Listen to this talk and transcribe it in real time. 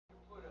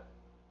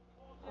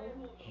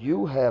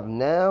You have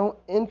now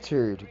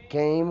entered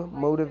Game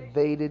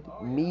Motivated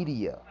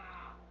Media.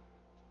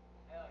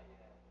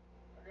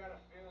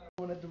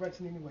 Going that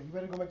direction anyway. You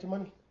ready to go make your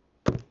money?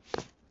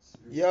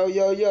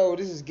 Yo,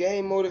 this is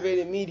Game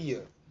Motivated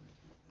Media.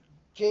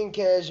 King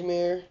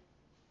Cashmere.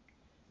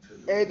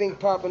 Everything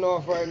popping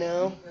off right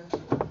now.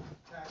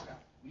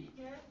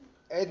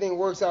 Everything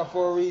works out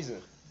for a reason.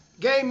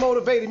 Game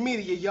Motivated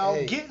Media, y'all.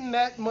 Hey. Getting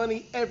that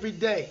money every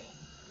day.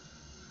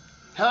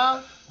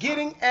 Huh?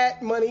 Getting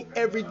at money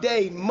every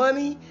day.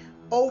 Money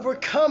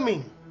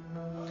overcoming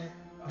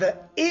the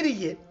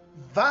idiot,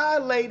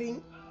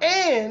 violating,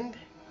 and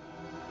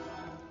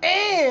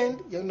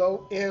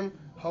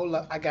hold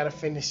up, I gotta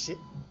finish it.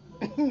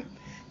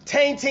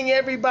 Tainting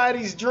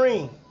everybody's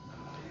dream.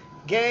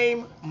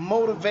 Game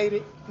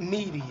Motivated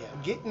Media.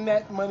 Getting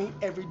that money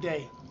every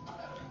day.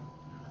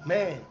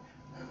 Man,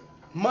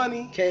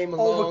 money Came a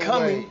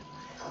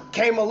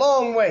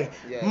long way.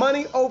 Yes.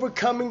 Money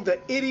overcoming the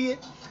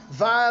idiot,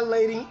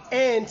 violating,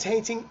 and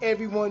tainting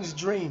everyone's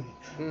dream.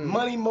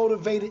 Money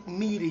Motivated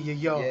Media,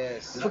 y'all.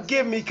 Yes.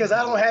 Forgive me because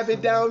I don't have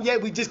it down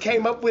yet. We just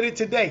came up with it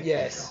today.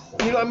 Yes.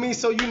 You know what I mean?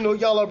 So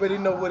y'all already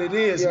know what it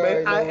is,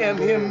 man. I am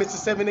him, Mr.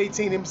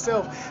 718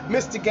 himself,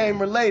 Mr. Game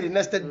Related. And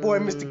that's that boy,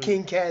 Mr.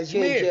 King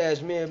Cashmere. King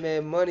Cashmere,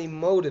 man. Money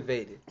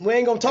motivated. We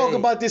ain't gonna talk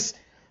about this.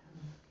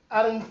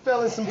 I done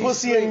fell in some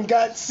pussy and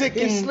got sick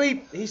He and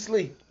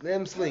sleep. Let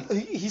him sleep.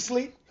 He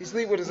sleep? He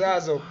sleep with his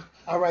eyes open.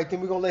 All right, then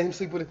we're gonna let him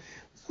sleep with it.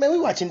 Man, we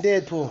watching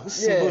Deadpool. This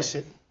is some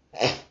bullshit.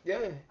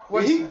 Yeah.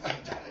 Well,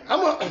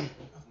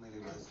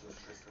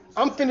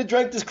 I'm finna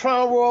drink this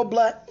Crown Royal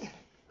Black,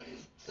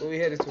 Where we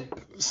headed to?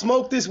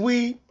 smoke this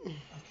weed,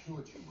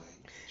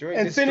 Drink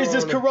and finish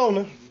this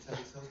Corona.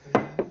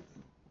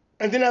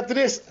 And then after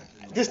this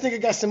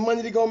nigga got some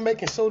money to go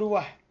make, and so do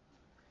I.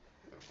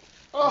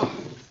 Oh,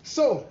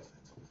 so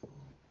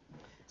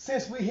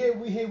since we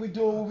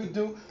doing what we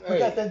do. We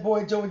got that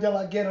boy Joey De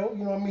La Ghetto.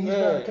 You know what I mean? He's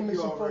got a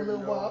commission for a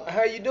little while.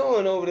 How you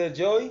doing over there,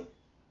 Joey?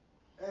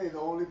 Hey, the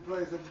only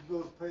place that the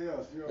bills pay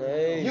us.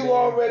 You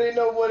already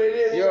know what it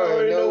is. You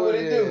already know what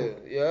it do.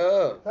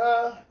 Yeah.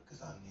 Huh?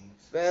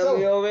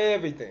 Family over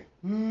everything.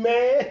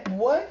 Man,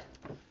 what?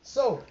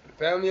 So,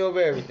 Family over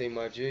everything,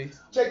 my G.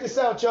 check this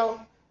out, y'all.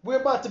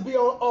 We're about to be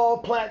on all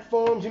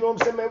platforms. You know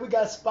what I'm saying, man? We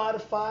got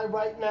Spotify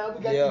right now.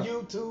 We got the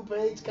YouTube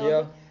page coming.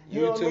 Yeah.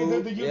 You know what I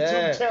mean? The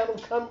YouTube channel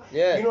coming.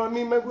 Yeah. You know what I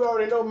mean, man? We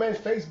already know, man.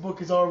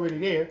 Facebook is already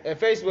there. And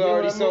Facebook You know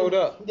already what I mean? sold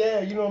up.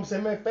 Yeah, you know what I'm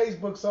saying, man?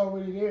 Facebook's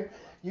already there.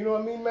 You know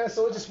what I mean, man?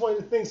 So it's just one of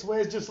the things where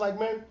it's just like,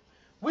 man,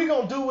 we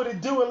gonna do what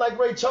it do, and like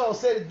Ray Charles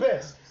said it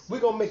best, we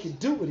gonna make it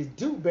do what it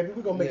do, baby.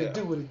 We gonna make it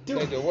do what it do.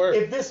 Make it work.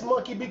 If this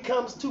monkey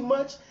becomes too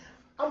much,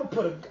 I'm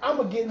gonna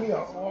get me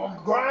a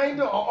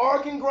grinder, a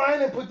organ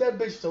grinder, and put that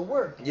bitch to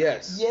work.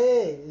 Yes.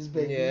 Yes,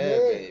 baby. Yeah,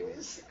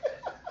 yes. baby.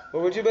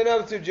 Well, what you been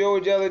up to,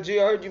 Joey Jelly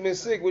G? I heard you been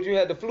sick. What, you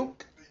had the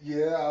fluke?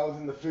 Yeah, I was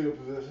in the fetal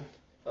position.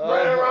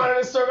 Running around in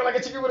a circle like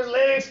a chicken with his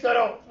legs cut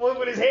off,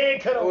 with his head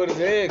cut off. With his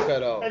head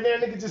cut off. And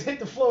then a nigga just hit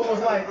the floor and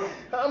was like,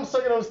 I'm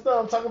sucking on his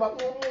thumb, talking about,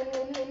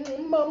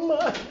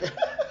 mama.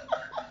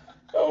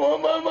 I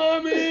want my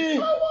mommy. I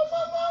want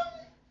my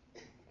mommy.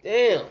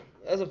 Damn,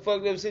 that's a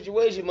fucked up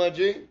situation, my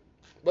G.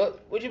 But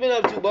what you been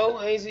up to, Bo?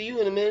 I ain't seen you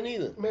in a minute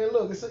either. Man,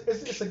 look,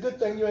 it's a good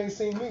thing you ain't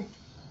seen me.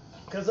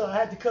 Because I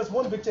had to cuss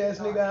one bitch ass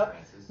nigga out.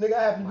 Nigga,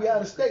 I happen to be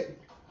out of state.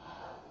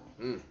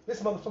 This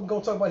motherfucker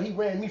gonna talk about he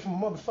ran me from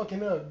a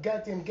motherfucking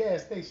goddamn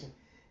gas station.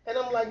 And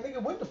I'm like, nigga,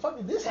 when the fuck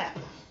did this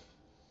happen?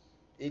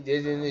 He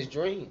did it in his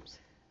dreams.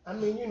 I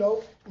mean, you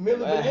know,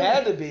 Miller I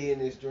had to be in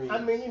his dreams. I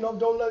mean, you know,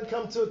 don't let it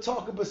come to a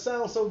talker but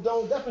sound, so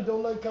definitely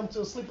don't let it come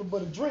to a sleeper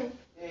but a dream.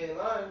 Yeah,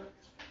 lying.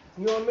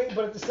 You know what I mean?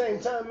 But at the same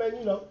time, man,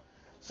 you know,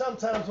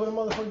 sometimes what a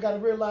motherfucker gotta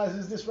realize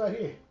is this right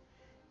here.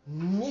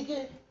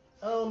 Nigga,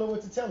 I don't know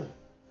what to tell him.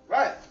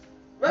 Right.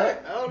 I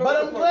don't know.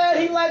 But I'm glad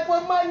he like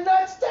what my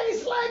nuts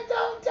taste like,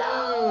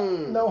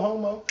 don't. No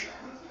homo.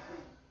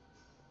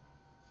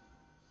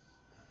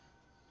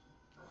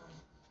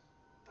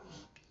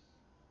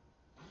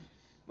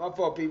 My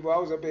fault, people. I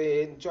was up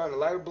here trying to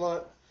light a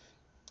blunt.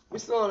 We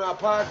still on our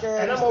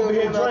podcast. And I'm over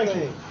here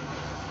drinking.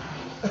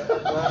 You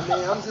know what I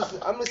mean?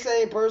 I'm the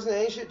same person.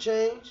 Ain't shit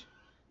changed.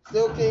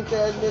 Still King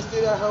Cashmere,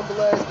 still that humble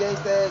ass,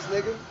 gangsta ass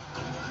nigga.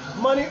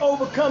 Money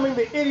overcoming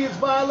the idiots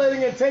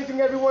violating and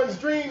tainting everyone's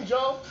dreams,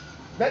 y'all.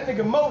 That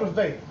nigga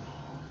motivated.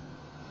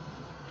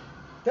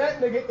 That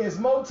nigga is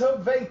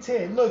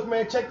motivated. Look,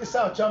 man, check this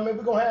out, y'all. Man,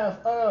 we're gonna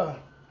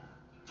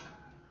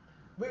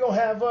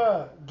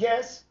have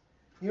guests.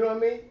 You know what I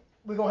mean?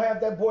 We're gonna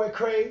have that boy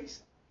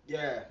Craze.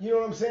 Yeah. You know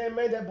what I'm saying,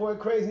 man? That boy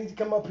Craze needs to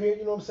come up here.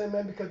 You know what I'm saying,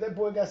 man? Because that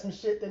boy got some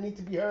shit that needs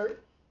to be heard.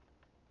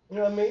 You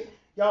know what I mean?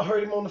 Y'all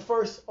heard him on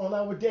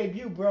our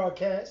debut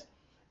broadcast.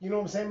 You know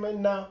what I'm saying,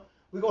 man? Now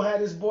we're gonna have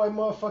this boy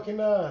motherfucking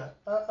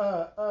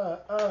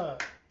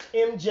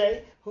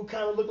MJ, who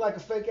kind of looked like a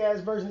fake ass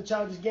version of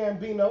Childish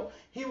Gambino.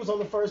 He was on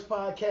the first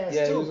podcast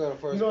Yeah, too. he was on the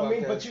first You know what I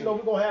mean? podcast, But you know,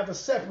 we're gonna have a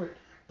separate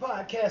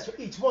podcast for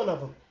each one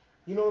of them.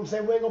 You know what I'm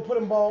saying? We ain't gonna put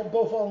them both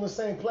all on the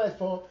same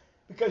platform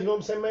because you know what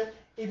I'm saying, man?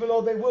 Even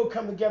though they will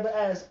come together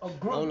as a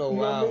group. I don't know you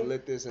why what I I mean?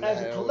 lit this and as I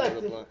a had another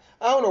collective. blunt.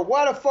 I don't know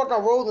why the fuck I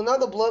rolled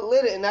another blunt,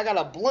 lit it, and I got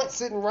a blunt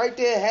sitting right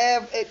there,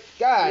 half at.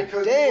 God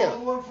Because damn.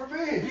 you rolled one for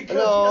me. Because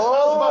No, that's what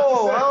I was about to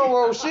I say. don't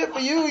roll shit for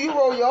you. You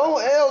roll your own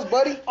L's,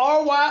 buddy.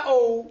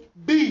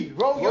 RYOB.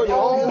 Roll Roll your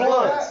your own own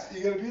blunts. blunts.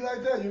 You gonna be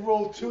like that? You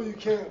roll two, you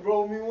can't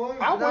roll me one?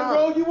 I wouldn't Nah.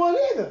 roll you one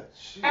either.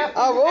 Shit. After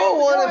I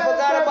rolled one and your ass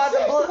forgot got about the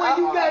sick blunt. When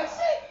you got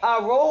sick. I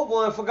rolled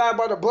one, forgot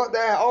about the blunt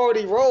that I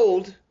already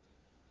rolled.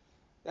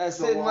 That's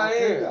So sitting I'll right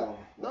take here. that one.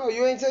 No,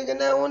 you ain't taking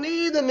that one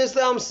either, mister.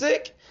 I'm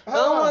sick. I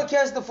don't want to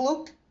catch the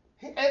fluke.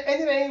 And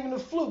it ain't even a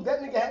fluke. That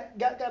nigga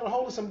got a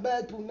hold of some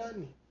bad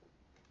punani.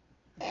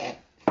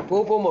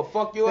 Boom, boom, will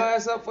fuck your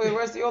ass up for the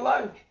rest of your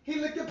life. He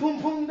licked the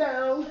pum pum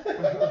down.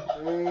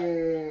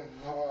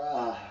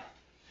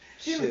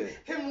 Shit.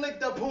 Him licked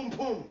the pum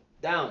pum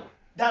Down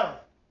down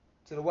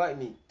to the white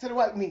meat. to the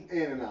white meat.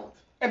 In and out.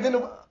 And then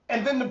the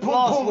pum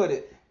Floss pum. with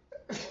it.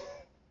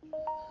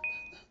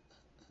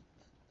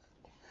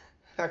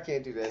 I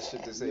can't do that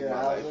shit to save Yeah, my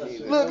I life love either.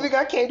 shit. Look, nigga,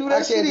 I can't do I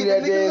that shit can't do either.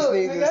 that Nigga, dance look,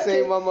 sneeze nigga, to I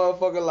save my can't-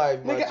 motherfucking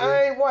life, my Nigga, G.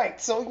 I ain't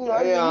white, so you know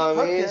I Yeah, I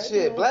fuck mean, that,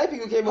 shit. you know. Black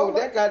people came up with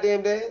that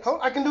goddamn dance.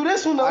 I can do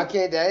this one though. I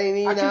can't. That ain't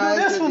even I can how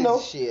do I this did one,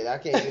 though. Shit, I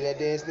can't do that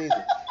dance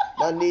neither.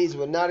 My knees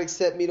would not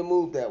accept me to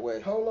move that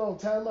way. Hold on,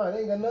 time out.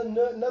 Ain't got nothing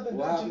What with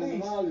your happened to the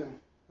knees. volume?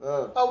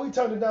 Oh, we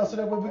turned it down so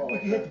that way we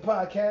can hit the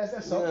podcast.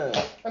 That's all.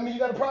 Yeah. I mean, you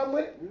got a problem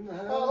with it?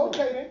 Oh,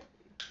 okay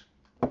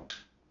then.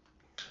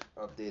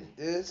 Updated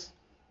this.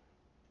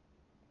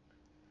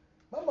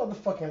 My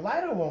motherfucking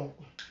lighter won't.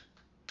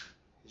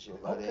 This your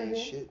lighter Okay, ain't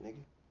then. shit, nigga.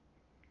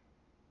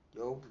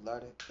 Yo,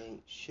 lighter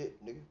ain't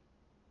shit, nigga.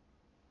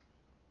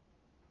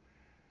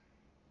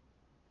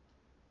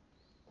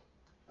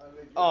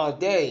 All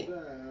day.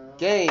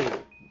 Game.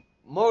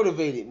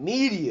 Motivated.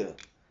 Media.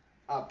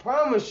 I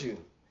promise you.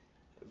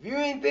 If you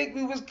ain't think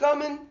we was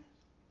coming,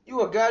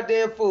 you a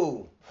goddamn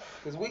fool.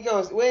 Cause we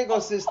ain't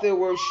gonna sit still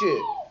worth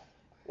shit.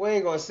 We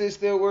ain't gonna sit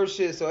still worth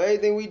shit. So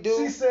everything we do.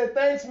 She said,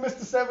 thanks,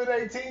 Mr.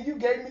 718. You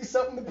gave me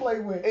something to play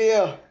with.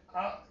 Yeah.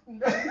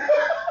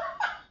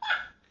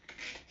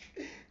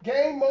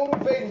 Game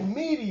motivated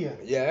media.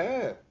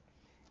 Yeah.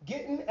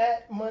 Getting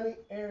at money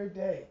every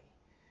day.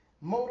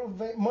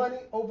 Motivate money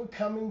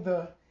overcoming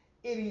the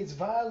idiots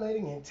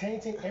violating and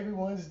tainting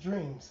everyone's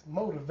dreams.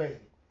 Motivated.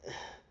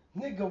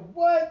 Nigga,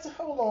 what?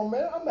 Hold on,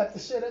 man. I'm gonna have to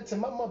share that to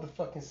my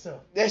motherfucking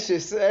self. That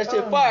shit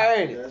fire,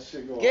 ain't it? That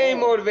shit go Game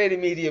hard. motivated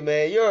media,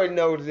 man. You already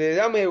know what it is.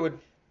 I'm here with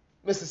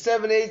Mr.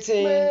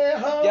 718, Man,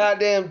 huh?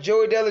 goddamn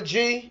Joey Della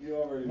G. You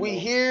already We know.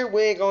 here,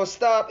 we ain't gonna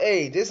stop.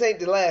 Hey, this ain't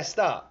the last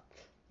stop.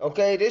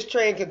 Okay, this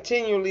train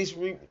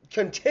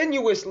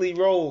continuously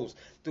rolls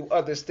through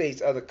other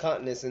states, other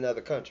continents, and other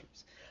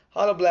countries.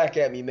 Holla black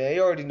at me, man.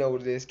 You already know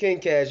what it is.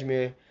 King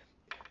Cashmere,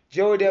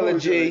 Joey Della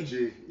G.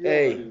 You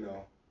Hey. already know.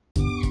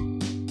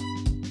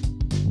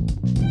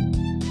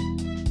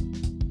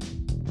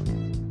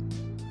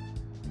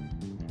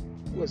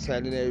 What's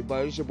happening,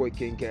 everybody? It's your boy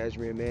King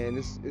Cashmere, man.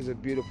 This is a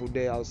beautiful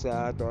day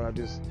outside. I thought I'd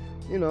just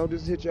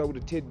hit y'all with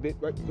a tidbit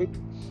right quick.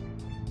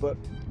 But,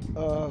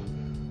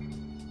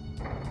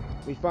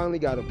 we finally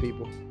got him,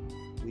 people.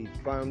 We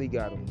finally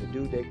got him. The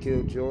dude that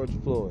killed George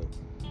Floyd.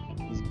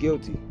 He's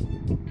guilty.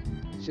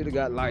 Should have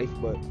got life,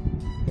 but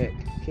heck,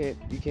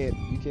 you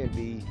can't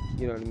be,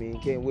 you know what I mean?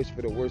 Can't wish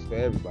for the worst for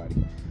everybody.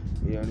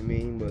 You know what I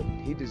mean? But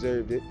he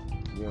deserved it.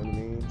 You know what I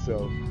mean?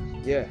 So,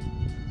 yeah.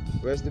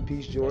 Rest in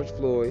peace, George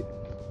Floyd.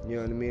 You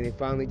know what I mean? They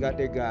finally got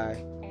their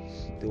guy.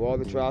 Through all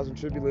the trials and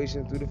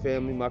tribulations, through the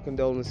family, my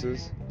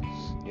condolences.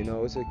 You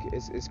know,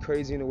 it's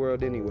crazy in the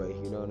world anyway.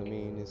 You know what I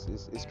mean?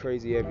 It's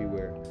crazy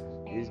everywhere.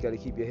 You just got to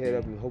keep your head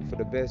up and hope for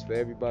the best for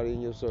everybody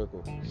in your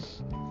circle,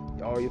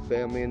 all your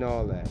family and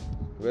all that.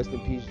 Rest in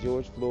peace,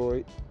 George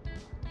Floyd.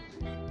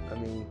 I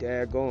mean,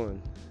 daggone.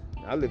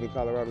 I live in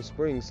Colorado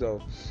Springs, so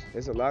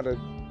there's a lot of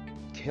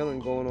killing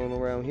going on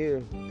around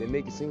here. They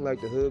make it seem like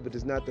the hood, but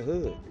it's not the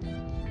hood.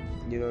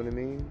 You know what I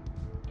mean?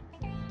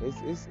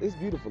 It's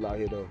beautiful out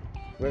here though.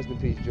 Rest in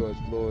peace, George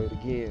Floyd.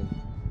 Again,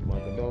 my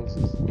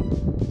condolences.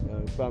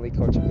 Finally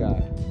caught your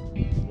guy.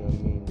 You know what I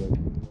mean?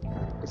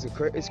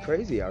 But it's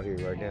crazy out here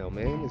right now,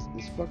 man.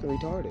 It's fucking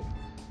retarded.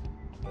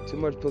 Too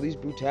much police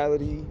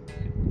brutality.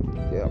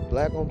 Yeah,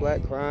 black on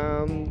black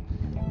crime.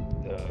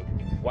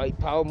 White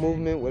power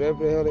movement,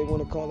 whatever the hell they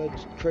want to call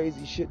that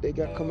crazy shit they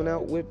got coming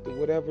out with, or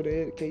whatever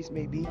the case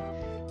may be.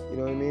 You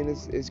know what I mean?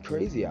 It's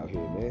crazy out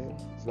here, man.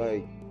 It's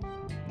like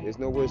there's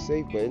nowhere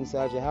safe but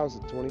inside your house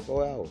at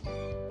 24 hours.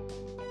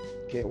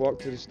 Can't walk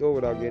to the store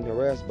without getting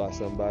harassed by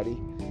somebody.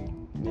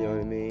 You know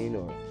what I mean?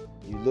 Or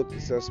you look the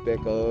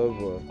suspect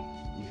of, or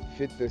you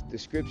fit the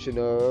description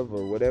of,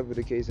 or whatever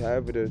the case.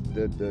 However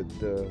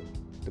the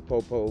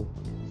popo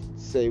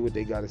say what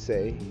they gotta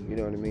say. You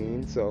know what I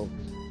mean? So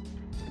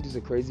it's just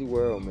a crazy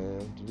world, man.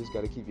 You just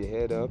gotta keep your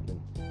head up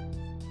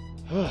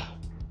and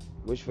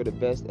wish for the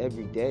best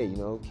every day. You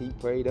know, keep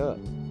prayed up.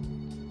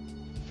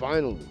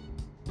 Finally.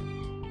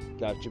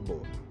 Got your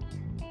boy.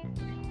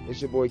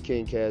 It's your boy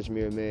King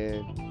Cashmere,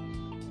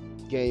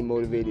 man. Game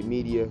motivated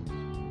media.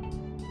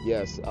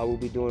 Yes, I will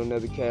be doing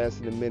another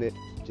cast in a minute.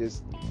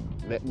 Just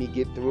let me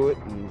get through it,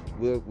 and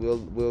we'll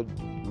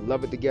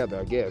love it together,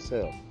 I guess.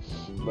 Hell,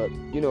 but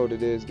you know what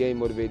it is. Game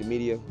Motivated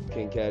Media,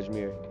 King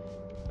Cashmere,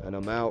 and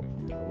I'm out.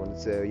 I want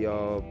to tell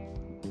y'all,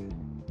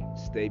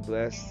 stay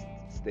blessed,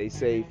 stay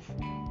safe,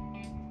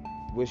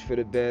 wish for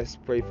the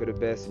best, pray for the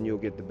best, and you'll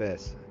get the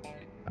best.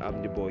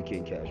 I'm your boy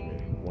King Cashmere,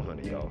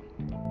 100 y'all.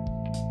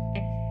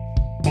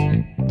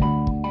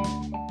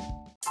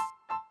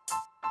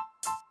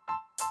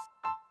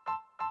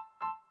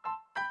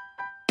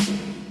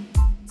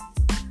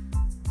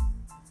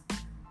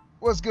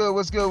 What's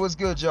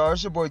good, y'all?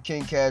 It's your boy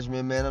King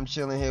Cashmere, man. I'm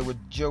chilling here with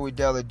Joey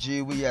Della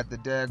G. We at the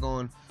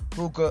daggone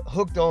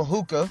hooked on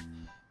hookah.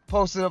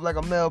 Posted up like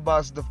a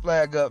mailbox with the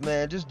flag up,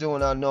 man. Just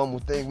doing our normal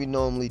thing we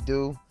normally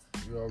do.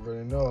 You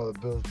already know the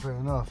bill's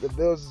paying us. The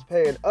bills is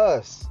paying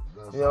us.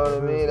 You know what I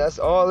mean? That's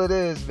all it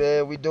is,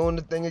 man. We doing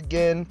the thing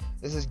again.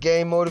 This is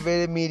Game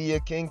Motivated Media,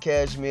 King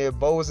Cashmere.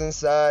 Bo's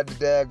inside the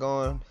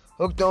daggone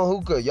hooked on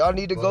hookah. Y'all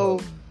need to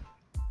go.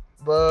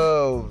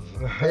 Bo.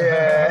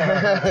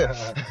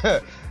 Yeah.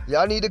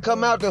 Y'all need to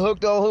come out to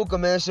Hooked on Hookah,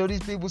 man. Show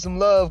these people some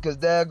love, cause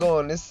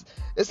daggone,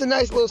 it's a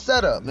nice little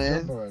setup,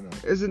 man.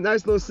 It's a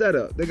nice little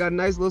setup. They got a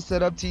nice little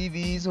setup,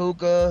 TVs,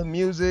 hookah,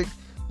 music.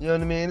 You know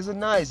what I mean? It's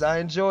nice. I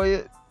enjoy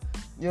it.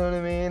 You know what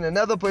I mean?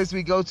 Another place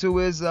we go to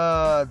is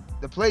the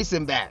Place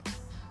and Back.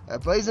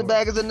 Place and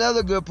Back is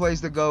another good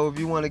place to go if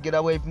you want to get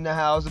away from the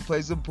house and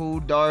play some pool,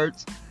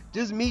 darts.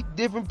 Just meet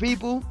different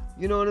people.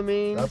 You know what I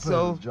mean? That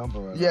place is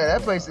jumping right now. Yeah,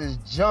 that place is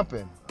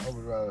jumping. I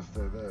would rather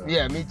stay there.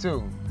 Yeah, me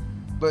too.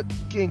 But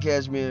King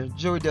Cashmere,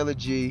 Joey Della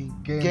G,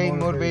 Game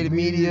Motivated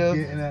Media,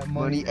 getting that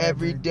money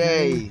every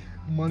day.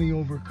 Money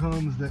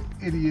overcomes the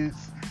idiots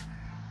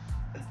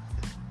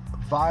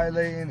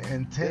violating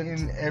and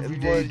taking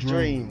everyday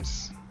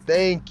dreams.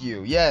 Thank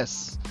you.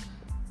 Yes.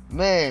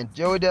 Man,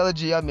 Joey Della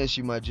G, I miss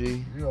you, my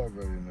G. You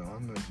already know. I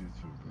miss you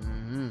too, bro.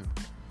 Mm-hmm.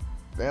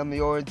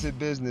 Family-oriented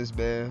business,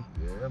 man.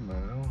 Yeah,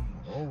 man.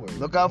 Always.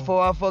 Look out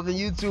for our fucking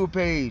YouTube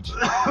page.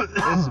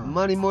 It's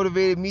Money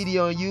Motivated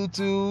Media on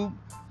YouTube.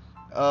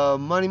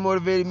 Money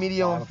Motivated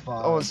Media on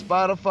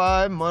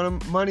Spotify.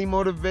 Money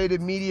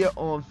Motivated Media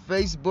on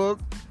Facebook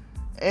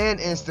and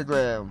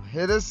Instagram.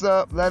 Hit us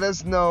up. Let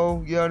us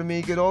know. You know what I mean?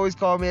 You can always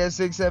call me at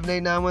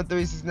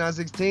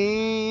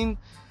 678-913-6916.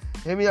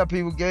 Hit me up,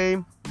 people.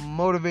 Game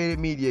Motivated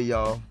Media,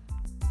 y'all.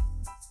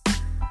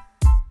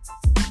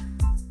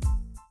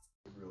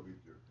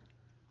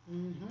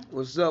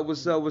 What's up,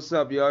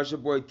 y'all? It's your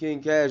boy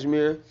King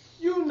Cashmere.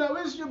 You know,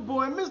 it's your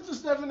boy, Mr.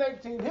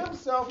 718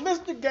 himself,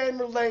 Mr. Game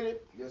Related.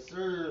 Yes,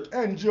 sir.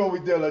 And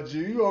Joey Della G.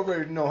 You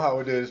already know how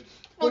it is.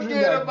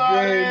 Forget about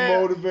Game it.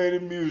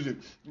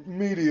 Motivated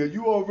Media.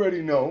 You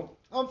already know.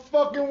 I'm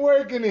fucking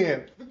working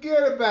here.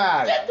 Forget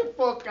about it. Get the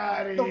fuck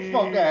out of Get here. the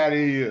fuck out of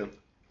here.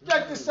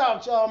 Check this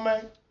out, y'all,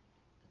 man.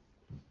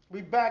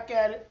 We back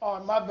at it.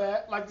 Oh, my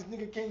bad. Like this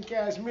nigga King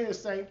Cashmere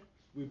say.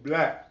 We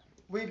black.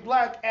 We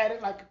black at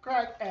it like a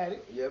crack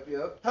addict. Yep.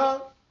 Huh?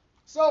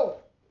 So,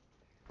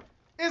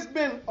 it's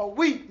been a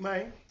week,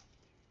 man.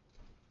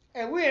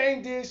 And we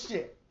ain't did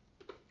shit.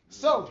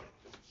 So.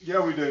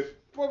 Yeah, we did.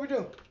 What we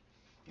do?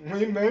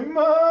 We made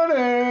money.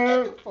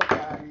 Get the fuck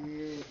out of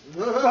here.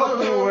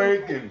 Fucking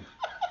working.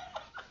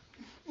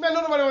 Man,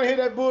 don't nobody want to hear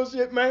that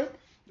bullshit, man.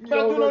 But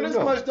I do know this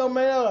much, though,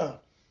 man.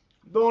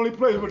 The only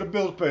place where the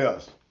bills pay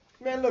us.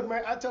 Man, look,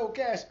 man, I told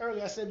Cash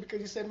earlier, I said, because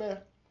you said, man,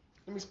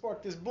 let me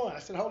spark this blunt. I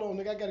said, hold on,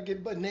 nigga, I got to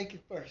get butt naked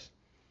first.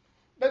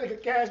 That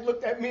nigga Cash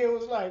looked at me and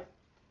was like,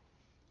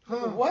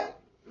 what?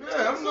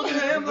 Yeah, I'm looking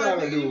at him like,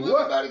 nigga, you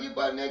what? about to get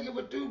butt naked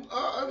with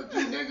other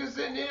two niggas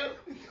sitting here?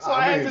 So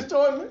I had to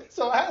show him,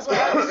 so I had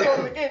to show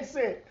him the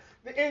incense.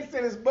 The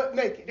incense is butt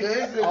naked. Yeah, he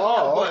said,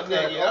 butt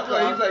naked. Okay. That's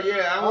why he's like,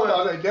 yeah, I I was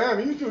want like, damn,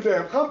 you too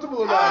damn comfortable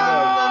down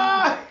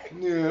Ah!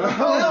 there.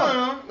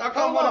 Yeah. I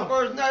come on the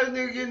first night, this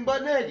nigga getting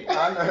butt naked.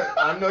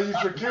 I know you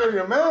secure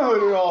your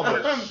manhood and all,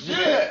 but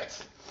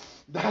shit.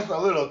 That's a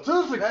little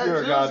too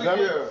secure,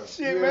 goddammit.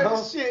 Shit, You man,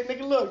 know? shit,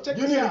 nigga, look, check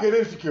You this need to out. get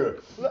insecure.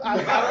 Look,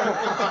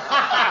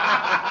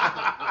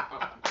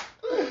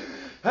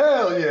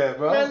 Hell yeah,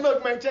 bro. Man,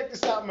 look, man, check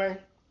this out, man.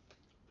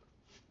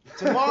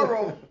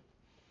 Tomorrow,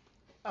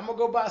 I'm going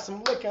to go buy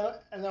some liquor,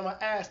 and I'm going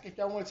to ask if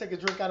y'all want to take a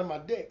drink out of my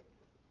dick.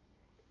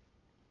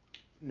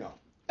 No.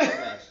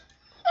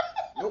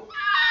 Nope.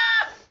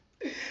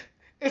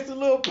 It's a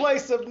little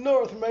place up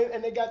north, man,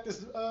 and they got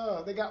this,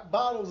 they got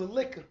bottles of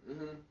liquor.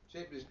 Mm-hmm.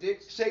 Shaped his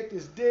dicks. Shaped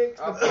as dicks.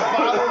 The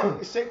bottle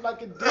is shaped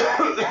like a dick.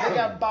 They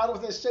got bottles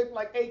that's shaped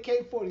like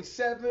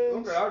AK-47s.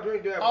 Okay, I'll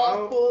drink that.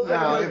 All full of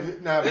Now, liquor.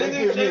 if they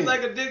Anything give shaped me,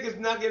 like a dick is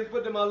not getting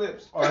put in my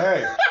lips. or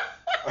hey,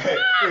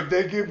 if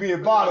they give me a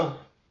bottle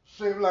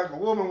shaped like a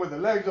woman with the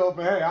legs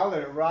open, hey, I'll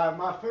let it ride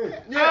my face.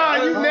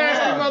 Ah, you Oh,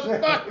 nasty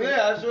shit. motherfucker.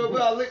 Yeah, I sure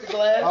will. I'll lick the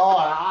glass. Oh,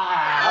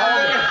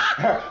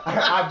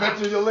 I bet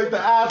you'll lick the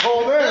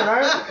asshole then,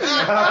 right?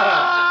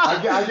 I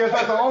guess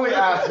that's the only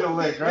ass you'll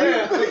lick, right?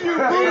 Yeah,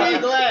 you booty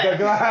glass. The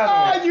glass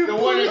Ah, one. you The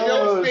one that booty.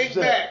 don't stink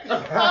shit. back.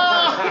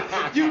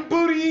 Ah, you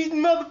booty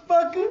eating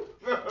motherfucker.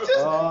 Just,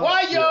 Oh,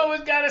 why shit. you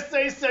always gotta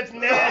say such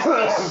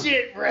nasty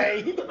shit,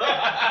 Ray.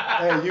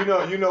 Hey,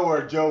 you know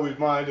where Joey's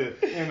mind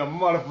is in the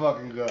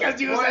motherfucking gut.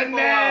 Cause you was a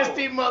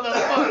nasty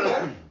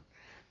motherfucker.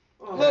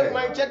 Look,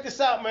 man, check this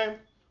out, man.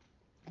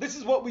 This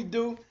is what we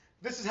do.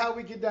 This is how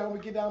we get down. We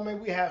get down,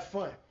 man. We have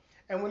fun.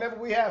 And whenever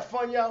we have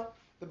fun, y'all,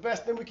 the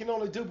best thing we can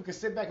only do, we can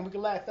sit back and we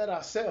can laugh at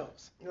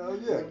ourselves. Oh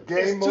yeah,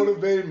 game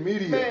motivated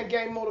media. Man,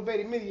 game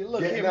motivated media.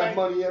 Look getting here, that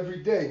man. money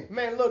every day.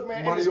 Man, look,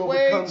 man, Money and it's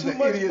way overcomes too the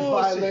much idiots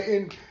bullshit.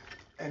 violating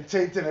and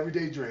tainting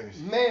everyday dreams.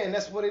 Man,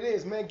 that's what it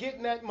is, man.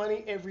 Getting that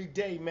money every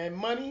day, man.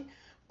 Money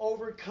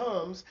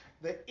overcomes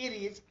the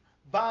idiots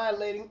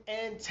violating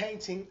and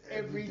tainting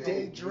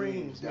everyday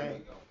dreams,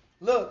 man.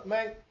 Look,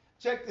 man,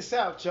 check this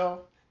out,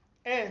 y'all.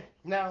 And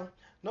now,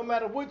 no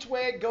matter which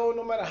way it go,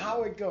 no matter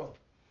how it go,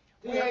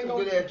 we ain't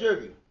gonna get that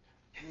jerky.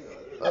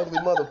 Ugly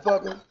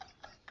motherfucker.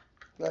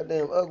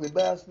 Goddamn ugly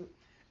bastard.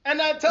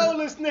 And I told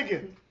this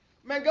nigga,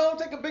 man, go and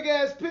take a big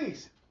ass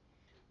piece.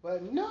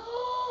 But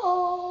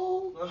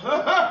no.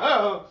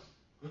 Y'all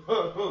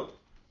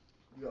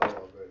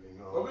already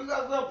know. Well, we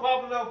got something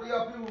popping up for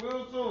y'all people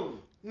real soon.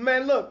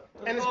 Man, look,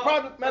 and it's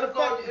probably, matter of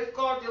fact, it's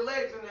called your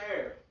legs in the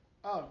air.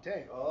 oh,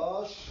 damn.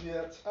 Oh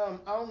shit. I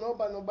don't know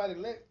about nobody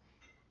lit.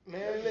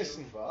 Man,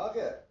 listen. Fuck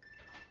it.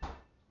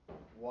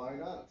 Why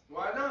not?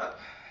 Why not?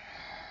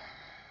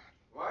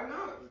 Why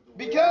not?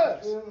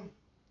 Because,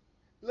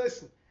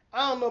 listen,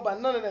 I don't know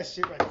about none of that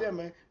shit right there,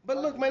 man. But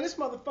look, man, this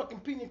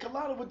motherfucking pina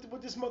colada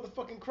with this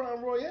motherfucking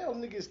Crown Royale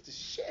nigga is the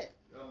shit.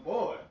 Oh,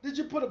 boy. Did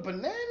you put a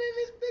banana in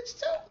this bitch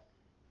too?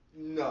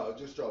 No,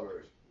 just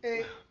strawberries.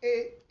 Not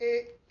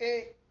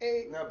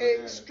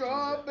bananas,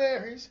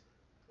 strawberries.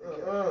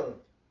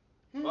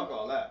 Fuck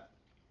all that.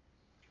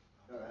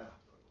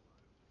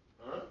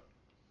 Huh?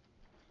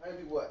 I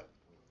do what?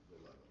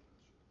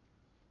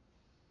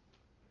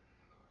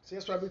 See,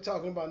 that's what I be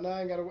talking about. Now I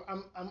ain't gotta.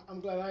 I'm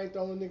glad I ain't the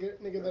only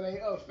nigga that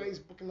ain't up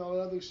Facebook and all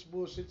that other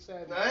bullshit.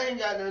 Sad. Now, I ain't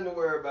got nothing to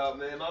worry about,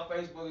 man. My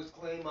Facebook is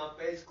clean, my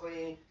face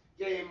clean,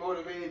 game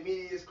motivated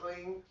media is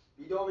clean.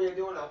 We over here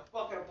doing a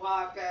fucking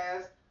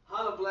podcast.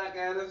 Holla Black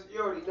Adams,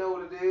 you already know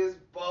what it is.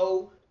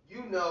 Bo,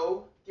 you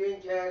know, King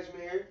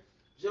Cashmere,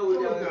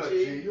 Joey Young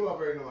G. You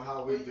already know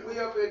how we do. We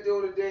up here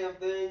doing the damn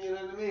thing, you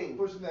know what I mean?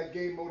 Pushing that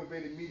game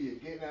motivated media,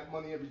 getting that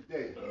money every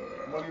day.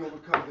 Money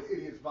overcomes the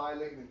idiots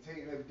violating and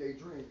taking everyday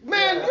dreams.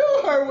 Man,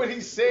 you heard what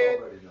he said.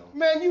 You already know.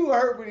 Man, you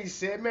heard what he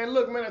said. Man,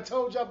 look, man, I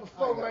told y'all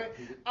before, I man, got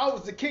it. I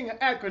was the king of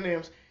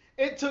acronyms.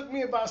 It took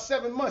me about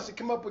 7 months to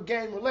come up with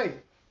game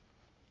related.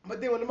 But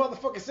then when the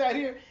motherfucker sat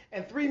here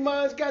and 3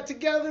 minds got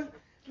together,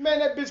 man,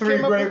 that bitch Three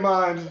came up. great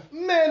minds.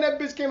 Man, that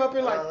bitch came up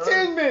in like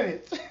 10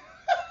 minutes.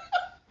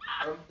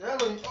 I'm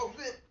telling you, oh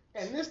shit.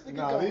 And this nigga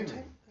Not gonna even.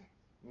 take.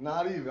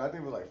 Not even. I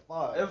think it was like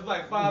 5. It was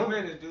like 5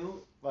 minutes, dude.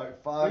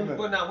 Like 5 minutes.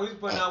 We was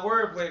putting our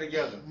wordplay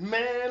together.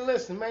 Man,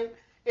 listen, man.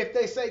 If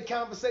they say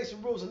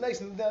conversation rules a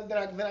nation, then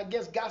I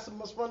guess gossip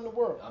must run the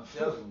world. I'm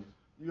telling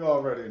you. You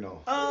already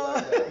know.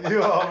 Uh,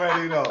 You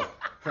already know.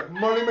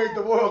 Money make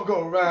the world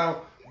go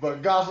round,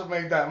 but gossip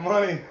make that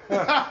money. You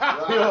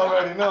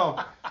already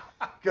know.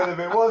 Because if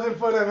it wasn't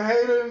for them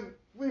haters,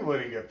 we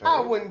wouldn't get paid.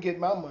 I wouldn't get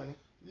my money.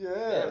 Yeah.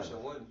 Damn sure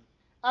wouldn't.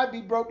 I'd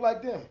be broke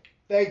like them.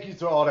 Thank you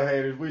to all the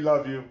haters. We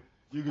love you.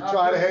 You can I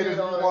try to hate appreciate us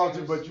if all you the want to,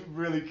 haters. but you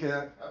really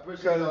can't. I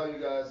appreciate Because all you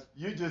guys.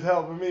 you just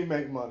helping me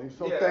make money.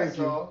 So Yeah, thank that's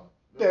you. all.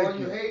 The Thank more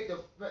you you. hate,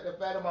 the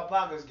fatter my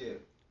pockets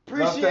get. Love to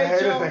Appreciate hate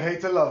us y'all. and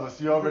hate to love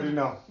us. You already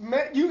know.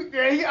 Man,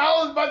 I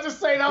was about to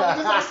say that.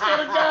 I swear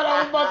to God, I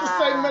was about to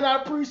say, man,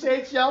 I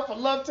appreciate y'all for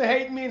love to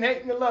hate me and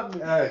hating to love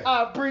me. Hey,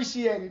 I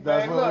appreciate it,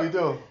 That's man. what Look, we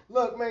do.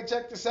 Look, man,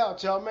 check this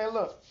out, y'all. Man,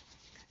 look.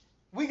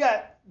 We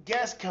got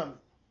guests coming.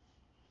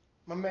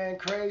 My man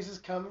Craze is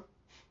coming.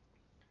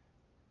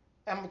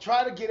 I'm going to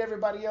try to get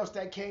everybody else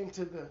that came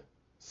to the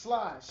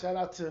slide. Shout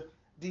out to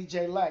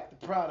DJ Lack,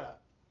 the product.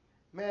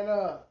 Man,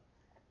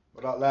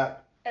 Without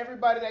that,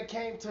 everybody that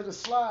came to the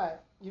slide,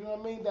 you know what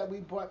I mean, that we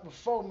brought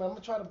before, man, I'm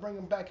going to try to bring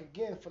them back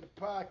again for the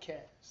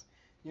podcast.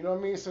 You know what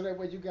I mean? So that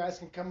way you guys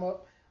can come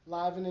up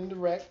live and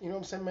indirect, you know what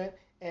I'm saying, man?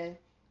 And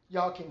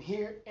y'all can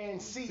hear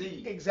and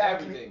see.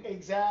 Exactly. everything.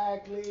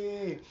 Exactly.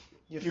 You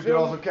you can feel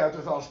also me? catch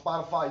us on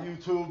Spotify,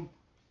 YouTube.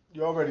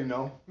 You already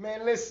know.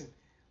 Man, listen.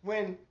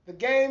 When the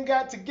game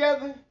got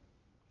together,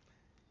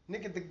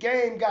 nigga, the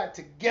game got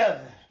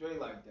together. Straight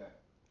like that.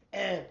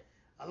 And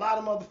a lot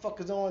of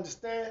motherfuckers don't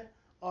understand,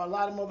 or a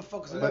lot of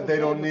motherfuckers are But never they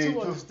don't able need to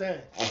to.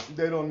 understand.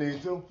 They don't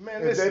need to.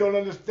 Man, if listen. they don't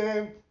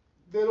understand,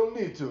 they don't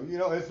need to. You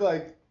know, it's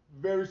like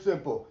very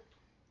simple.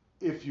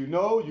 If you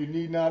know, you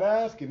need not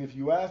ask, and if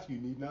you ask, you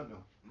need not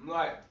know.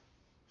 Right.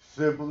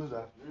 Simple as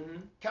that. Mm-hmm.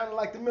 Kind of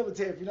like the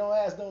military. If you don't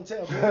ask, don't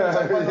tell. We ain't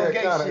talking about no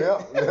gay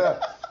kinda, shit. yeah.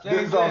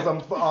 This is on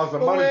some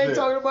But money we ain't shit.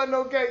 talking about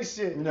no gay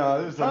shit.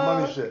 No, this is some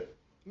money shit.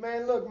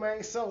 Man, look,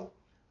 man. So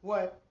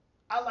what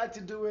I like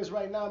to do is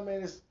right now,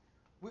 man, is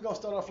we're going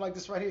to start off like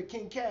this right here.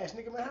 King Cash.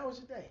 Nigga, man, how was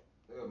your day?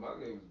 Yeah, my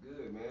day was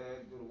good, man. I had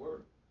to go to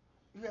work.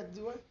 You had to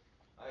do it?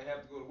 I didn't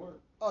have to go to work.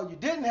 Oh, you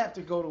didn't have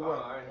to go to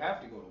work. I didn't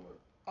have to go to work.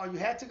 Oh, you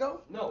had to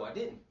go? No, I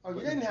didn't. Oh,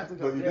 you didn't have to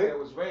But go. you Yeah, did? it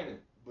was raining.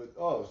 But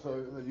so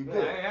you Man,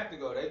 good? I ain't have to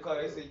go. They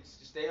said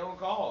stay on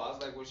call. I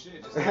was like, well,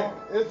 shit, just call.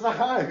 It's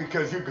alright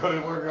because you go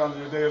to work on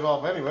your days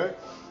off anyway.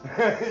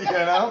 You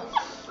know?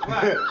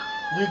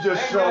 You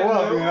just Ain't show nothing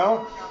up, new. you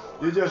know?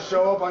 You just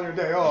show up on your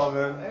day off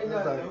and Ain't it's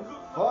nothing like, new.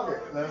 fuck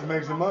it, let's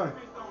make some money.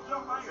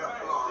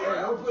 Hey,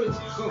 don't put it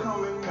too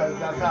soon. Because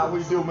that's how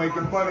we do,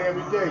 making money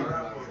every day.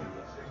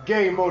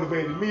 Game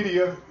motivated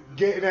media,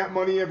 getting that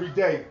money every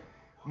day.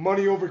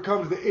 Money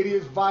overcomes the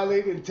idiots,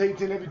 violating and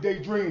tainting everyday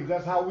dreams.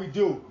 That's how we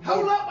do.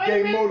 Hold up, wait a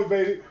Game minute.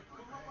 motivated.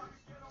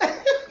 Good,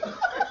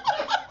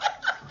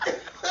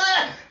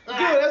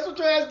 that's what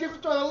your ass get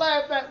for trying to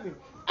laugh at me.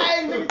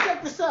 Hey, nigga,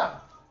 check this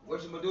out.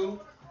 What you gonna do?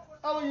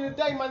 All of you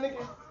today, my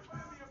nigga.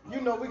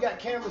 You know we got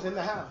cameras in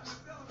the house.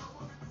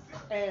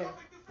 And,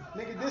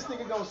 nigga, this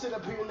nigga gonna sit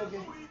up here, nigga,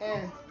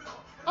 and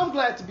I'm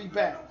glad to be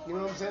back. You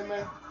know what I'm saying,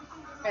 man?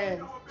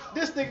 And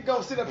this nigga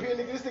gonna sit up here,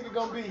 nigga. This nigga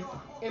gonna be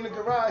in the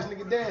garage,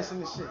 nigga, dancing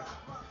and shit.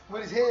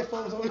 With his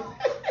headphones on.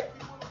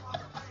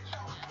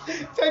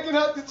 Taking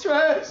out the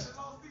trash.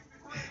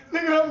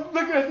 Nigga, I'm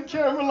looking at the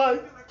camera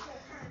like,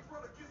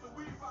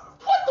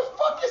 what the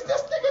fuck is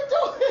this nigga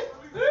doing?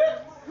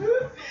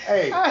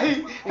 Hey, Hey, what have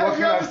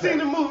you can I ever say? seen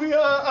the movie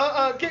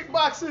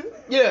Kickboxing?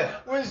 Yeah.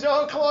 When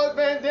Jean-Claude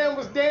Van Damme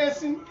was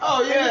dancing?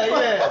 Oh, yeah,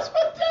 yeah. That's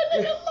what that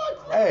nigga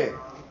looked like. Hey,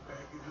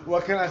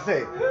 what can I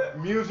say?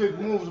 Music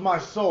moves my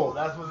soul.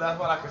 That's what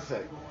I can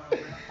say.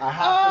 I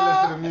have to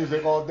listen to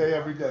music all day,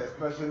 every day,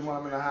 especially when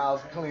I'm in the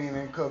house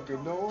cleaning,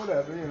 cooking, doing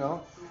whatever, you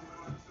know.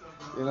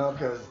 You know,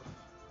 cause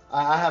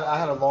I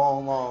had a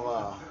long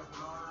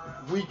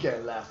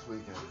weekend last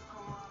weekend.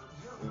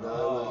 You know,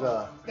 it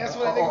was That's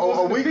when that nigga was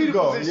a in the week fetal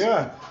ago.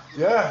 position.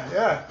 Yeah.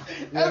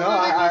 You That's know,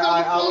 when that nigga was on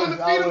the floor in the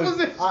fetal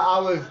position.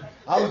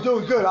 I was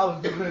doing good. I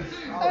was doing good.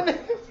 That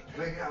nigga-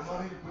 Making that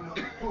money, you know,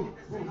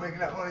 making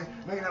that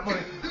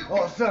money.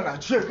 All of a sudden, I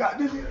tripped, got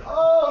this.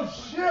 Oh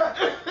shit!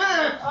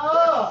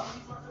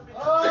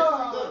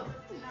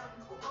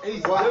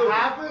 What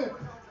happened?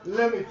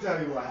 Let me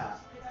tell you what happened.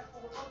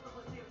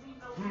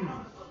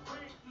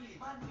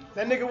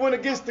 That nigga went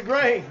against the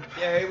grain.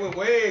 Yeah, he went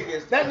way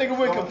against That nigga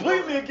went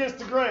completely against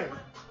the grain.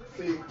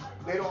 See,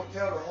 they don't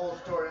tell the whole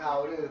story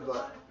how it is,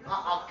 but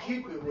I'll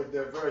keep it with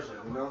their version,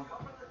 you know?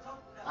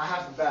 I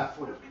had some bad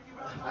food.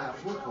 I had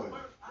food poisoning.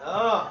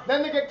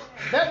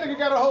 That nigga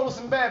got a hold of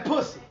some bad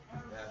pussy.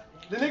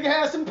 The nigga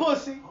had some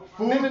pussy.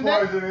 Food Then the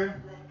next- poisoning.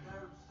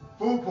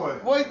 Food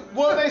poisoning.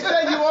 Well, they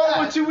say you are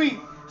what you eat.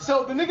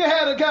 So the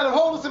nigga got a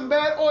hold of some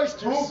bad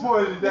oysters. Food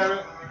poisoning, damn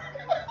it.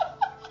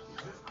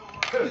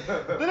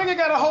 The nigga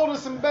got a hold of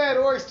some bad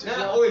oysters. Not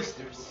yo.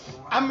 oysters.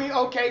 I mean,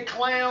 okay,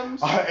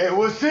 clams. It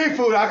was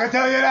seafood, I can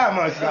tell you that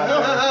much.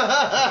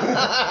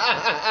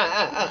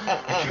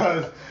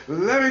 Because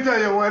let me tell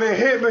you, when it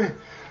hit me,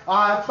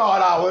 I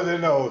thought I was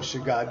in the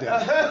ocean, goddamn.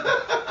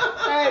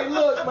 Hey,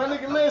 look, my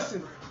nigga,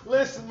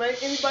 listen, man.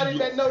 Anybody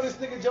that know this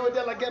nigga Joey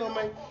De La Ghetto,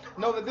 man,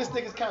 know that this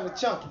nigga's kind of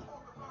chunky.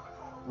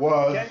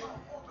 Okay?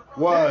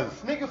 Was.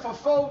 Nigga, for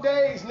 4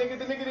 days, nigga,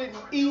 the nigga didn't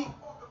eat.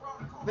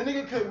 The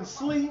nigga couldn't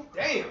sleep.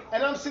 Damn.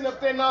 And I'm sitting up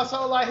there and that's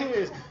all I hear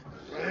is. What?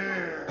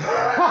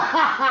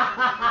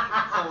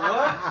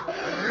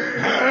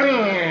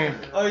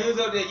 Oh, you was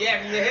up there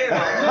yapping your head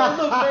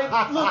off.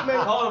 Man, look,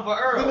 man. Calling for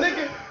Earl. The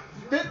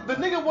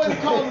nigga wasn't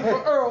calling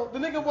for Earl. The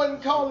nigga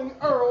wasn't calling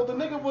Earl. The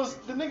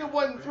nigga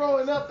wasn't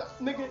throwing up.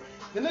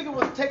 The nigga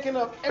was taking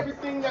up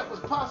everything that was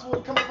possible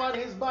to come up out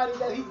of his body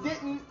that he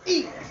didn't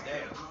eat.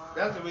 Damn.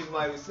 That's the reason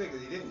why he was sick,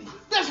 because he didn't eat.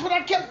 That's what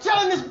I kept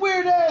telling this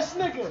weird ass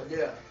nigga.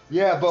 Yeah.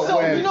 Yeah, but So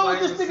when. you know what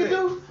this Why he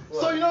nigga was do? sick?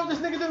 What? So you know what this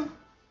nigga do?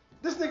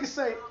 This nigga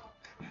say,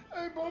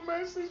 "Hey, bro,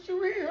 man, since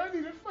you here, I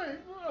need a favor."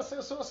 I said,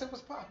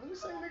 "What's poppin'?" He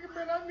said, "Nigga,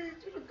 man, I need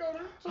you to go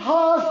to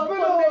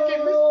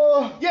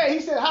Hospital! Yeah, he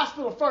said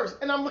hospital first,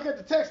 and I'm looking at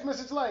the text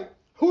message like,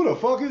 Who the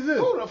fuck is this?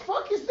 "Who the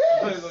fuck is He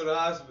this?" go to the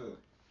hospital.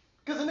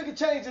 Cause the nigga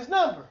changed his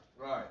number.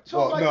 Right. So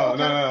I was like, okay,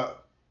 no.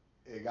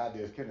 It got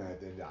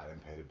disconnected. I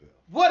didn't pay the bill.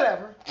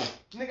 whatever.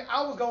 Nigga,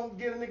 I was gonna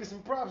give a nigga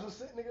some props and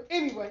shit, nigga.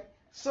 Anyway,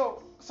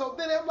 so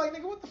then I'm like,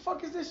 nigga, what the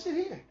fuck is this shit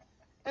here?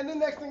 And the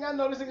next thing I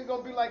know, this nigga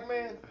gonna be like,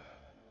 man,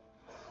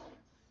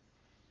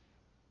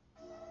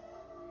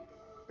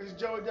 it's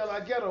Joey De La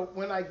Ghetto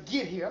when I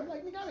get here. I'm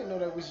like, nigga, I didn't know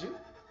that was you.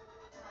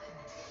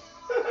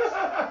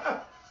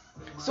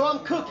 So I'm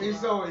cooking.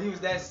 He was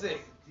that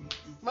sick.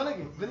 My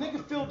nigga, the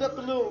nigga filled up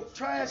the little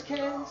trash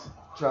cans.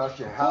 Trash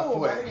can Full,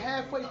 my nigga,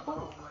 halfway. halfway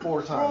full.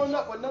 4 Throwing times.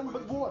 up with nothing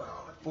but water.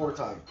 4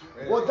 times.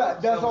 Well,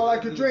 that's all I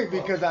could drink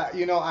because I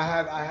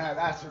had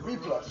acid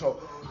reflux,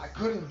 so I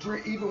couldn't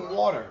drink. Even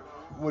water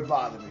would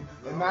bother me.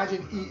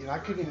 Imagine eating. I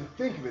couldn't even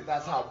think of it.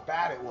 That's how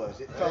bad it was.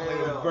 It felt like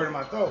it was burning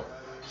my throat.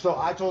 So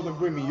I told them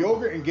bring me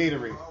yogurt and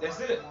Gatorade. That's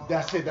it.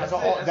 That's it. That's That's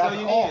all. it. That's That's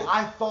all you all. needed.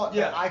 I thought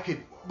that Yeah. I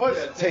could But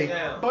Yeah, take.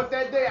 down. But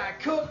that day I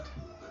cooked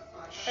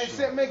and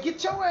said, man,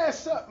 get your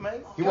ass up,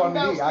 man. He Come wanted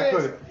me to eat. I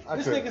downstairs. couldn't.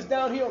 This nigga's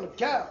down here on the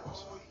couch.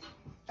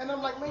 And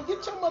I'm like, man,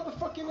 get your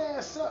motherfucking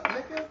ass up,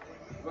 nigga.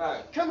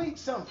 Right. Come eat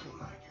something.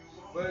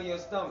 Put it in your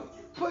stomach.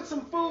 Put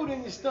some food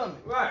in your stomach.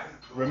 Right.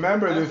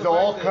 Remember, That's this the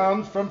all right thing.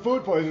 comes from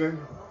food poisoning.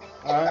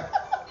 All right.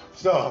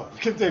 So,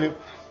 continue.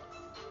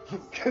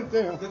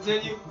 Continue.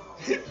 Continue.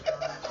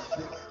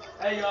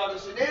 Hey y'all, the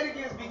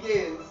shenanigans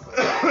begins.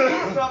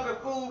 He's talking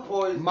food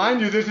poisoning.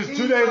 Mind you, this is He's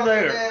 2 days talking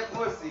later. bad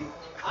pussy.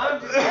 I'm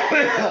just sitting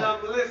and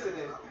I'm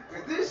listening.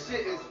 Cause this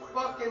shit is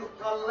fucking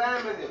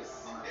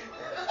calamitous.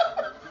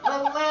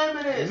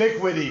 Calamitous.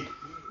 Liquidy.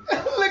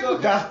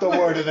 Liquid. That's the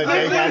word of the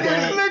day,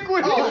 goddammit.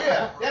 Liquid. Oh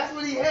yeah, that's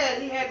what he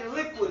had. He had the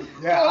liquidy.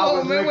 Yeah, I Hold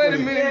was on, man, wait a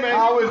liquidy. minute, man.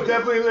 I was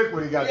definitely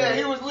liquidy, Yeah, goddammit.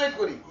 he was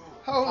liquidy.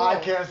 Hold I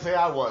on. can't say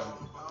I wasn't.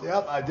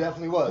 Yep, I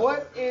definitely was.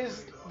 What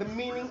is the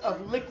meaning of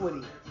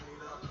liquidy?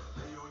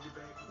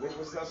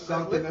 Liquid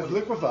Something that's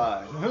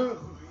liquefied.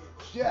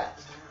 Shit.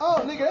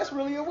 Oh, nigga, that's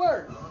really a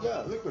word.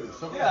 Yeah, liquid is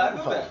something Yeah, I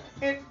that's knew liquefied.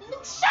 that. And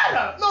shut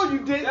up. No, you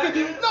didn't. Yeah, I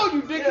did.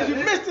 Because you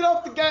Yeah, missed it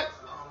off the gut.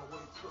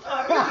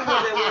 What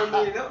that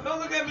word mean. Don't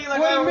look at me like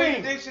What I do don't you read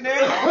mean? the dictionary.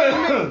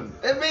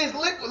 It means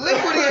liquid.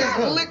 Liquid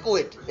is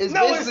liquid. It's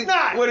No, it's basically-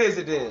 not. What is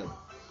it then?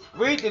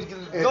 Read it.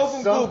 It's Go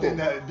from something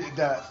Google.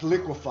 that's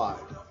liquefied.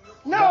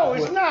 No, What-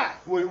 it's not.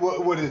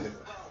 What is it?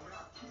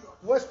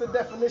 What's the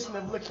definition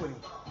of liquidy?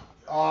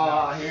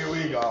 Ah, here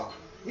we go.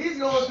 He's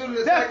going through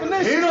this.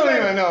 Definition. He don't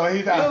even know.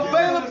 He's The asking.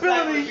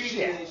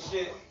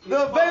 availability.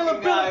 The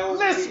availability.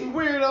 Listen,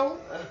 weirdo.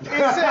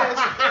 It says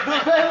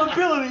the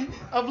availability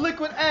of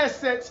liquid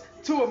assets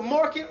to a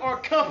market or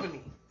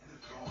company.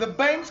 The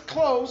banks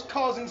close,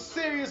 causing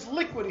serious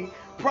liquidity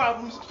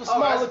problems for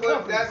smaller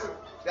companies.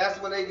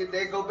 That's when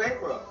they go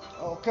bankrupt.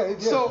 Okay,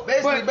 yeah. So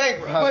Basically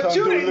bankrupt. Has but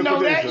you something to do didn't with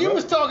know that. liquidation, You huh?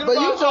 was talking But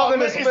about. you talking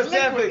the it's liquid.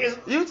 specific. It's-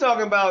 You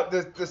talking about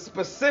the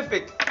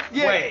specific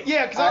Yeah, way.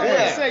 yeah, because I was Yeah.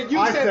 going to say, you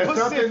I said said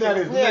Pacific. something that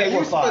is Yeah, you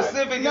liquefied.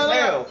 specific No, as no,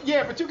 hell.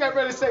 yeah, but you got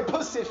ready to say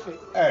Pacific.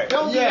 Hey.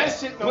 Don't do Yeah. that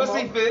shit no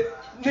Pussy more. fit.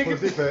 Nigga,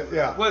 Pussy fit,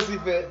 yeah. Pussy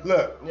fit.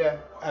 Look, Yeah.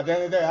 at the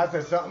end of the day, I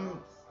said something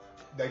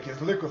that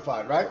gets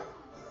liquefied, right?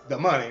 The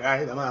money,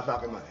 right? The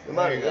motherfucking money. The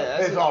money, There you go. yeah,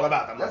 that's It's it. all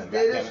about the That's money.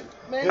 dead goddammit. issue.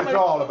 Man, It's like-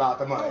 all about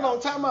the money. hold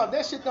on, time out.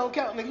 That shit don't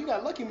count, nigga. You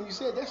got lucky when you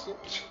said that shit.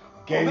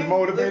 Getting Well,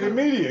 motivated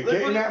media,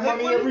 getting that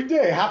money every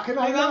day. How can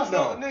I Nigga, not I'm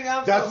know? so- nigga,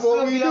 I'm That's so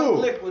what we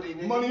young do. liquidy,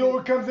 nigga. Money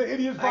overcomes the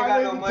idiot's I ain't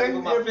got no violating money, but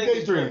things my everyday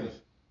fingers dreams.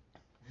 trembling.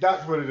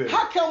 That's what it is.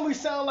 How come we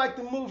sound like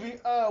the movie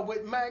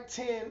with Mac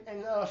 10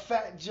 and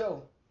Fat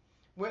Joe?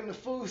 When the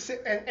food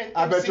sit and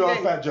I bet you're MCA.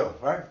 on Fat Joe,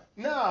 right?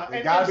 Nah, You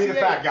and gotta be the MCA.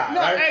 fat guy,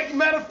 no, right? hey,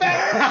 matter of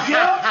fact,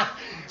 yeah.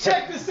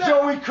 Check this out.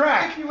 Joey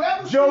Crack. If you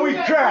ever Joey seen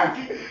that Crack.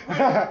 movie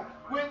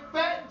with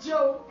Fat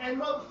Joe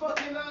and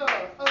motherfucking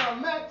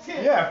Mac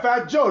 10. Yeah,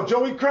 Fat Joe,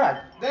 Joey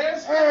Crack.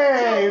 There's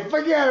Fat Hey, Joe.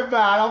 forget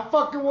about it. I'm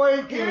fucking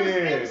waking.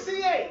 Here's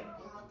MCA.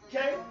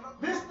 Okay?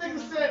 This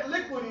nigga said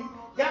liquidy,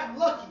 got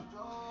lucky.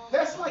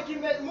 That's like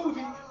in that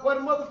movie where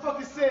the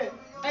motherfucker said,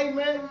 hey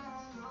man,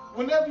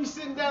 whenever you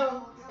sitting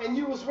down and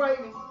you was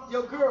writing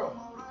your girl,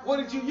 what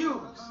did you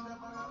use?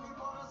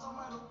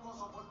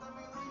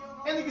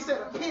 And nigga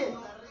said a pen.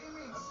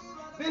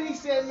 Then he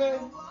said, man,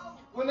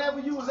 whenever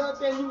you was out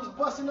there and you was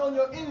busting on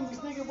your enemies,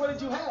 nigga, what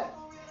did you have?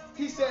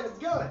 He said a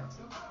gun.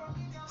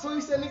 So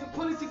he said, nigga,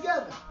 put it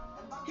together.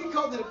 He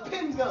called it a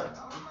pen gun.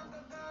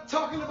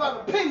 Talking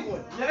about a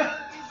penguin. Yeah.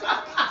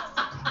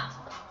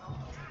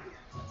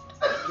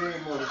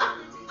 Getting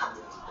motivated,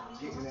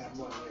 getting that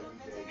money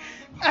every day.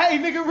 Hey,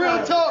 nigga,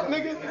 real talk,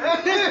 nigga.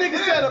 This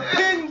nigga said a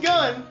pen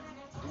gun.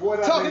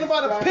 What Talking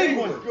about a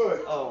penguin.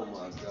 Good. Oh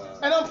my god.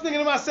 And I'm thinking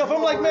to myself,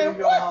 I'm like, man,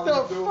 what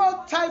the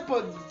fuck type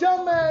of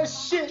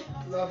dumbass shit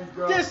Love you,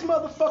 girl. this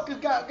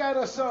motherfucker got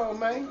us on,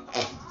 man?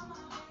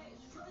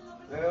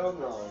 Hell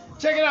no.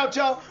 Check it out,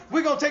 y'all.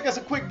 We're gonna take us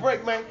a quick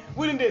break, man.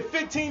 We done did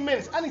 15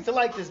 minutes. I need to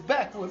light this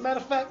backwood. Matter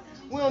of fact,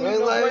 we don't need Man,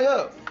 no light break. it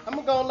up. I'm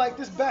gonna go light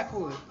this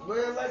backwood.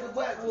 Where's like the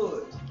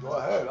Blackwood? Go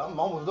ahead. I'm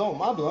almost done with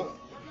my blunt.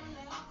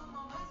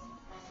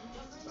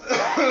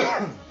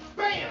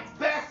 Bam!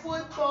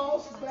 Backwood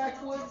balls,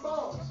 backwood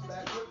balls,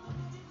 backwood.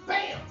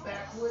 Bam!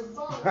 Backwood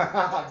balls.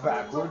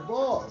 Backward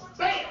balls.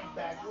 Bam!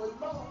 Backwood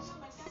balls.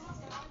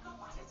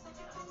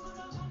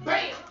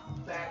 Bam!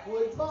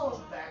 Backwood balls,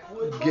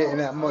 backwood balls. Getting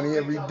that money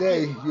every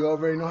day. You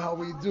already know how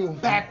we do.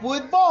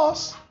 Backwood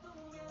balls.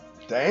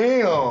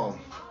 Damn.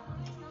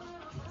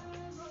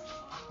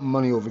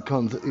 Money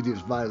overcomes the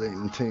idiots violating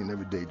and tainting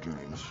everyday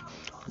dreams.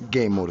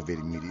 Game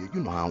motivated media.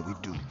 You know how we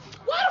do.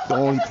 Why the The fuck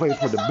only is place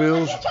this for the nigga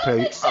bills trying to pay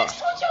make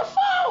sex us. with your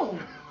phone?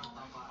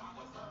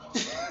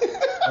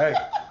 Hey.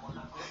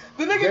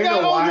 The nigga They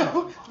got know on why.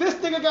 your, this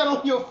nigga got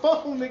on your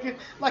phone, nigga,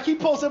 like he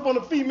posts up on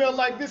a female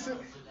like this. And,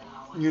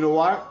 You know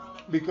why?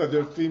 Because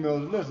there's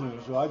females listening,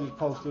 so I just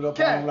posted up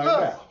Cat, on them like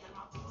look. that.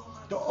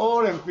 To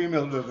all them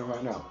females listening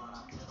right now.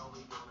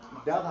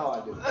 That's how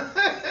I do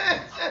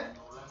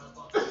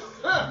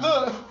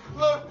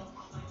look. it.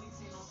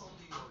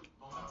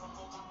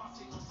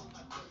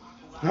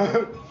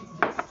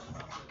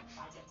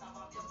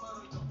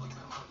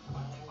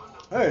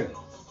 Hey,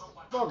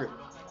 fuck it.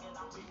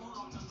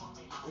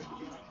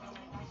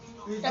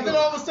 And then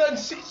all of a sudden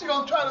she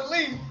gonna try to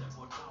leave.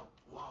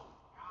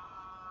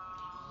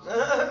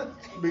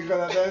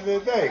 Because at the end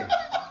of the day,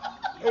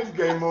 it's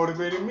game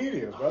motivated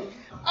media, brother.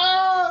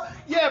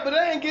 Yeah, but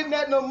I ain't getting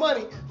that no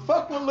money.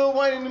 Fuck what Lil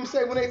Wayne and them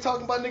say when they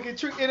talking about nigga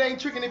trick. It ain't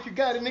tricking if you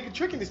got it. Nigga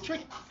tricking is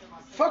tricking.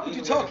 Fuck what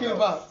you talking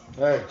about.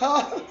 Hey,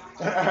 Huh?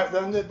 that's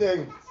the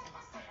thing.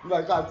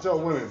 Like I tell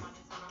women,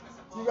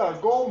 you got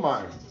a gold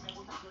mine.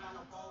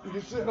 You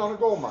can sit on a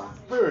gold mine.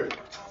 Period.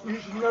 You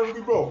should never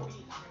be broke.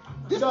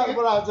 That's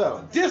what I tell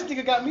them. This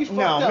nigga got me fucked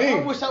Now up. me.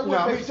 I wish I would.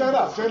 Now me. Shut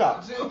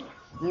up.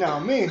 Now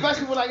me.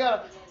 Especially when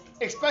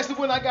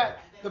I got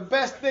the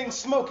best thing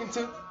smoking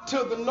to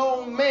the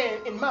known man,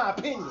 in my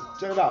opinion.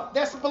 Check it out.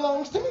 That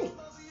belongs to me.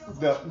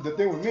 The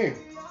thing with me,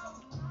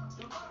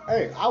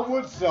 hey, I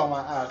would sell my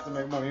ass to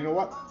make money. You know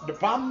what? The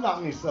problem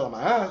not me selling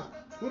my ass.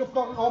 Who the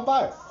fuck gonna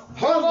buy it?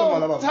 Hold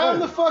on. Time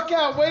the fuck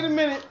out. Wait a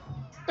minute.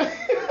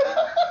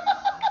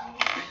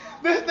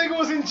 This nigga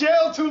was in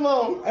jail too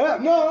long.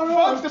 No,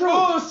 Fuck the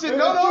bullshit.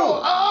 No,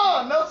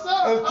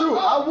 sir. It's true.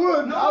 I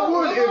would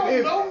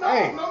if.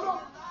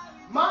 No.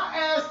 My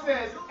ass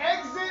says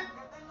exit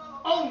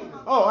only.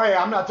 Oh, hey,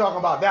 I'm not talking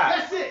about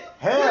that. That's it.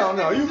 Hell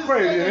no, you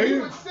crazy, He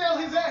nigga. would sell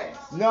his ass.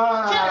 No.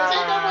 Cat,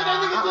 ain't that what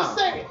that nigga just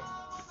said?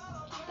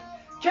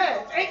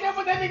 Cat, ain't that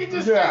what that nigga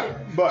just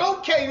said? But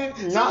okay, then.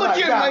 So not look like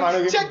here, that, my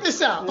man. nigga. Check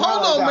this out. Not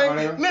Hold like on,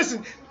 that, man.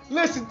 my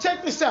Listen,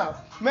 check this out.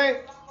 Man,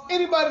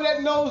 anybody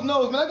that knows,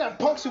 man. I got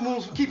puncture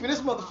wounds for keeping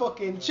this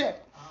motherfucker in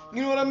check.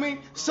 You know what I mean?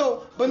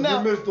 So, but now,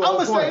 I'm missed the going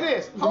to whole say point.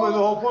 this. You missed the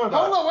whole point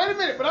about Hold on, wait a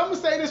minute. But I'm going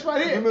to say this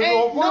right here. You missed the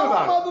whole Ain't point no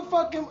about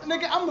motherfucking,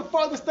 nigga, I'm the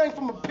farthest thing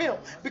from a pimp.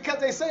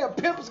 Because they say a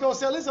pimp is going to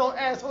sell his own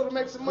asshole to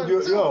make some money,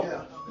 too.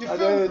 Yo, You at the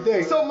feel end me? of the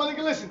day, So, my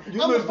nigga, listen.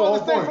 you I'm the missed the whole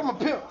farthest thing point.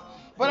 from a pimp.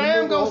 But You I am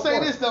missed the going to whole say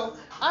point. this, though.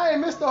 I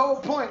ain't missed the whole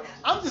point.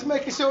 I'm just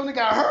making sure, nigga,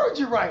 I heard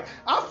you right.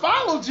 I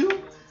followed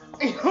you.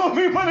 You know what I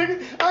mean, my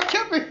nigga? I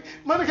kept it.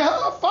 My nigga,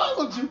 I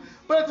followed you.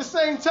 But at the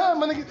same time,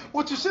 my nigga,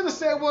 what you should have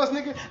said was,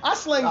 nigga, I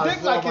slang I dick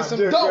saw like my it's some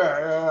dick, dope.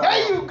 yeah.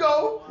 There you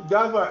go.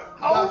 That's what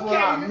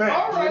I meant.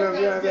 all right, you know what I'm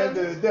saying? At the end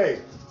of the day.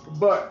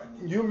 But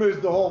you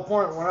missed the whole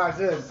point when I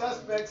said,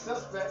 Suspect.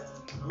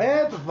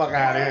 man, get the fuck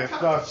out of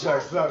here,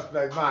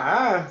 suspect, my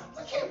ass.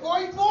 Okay,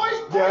 boy.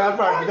 Yeah, that's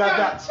right.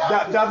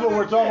 Boy, That's what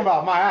we're talking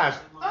about, my ass.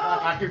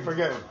 I keep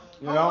forgetting,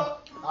 you know?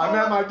 I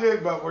meant my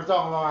dick, but we're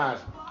talking about my ass.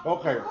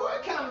 Okay. Boy,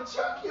 kind of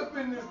chunky up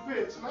in this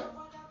bitch, man.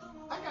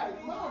 I gotta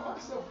admire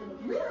myself in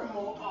the mirror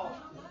more often.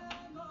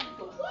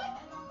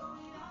 What?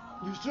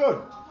 You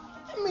should.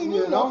 I mean,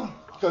 You know?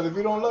 Because if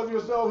you don't love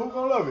yourself, who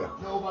gonna love you?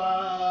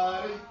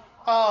 Nobody.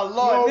 Oh,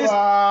 Lord.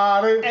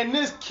 Nobody.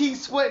 This Keith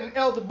Sweating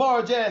Elder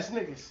Barge ass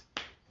niggas.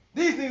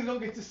 These niggas gonna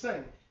get to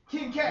sing.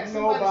 King Cat,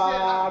 somebody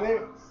Nobody.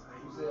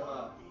 Who said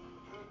hi?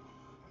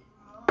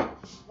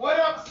 What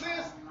up,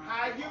 sis?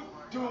 How you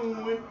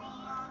doing?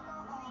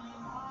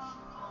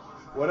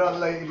 What up,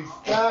 Lady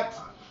Stacks?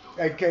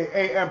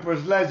 AKA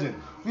Empress Legend.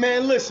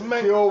 Man, listen,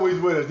 man. She always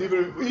with us,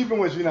 even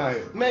when she's not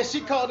here. Man, she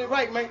called it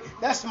right, man.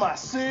 That's my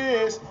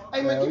sis.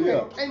 Hey, man,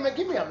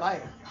 give me a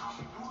lighter.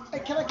 Hey,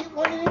 can I get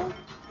one of them?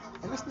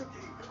 And this nigga,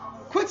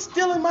 quit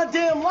stealing my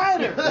damn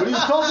lighter. What are you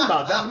talking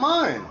about? That's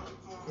mine.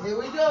 Here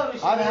we go.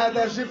 I've had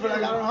that shit for like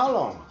I don't know how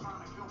long.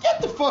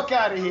 Get the fuck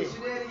out of here.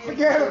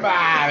 Forget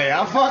about it.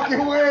 I'm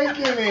fucking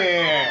waking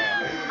here.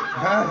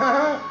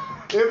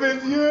 If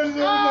it's yours,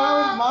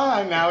 now it's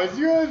mine. Now it's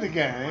yours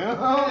again. You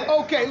know?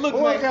 Okay, look,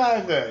 What man. can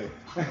I say?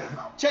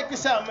 Check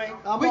this out, man.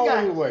 I'm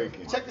always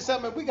waking. Check this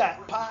out, man. We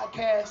got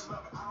podcasts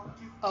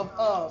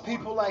of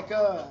people like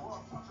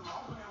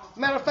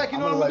matter of fact, you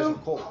know what I'm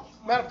gonna do?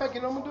 Matter of fact,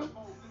 you know what I'm gonna do?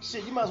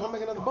 Shit, you might as well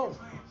make another bowl.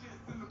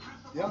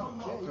 Yeah.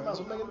 Yeah, you might as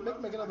well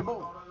make another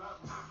bowl.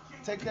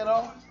 Take that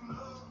off.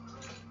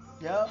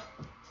 Yeah.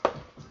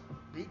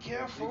 Be You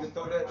careful. can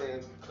throw that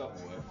damn cup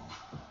away.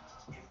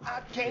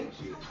 I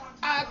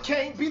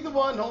can't be the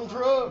one on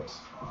drugs.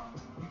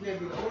 You can't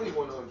be the only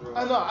one on drugs.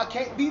 I know, I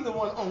can't be the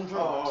one on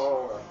drugs.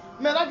 Oh.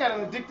 Man, I got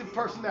an addictive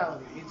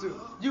personality. Me too.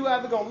 You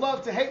either gonna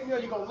love to hate me, or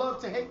you gonna love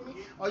to hate me,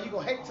 or you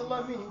gonna hate to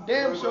love me. You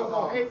damn sure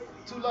gonna hate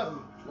to love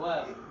me.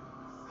 What?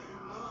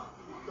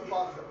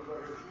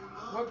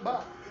 What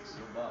box?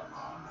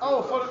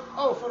 Oh,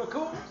 for the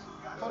cools?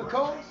 For the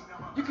coals?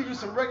 You could use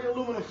some regular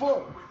aluminum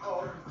foil.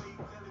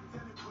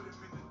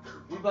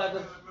 We about to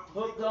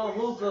hook on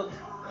hookah.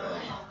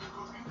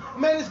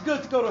 Man, it's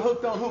good to go to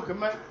Hooked on Hookah,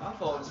 man. I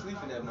fall asleep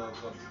in that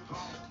motherfucker.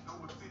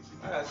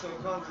 I got so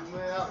comfortable,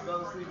 man. I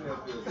fell asleep in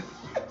that building.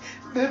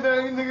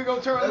 Then nigga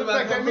gonna turn and look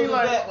back at me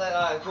back, like,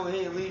 alright, cool,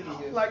 he ain't leave me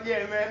here. like,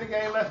 yeah, man,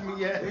 nigga ain't left me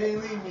yet. He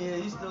ain't leave me here,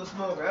 he's still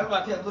smoking. That's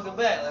why I kept looking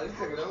back, like, this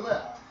nigga done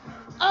left.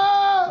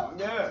 Ah!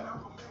 Yeah.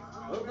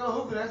 Hooked on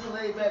hookah, that's a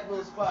laid back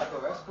little spot,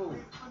 though. That's cool.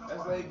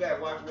 That's laid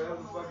back, watch whatever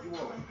the fuck you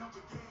want.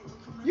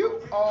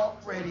 You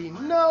already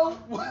know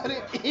what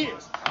it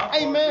is.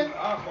 Hey, man.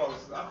 I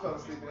fell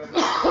asleep in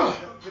that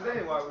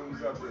today while we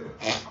was up there.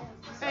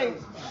 Hey.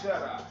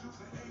 Shut up.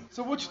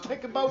 So what you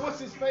think about what's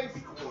his face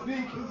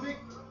being convicted?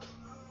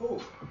 Who?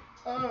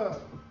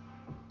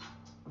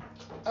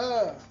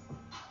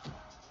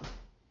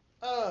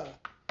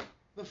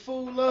 The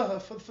fool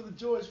for the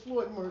George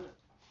Floyd murder.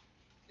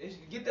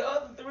 Get the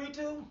other three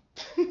too.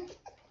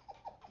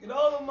 Get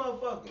all them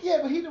motherfuckers. Yeah,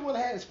 but he the one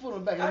that had his foot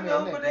on the back of I the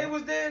know, neck. but they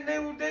was there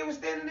and they was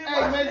standing there.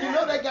 Hey man, you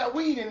know they got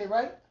weed in it,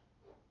 right?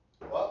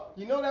 What?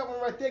 You know that one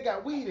right there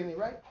got weed in it,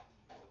 right?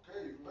 Okay,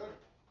 even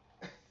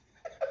better.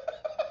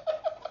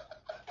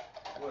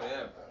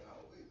 Whatever. That's how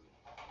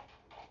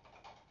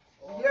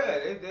we do.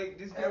 Yeah, they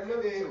just got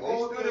Everything, they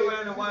all stood day,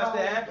 around and watched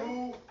that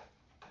happen. do.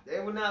 They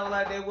were not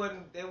like they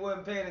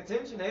wasn't paying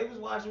attention. They was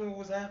watching what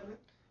was happening.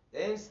 They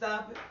didn't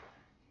stop it.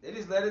 They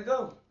just let it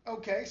go.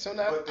 Okay, so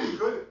now. But they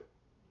couldn't.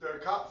 There are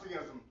cops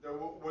against them.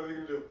 What are they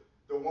gonna do?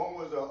 The one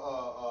was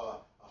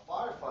a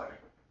firefighter,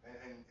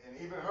 and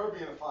even her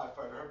being a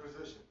firefighter, her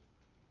position,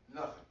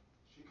 nothing.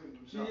 She couldn't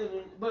do She nothing.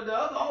 didn't, but the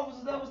other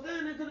officers that was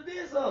there, they could have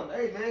did something.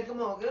 Hey man,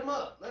 come on, get him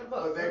up, let him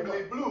up. But they let him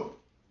bleed up. blue.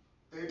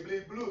 They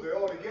bleed blue. They're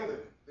all together.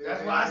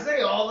 That's why I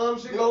say all of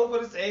them should go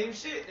for the same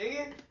shit,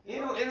 nigga.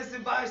 You know,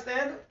 innocent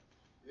bystander.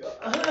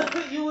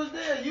 Yeah. You was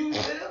there, you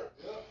was there,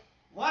 Yeah.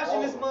 watching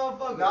All this of them.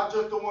 motherfucker. Not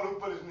just the one who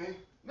put his knee.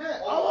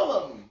 Man, all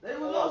of them. They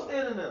was All all of them.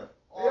 standing there.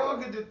 They All all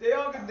of get them. they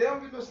all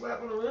get no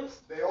slap on the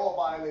wrist. They all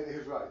violated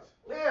his rights.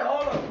 Yeah,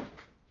 all of them.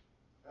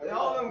 They Every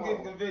all of last them one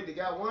getting convicted.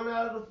 Got 1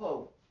 out of the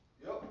 4.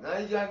 Yep. Now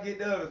you gotta get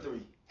the other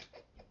 3.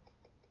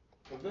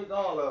 Convict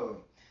all of them.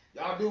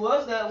 Y'all do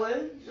us that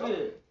way. Yep.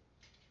 Shit.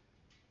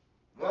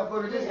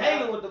 Motherfucker just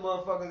hanging with the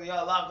motherfuckers and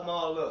y'all lock them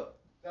all up.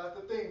 That's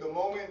the thing. The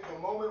moment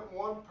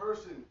one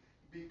person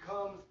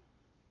becomes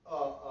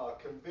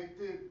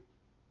convicted,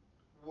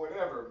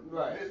 whatever,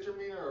 Right.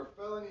 misdemeanor or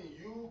felony,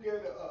 you get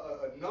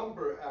a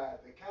number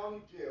at the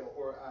county jail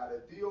or at a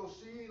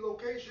DOC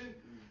location.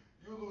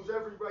 You lose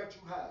every right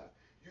you have.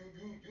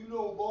 You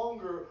no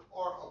longer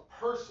are a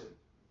person.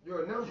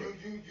 You're a number.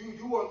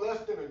 You are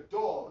less than a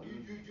dog.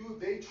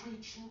 They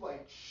treat you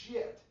like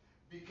shit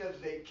because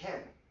they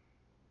can.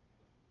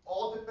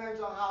 All depends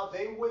on how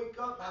they wake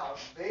up, how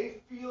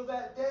they feel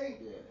that day.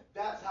 Yeah.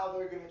 That's how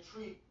they're gonna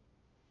treat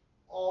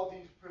all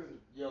these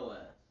prisoners. Your ass.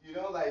 You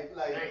know, like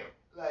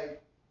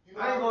you know.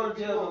 I ain't how going many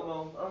to jail no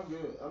people- more. I'm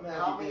good. I'm happy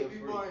How many being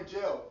people free. are in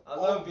jail? I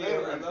All love being- I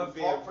veterans love who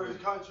being fought for free.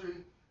 this country,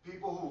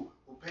 people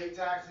who pay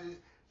taxes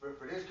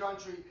for this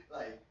country,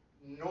 like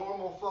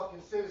normal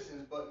fucking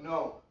citizens. But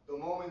no, the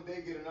moment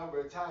they get a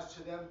number attached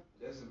to them,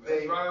 That's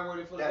They- right with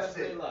it for the that's rest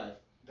of it. their life.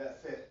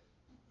 that's it.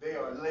 They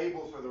are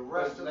labeled for the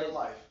rest of their Like-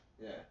 life.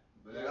 Yeah.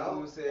 But You like know?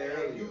 you said And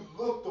earlier. you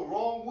look the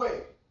wrong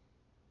way.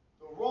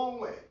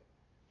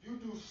 You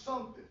do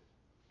something,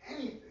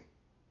 anything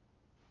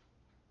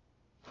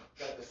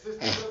that the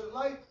system doesn't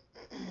like.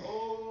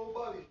 Oh,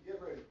 buddy,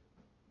 get ready.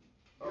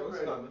 Oh, it's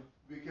ready. coming.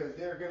 Because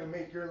they're gonna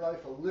make your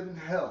life a living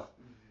hell,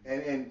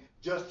 and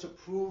just to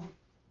prove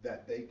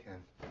that they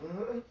can.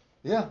 Mm-hmm.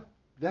 Yeah,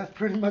 that's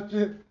pretty much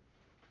it.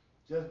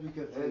 Just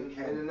because they In a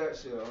can.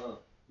 nutshell, huh?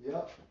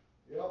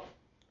 Yep.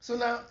 So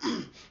now,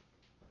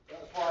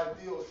 That's why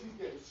DOC's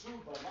getting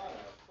sued by my ass.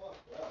 Fuck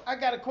that. I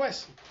got a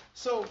question.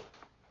 So,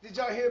 did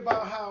y'all hear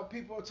about how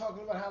people are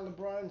talking about how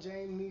LeBron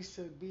James needs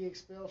to be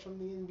expelled from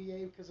the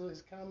NBA because of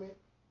his comment?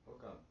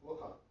 Okay.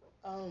 What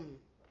kind?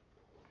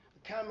 The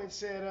comment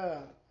said,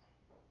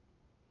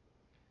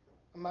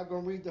 I'm not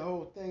gonna read the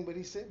whole thing, but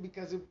he said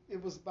because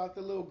it was about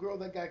the little girl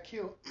that got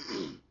killed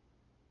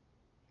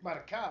by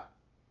the cop.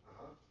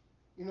 Uh-huh.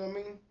 You know what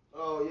I mean?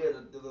 Oh yeah,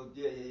 the little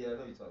yeah. I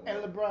know you're talking And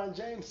about. LeBron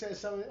James said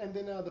something, and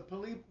then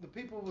the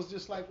people was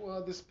just like,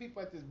 well, there's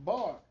people at this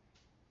bar.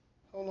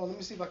 Hold on, let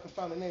me see if I can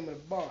find the name of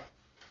the bar.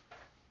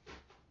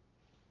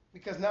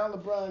 Because now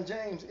LeBron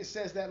James, it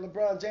says that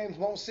LeBron James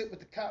won't sit with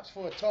the cops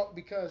for a talk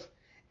because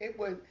it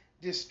would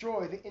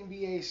destroy the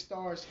NBA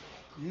star's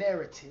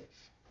narrative.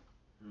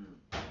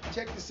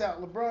 Check this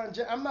out, LeBron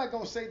James. I'm not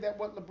gonna say that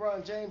what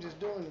LeBron James is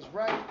doing is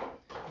right,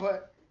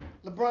 but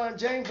LeBron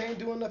James ain't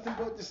doing nothing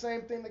but the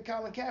same thing that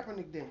Colin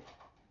Kaepernick did.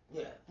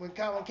 Yeah. When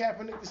Colin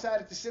Kaepernick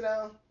decided to sit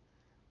down,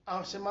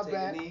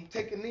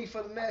 take a knee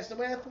for the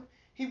national anthem,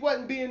 he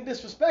wasn't being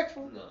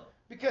disrespectful. No.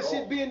 Because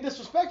shit being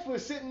disrespectful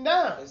is sitting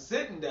down. And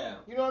sitting down.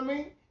 You know what I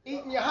mean?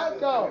 Eating your hot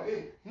dog,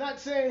 not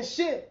saying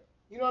shit.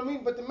 You know what I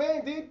mean? But the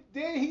man did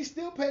he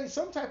still paid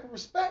some type of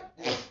respect.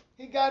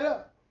 He got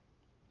up.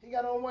 He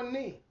got on one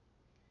knee.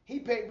 He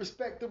paid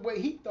respect the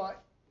way he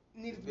thought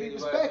needed to be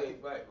respected.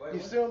 Right. You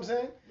see what I'm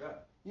saying? Yeah.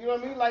 You know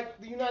what I mean? Like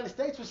the United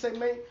States would say,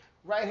 man,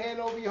 right hand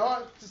over your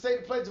heart to say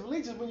the Pledge of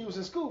Allegiance when you was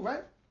in school,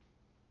 right?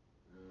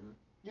 Mm-hmm.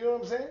 You know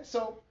what I'm saying?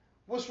 So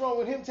what's wrong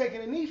with him taking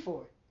a knee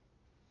for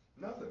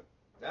it? Nothing.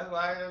 That's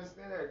why I didn't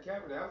understand that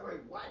Kaepernick. I was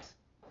like, what?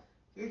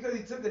 Because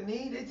he took a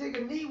knee. They take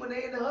a knee when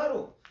they in the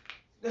huddle.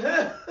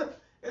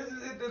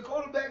 The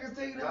quarterback is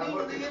taking a That's knee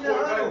what when the they in the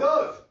quarterback huddle.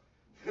 does.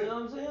 You know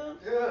what I'm saying?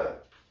 Yeah.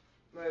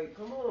 Like,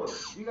 come on.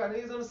 You got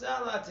niggas on the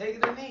sideline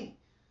taking a knee.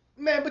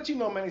 Man, but you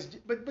know, man, it's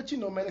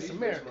These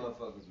America. rich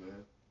motherfuckers,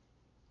 man.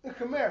 It's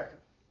America.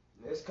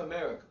 It's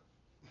Comerica.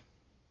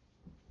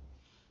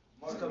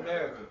 It's Money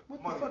Comerica.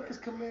 What Money the fuck is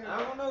America. America? I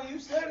don't know. You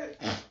said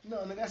it. No,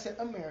 nigga, I said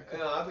America.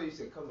 Yeah, I thought you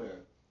said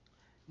Comerica.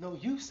 No,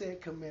 you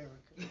said Comerica.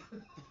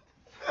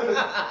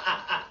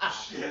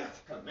 Shit.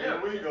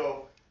 Here we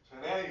go.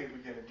 Shenanigans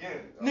begin again.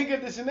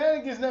 Nigga, the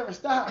shenanigans never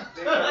stop.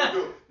 They never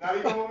do. Not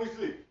even when we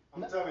sleep.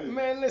 I'm telling you.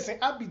 Man, listen,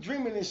 I be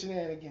dreaming in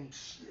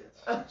shenanigans.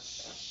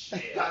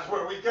 Shit. That's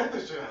where we get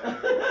the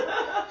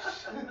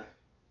shenanigans.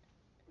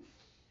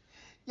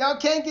 Y'all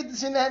can't get the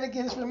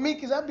shenanigans from me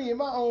because I be in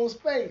my own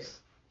space.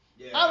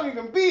 Yeah. I don't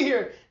even be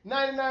here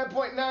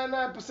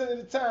 99.99% of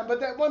the time. But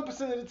that 1% of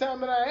the time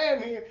that I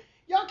am here,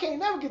 y'all can't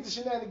never get the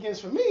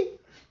shenanigans from me.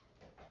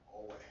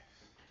 Always.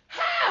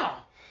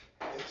 How?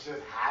 It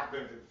just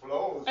happens. It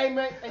flows. Hey,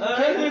 man. And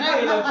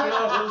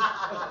you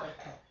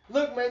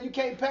look, man, you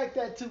can't pack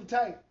that too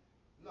tight.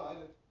 No, I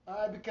didn't. All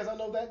right, because I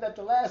know that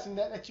the last one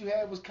that you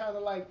had was kind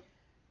of like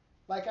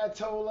I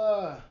told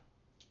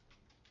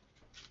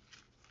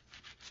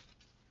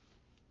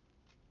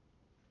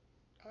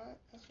All right,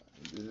 that's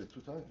fine. Is it too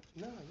tight?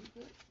 No,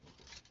 you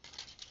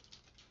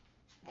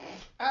good.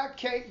 I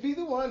can't be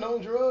the one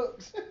on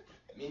drugs.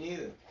 Me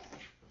neither.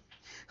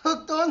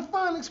 Hooked on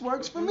phonics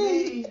works for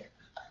me.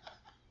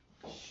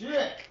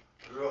 Shit.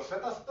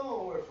 Rosetta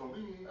Stone worked for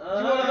me.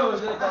 wanna go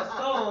with that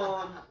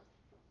stone?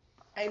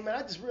 Hey, man,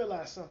 I just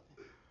realized something.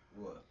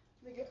 What?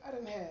 Nigga, I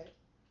done had.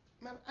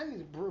 Man, I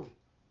need a brew.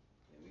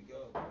 Here we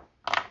go.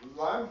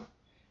 Lime?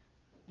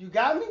 You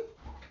got me?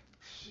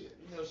 Shit.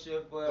 You know,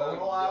 Chef Boy. Don't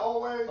know I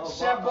always. Oh,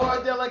 Chef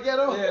Boy de la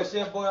Ghetto? Yeah,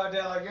 Chef Boy de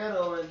la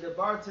Ghetto and the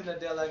bartender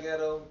de la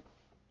Ghetto.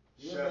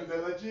 Chef de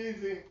la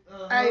Jeezy.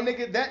 Hey,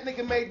 nigga, that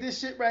nigga made this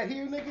shit right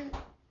here, nigga.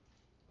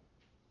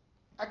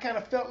 I kind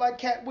of felt like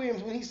Cat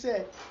Williams when he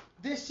said,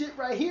 this shit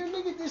right here,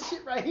 nigga,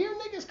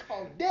 is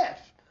called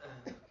death.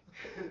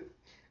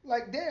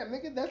 Like, damn,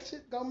 nigga, that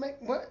shit gonna make,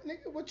 what,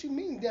 nigga, what you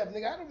mean death,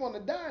 nigga? I don't want to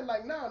die.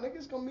 Like, nah, nigga,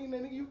 it's gonna mean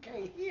that nigga, you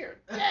can't hear.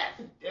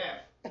 Death.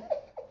 Death.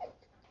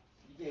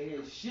 You can't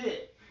hear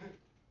shit.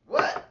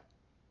 What?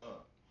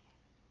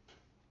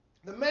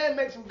 The man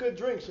makes some good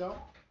drinks, y'all.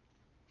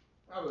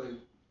 I believe.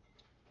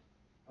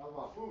 How's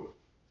my food?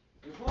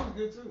 Your food's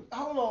good too.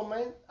 Hold on,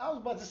 man. I was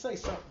about to say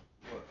something.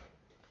 What?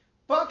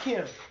 Fuck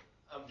him.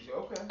 I'm sure,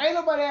 okay. Ain't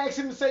nobody asked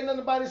him to say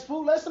nothing about his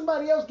food. Let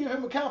somebody else give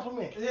him a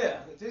compliment. Yeah,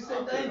 just say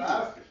thank you.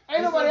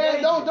 Ain't nobody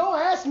asked. Don't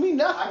ask me I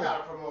nothing.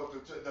 gotta promote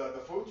the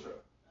food truck.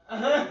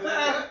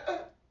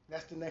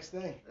 That's the next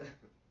thing.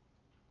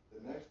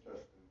 The next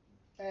person.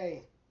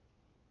 Hey,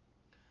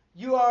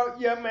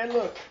 yeah, man.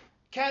 Look,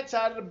 cat's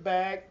out of the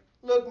bag.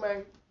 Look,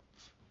 man.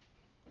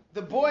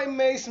 The boy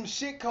made some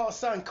shit called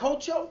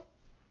sancocho.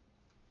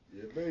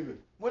 Yeah, baby.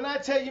 When I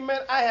tell you,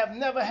 man, I have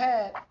never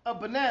had a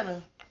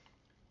banana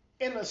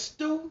in a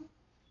stew,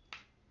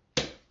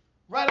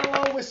 right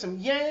along with some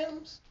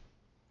yams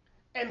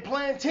and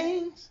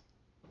plantains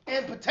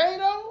and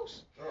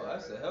potatoes Oh,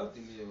 that's a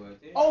healthy meal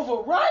right there.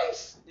 over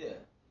rice Yeah,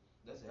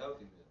 that's a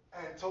healthy meal.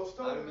 And I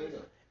tostones. mean,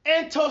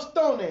 and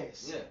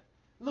tostones. yeah.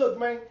 Look,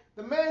 man,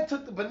 the man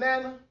took the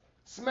banana,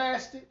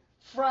 smashed it,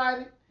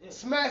 fried it, Yeah.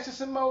 smashed it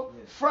some more,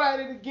 Yeah. fried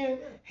it again.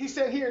 Yeah. He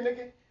said, "Here,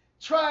 nigga,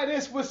 try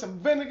this with some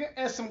vinegar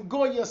and some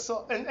Goya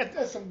salt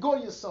and some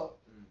Goya salt."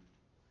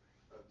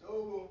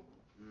 Adobo.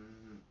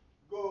 Mm-hmm.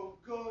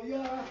 Go,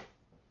 yeah.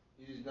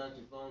 You just knocked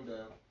your phone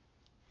down.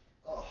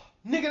 Oh,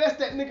 Nigga, that's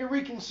that nigga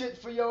Rican shit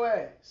for your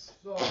ass.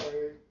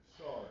 sorry.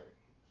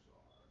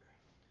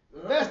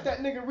 That's that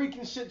nigga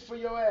Rican shit for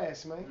your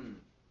ass, man. Mm.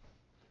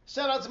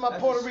 Shout out to my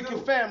That's Puerto a Rican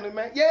stew. family,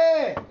 man.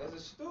 Yeah. That's a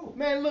stew.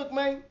 Man, look,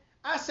 man,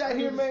 I sat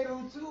here,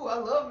 man. Stew too. I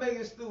love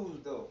making stews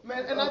though.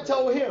 Man, and I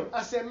told him,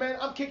 I said, man,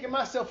 I'm kicking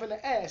myself in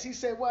the ass. He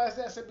said, why is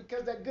that? I said,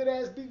 because that good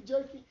ass beef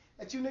jerky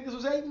that you niggas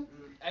was eating,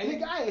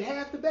 nigga, I ate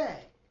half the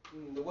bag.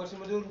 The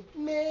whatchamadoodle?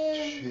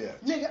 Man,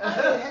 Shit. nigga, I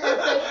ate half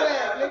that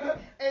bag, nigga,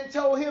 and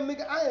told him,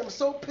 nigga, I am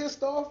so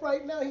pissed off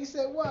right now. He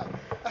said, why?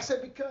 I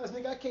said, because,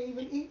 nigga, I can't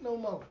even eat no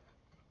more.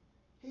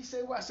 He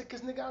said, why? I said,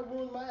 because, nigga, I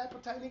ruined my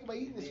appetite, nigga, by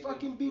eating this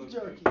fucking beef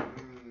jerky.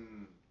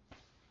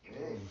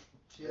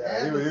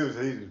 Yeah, he was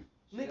eating.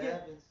 Shit Nigga,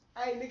 happens.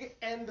 hey, nigga,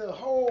 and the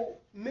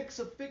whole mix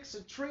of fix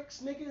of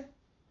tricks, nigga,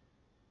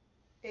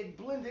 it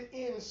blended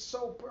in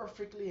so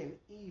perfectly and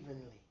evenly.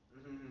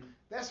 Mm-hmm.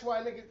 That's why,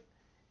 nigga,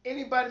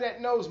 anybody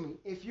that knows me,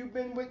 if you've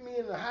been with me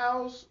in the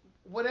house,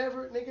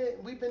 whatever,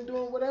 nigga, we've been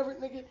doing whatever,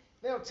 nigga,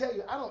 they'll tell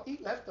you, I don't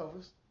eat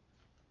leftovers.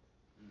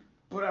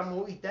 But I'm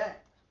gonna eat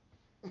that.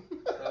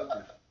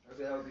 Healthy. That's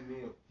a healthy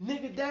meal.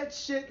 Nigga, that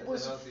shit That's a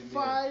was healthy meal.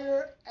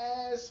 fire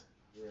as.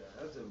 Yeah,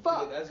 that's a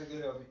Fuck. good, that's a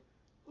good healthy.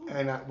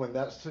 And when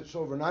that sits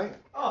overnight,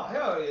 Oh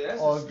hell yeah,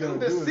 that's Oh, a it's stew. good.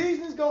 The Dude.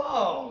 seasoning's gonna.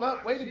 Oh,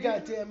 Look, wait a Jesus.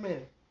 goddamn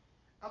minute.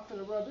 I'm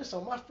finna rub this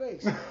on my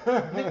face.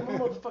 Nigga, my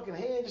motherfucking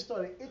hand just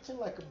started itching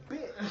like a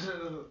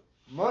bitch.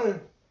 money.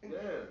 Yeah,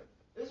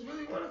 it's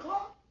really 1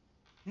 o'clock.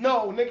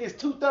 No, nigga,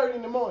 it's 2:30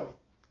 in the morning.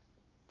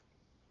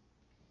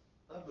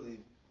 I believe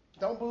you.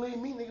 Don't believe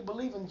me, nigga.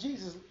 Believe in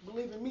Jesus.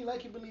 Believe in me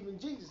like you believe in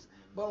Jesus.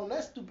 But on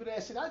that stupid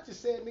ass shit I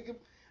just said, nigga,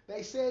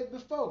 they said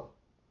before.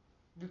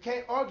 You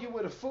can't argue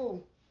with a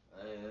fool.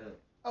 Yeah.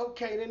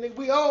 Okay, then nigga,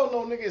 we all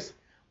know, nigga, it's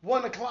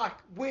 1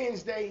 o'clock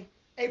Wednesday,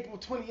 April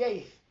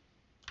 28th.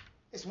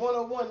 It's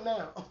 1:01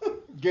 now.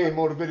 Game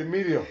motivated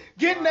media.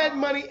 Getting that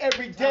money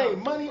every day.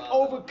 Money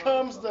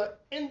overcomes the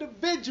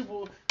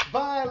individual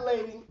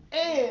violating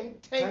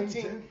and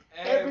tainting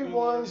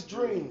everyone's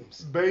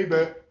dreams.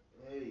 Baby.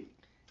 Hey.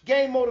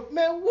 Game motive.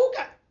 Man, who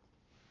got...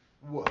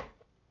 What?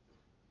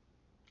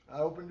 I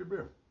opened your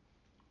beer.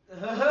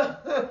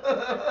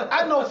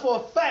 I know for a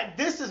fact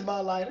this is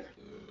my lighter.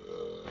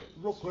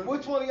 real quick.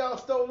 Which one of y'all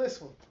stole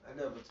this one? I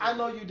never told I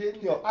know you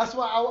didn't. Yo. That's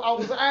why I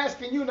was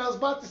asking you, and I was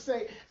about to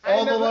say, I All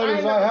ain't the never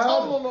ladies I had?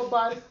 told on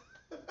nobody.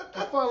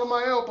 I follow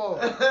my elbow.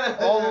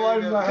 All the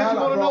ladies I Cause had, you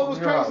I wanna know brought what's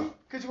from your crazy? house.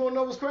 Cause you wanna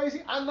know what's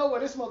crazy? I know where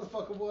this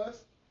motherfucker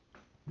was.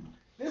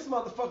 This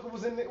motherfucker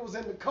was in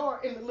the car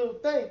in the little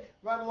thing,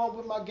 right along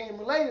with my game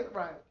related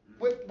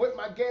with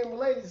my game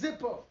related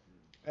Zippo.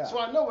 Yeah. So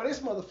I know where this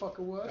motherfucker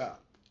was. Yeah.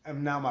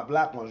 And now my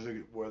black one's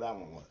where that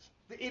one was.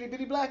 The itty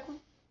bitty black one?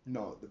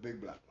 No, the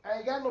big black I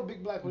ain't got no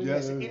big black one. Yeah,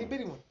 That's an there is itty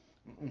bitty one.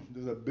 one.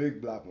 There's a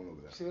big black one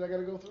over there. See what I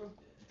gotta go through?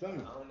 I'm telling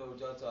you. I don't know what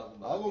y'all talking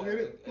about. I'll go get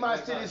it. My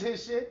shit is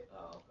his shit.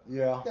 Oh, okay.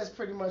 Yeah. That's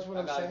pretty much what I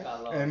I'm got saying.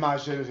 lost. And my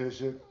shit is his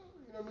shit. You know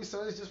what I mean?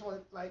 So it's just one,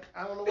 like,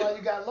 I don't know why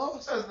you got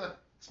lost.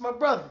 It's my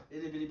brother.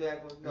 Itty bitty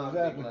back one? No,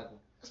 Exactly. big black one.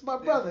 It's my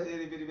brother.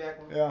 Itty bitty back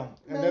one? Yeah.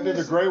 And Man, then there's a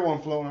listen. gray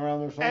one floating around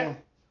there somewhere.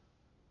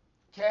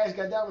 Cash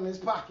got that one in his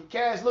pocket.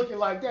 Cash looking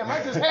like, damn,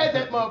 I just had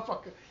that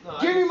motherfucker. No,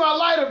 I Give me just- my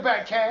lighter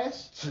back,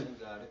 Cash. You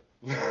got it.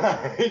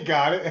 He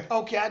got it.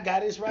 Okay, I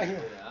got it. It's right here.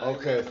 Yeah, I ain't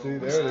Okay, got see, no-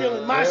 there it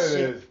stealing is. my There shit.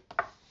 it is.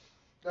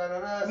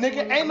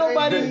 Nigga, ain't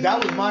nobody-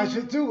 That was my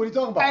shit too. What are you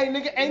talking about? Hey,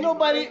 nigga, ain't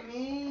nobody.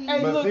 Hey,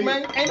 But look, see,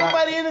 man, ain't that-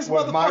 nobody in this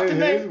what's mine motherfucking is his,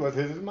 name. what's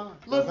his is mine.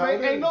 Look, That's how man,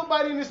 it ain't is.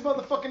 nobody in this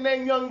motherfucking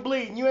name Young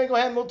Bleed. And you ain't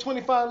gonna have no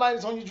 25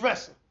 lighters on your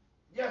dresser.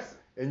 Yes.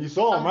 And you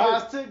saw I'm him, right?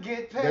 about to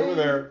get paid. They were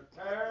there.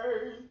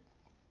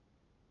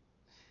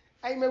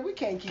 Hey, man, we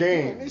can't keep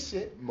Game. doing this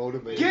shit.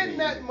 Motivated. Getting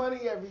that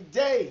money every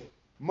day.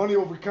 Money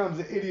overcomes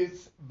the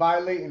idiots,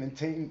 violating and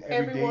tainting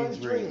Everyone's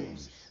everyday's dreams.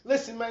 dreams.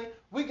 Listen, man,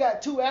 we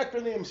got 2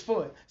 acronyms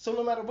for it. So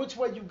no matter which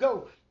way you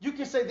go, you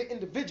can say the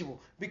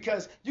individual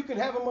because you can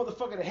have a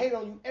motherfucker that hate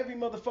on you every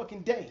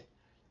motherfucking day.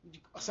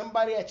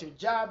 Somebody at your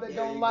job that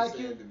don't like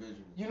you.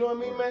 You know what I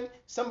mean, man?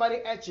 Somebody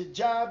at your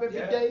job every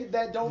day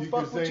that don't You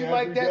fuck can with say you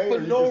like every that day, for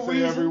or you no can say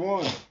reason.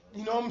 everyone.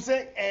 You know what I'm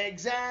saying?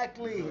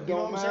 Exactly. You know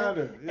don't what I'm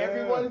matter. saying? Yeah.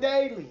 Everyone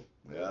daily.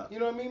 Yeah. You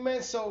know what I mean,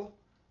 man? So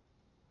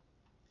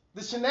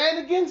the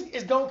shenanigans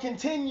is gonna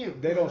continue.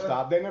 They don't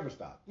stop. They never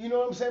stop. You know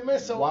what I'm saying, man?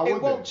 So Why it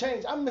would won't they?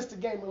 change. I'm Mr.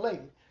 Game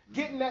Related.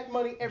 Getting that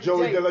money every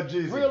Joey day. De La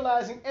Jeezy.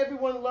 Realizing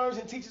everyone learns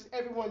and teaches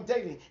everyone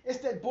daily. It's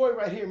that boy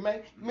right here,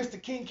 man.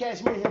 Mr. King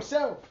Cashmere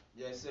himself.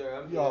 Yes, sir.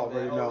 I'm You here,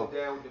 already man. know. Hold it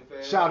down with the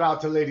fam. Shout out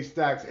to Lady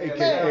Stacks, Yeah,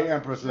 aka man.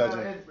 Empress Shout out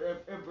Legend.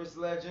 Empress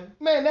Legend.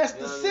 Man, that's the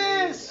You know what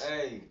I mean? sis.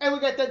 Hey. And we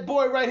got that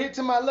boy right here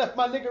to my left,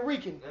 my nigga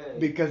Rican. Hey.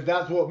 Because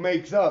that's what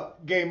makes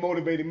up Game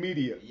Motivated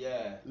Media.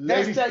 Yeah.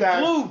 Lady that Stacks,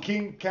 glue.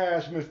 King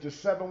Cash, Mr.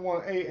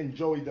 718, and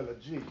Joey De La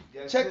G.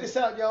 That's Check it. this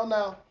out, y'all.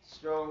 Now,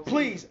 Strong.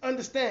 please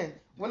understand.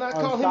 When I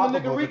call him a Unstoppable,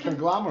 nigga the Rican,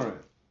 conglomerate.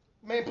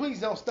 man, please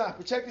don't stop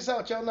it. Check this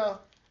out, y'all. Now,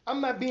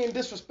 I'm not being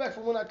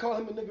disrespectful when I call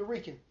him a nigga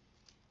Rican.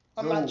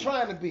 I'm No. not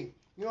trying to be.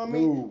 You know what I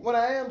mean? No. What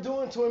I am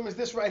doing to him is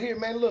this right here,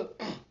 man.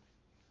 Look,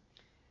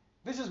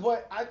 this is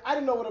what I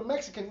didn't know what a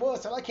Mexican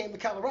was till I came to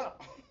Colorado.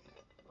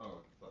 Oh,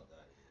 fuck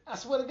that. I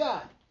swear to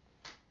God.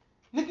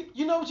 Nigga,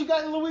 you know what you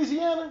got in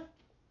Louisiana?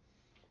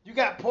 You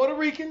got Puerto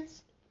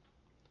Ricans,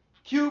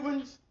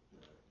 Cubans,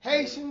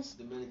 Haitians,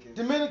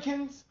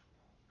 Dominicans,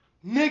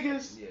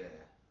 niggas, Yeah.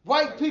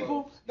 white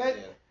people folks, that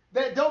yeah.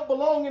 that don't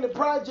belong in the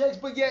projects,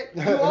 but yet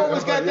you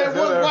always got Yeah, that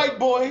they're one there. white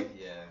boy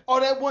Yeah. or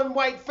that one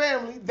white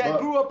family that But-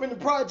 grew up in the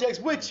projects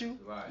with you.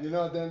 Right. You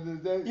know, at the end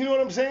of the day, You know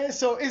what I'm saying?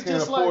 So it's can't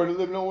just afford like,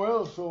 to live nowhere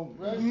else. So,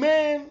 right?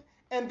 man,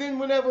 and then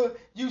whenever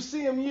you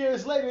see him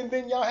years later and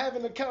then y'all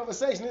having a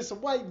conversation, it's a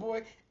white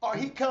boy, or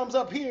he comes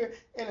up here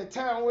in a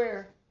town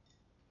where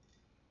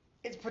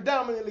it's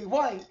predominantly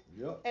white,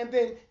 Yep. and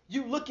then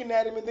you looking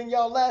at him and then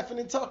y'all laughing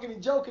and talking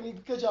and joking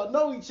because y'all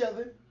know each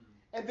other,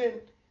 and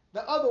then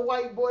the other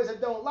white boys that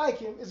don't like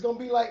him is gonna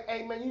be like,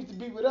 hey man, you used to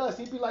be with us.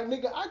 He'd be like,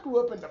 nigga, I grew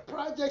up in the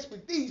projects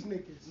with these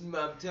niggas.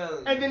 I'm telling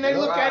you. And then they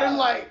look at him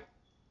Right. like,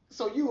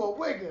 so you a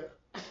wigger.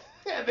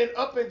 And then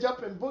up and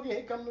jump and boogie,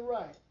 here come the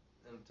ride.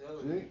 I'm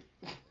telling you. See?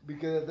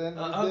 Because at the end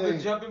of Up the and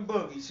day, jumping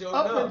boogie. Sure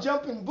Up enough. and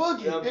jumping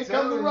boogie, Yeah, I'm here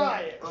come the telling you.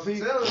 riot. I'm see,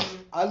 telling you.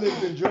 I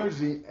lived in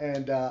Jersey,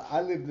 and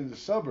I lived in the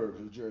suburbs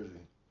of Jersey.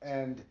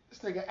 And This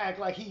nigga act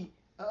like he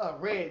a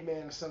red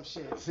man or some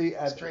shit. see,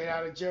 Straight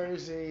out of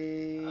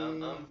Jersey.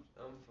 I'm from.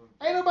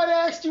 Ain't nobody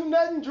asked you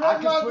nothing, I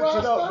dreadlock can switch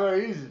it up Rasta?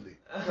 very easily.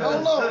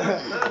 Hold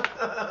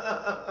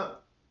on.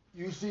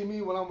 You see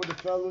me when I'm with the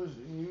fellas,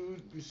 and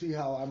you see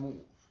how I move.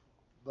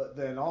 But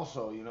then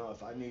also, you know,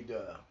 if I need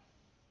to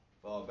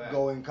Fall back.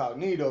 go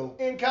incognito,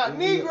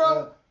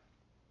 Incognito.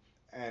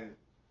 and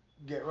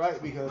get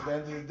right, because at the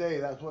end of the day,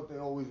 that's what they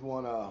always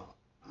want to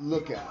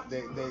look at.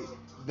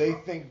 They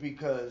think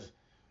because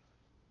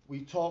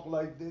we talk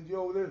like this,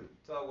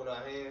 Talk with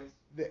our hands.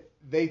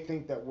 they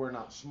think that we're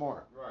not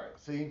smart. Right.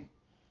 See,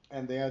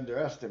 and they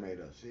underestimate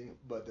us. See,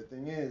 but the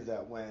thing is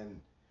that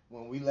when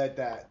we let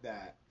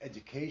that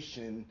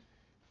education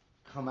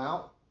come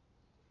out,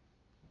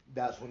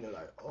 that's when they're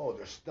like, oh,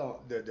 they're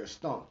stumped. They're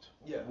stumped.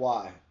 Yeah.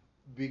 Why?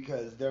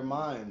 Because their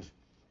minds,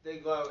 They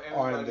go out,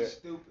 Aren't everybody's they-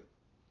 stupid.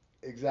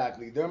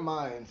 exactly, their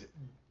minds,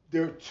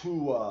 they're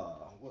too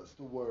what's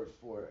the word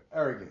for it?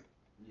 Arrogant.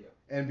 Yeah.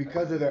 And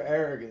because of their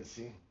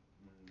arrogancy,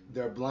 Mhm.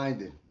 they're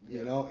blinded. You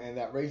Yeah. know, and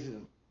that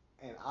racism.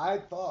 And I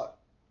thought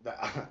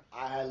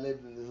I had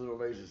lived in this little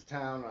racist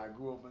town, and I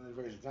grew up in this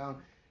racist town,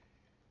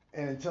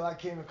 and until I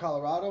came to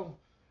Colorado,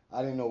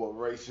 I didn't know what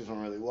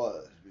racism really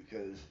was,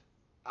 because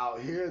out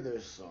here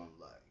there's some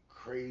like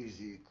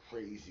crazy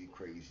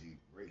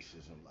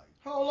racism. Like,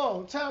 Hold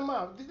on, time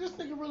out. Did this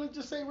nigga really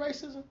just say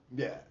racism?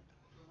 yeah,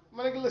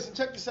 My nigga, listen,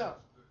 check this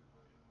out.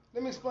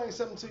 Let me explain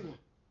something to you.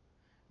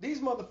 These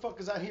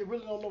motherfuckers out here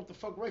really don't know what the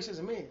fuck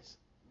racism is.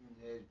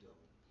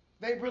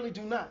 They really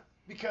do not.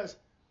 Because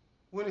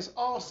when it's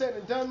all said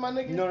and done, my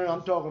nigga. no,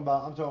 I'm talking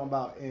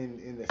about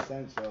in the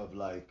sense of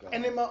like.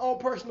 And in my own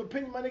personal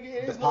opinion, my nigga,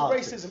 it The is no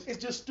politics. racism. It's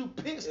just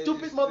stupid It's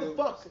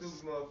motherfuckers. Stupid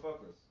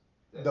motherfuckers.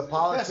 The That's it.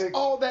 politics. That's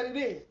all that it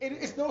is.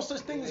 It's no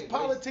such thing It as ain't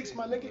politics, racism,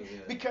 my nigga, yeah.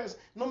 because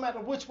no matter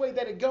which way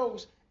that it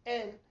goes,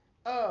 and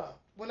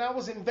when I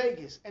was in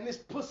Vegas, and this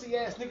pussy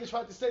ass nigga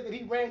tried to say that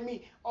he ran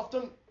me off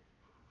them.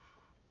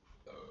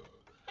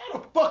 How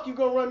the fuck you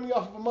gonna run me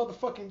off of a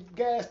motherfucking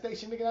gas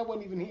station, nigga? I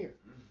wasn't even here.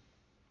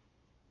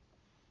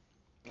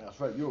 That's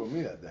right. You were with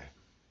me that day.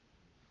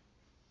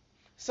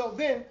 So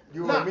then,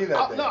 You were with me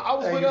that day. No, I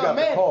was And with you got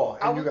the Manny. call,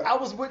 and I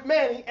was with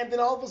Manny, and then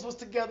all of us was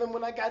together. And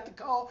when I got the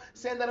call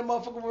saying that a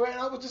motherfucker ran,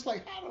 I was just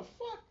like, how the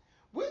fuck?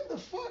 When the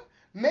fuck?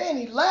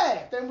 Manny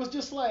laughed and was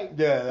just like,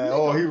 Yeah. Like, nigga,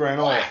 oh, he ran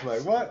what? off.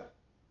 Like what?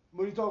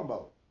 What are you talking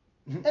about?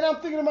 And I'm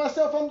thinking to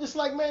myself, I'm just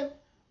like, man.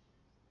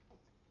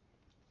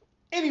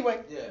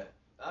 Anyway, Yeah.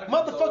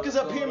 motherfuckers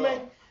up here, Go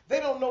man, off. they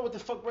don't know what the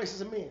fuck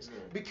racism is. Yeah.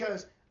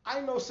 Because I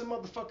know some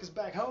motherfuckers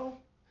back home.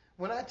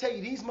 When I tell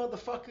you these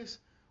motherfuckers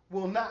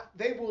will not,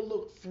 they will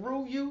look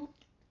through you.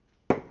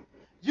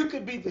 You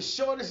could be the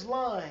shortest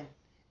line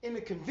in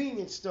the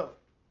convenience store.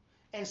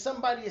 And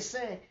somebody is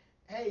saying,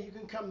 hey, you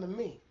can come to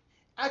me.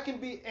 I can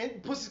be,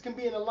 and pussies can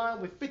be in a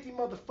line with 50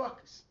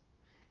 motherfuckers.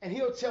 And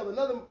he'll tell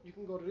another, you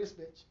can go to this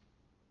bitch.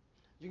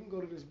 You can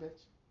go to this bitch.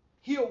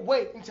 He'll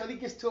wait until he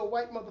gets to a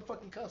white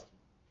motherfucking customer.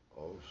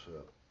 Oh shit.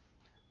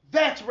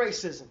 That's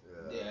racism.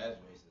 Yeah, that's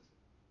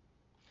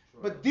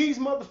racist. But these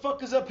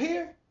motherfuckers up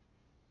here,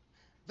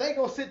 they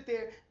gonna sit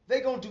there, they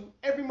gonna do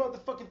every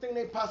motherfucking thing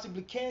they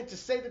possibly can to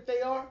say that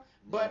they are,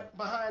 but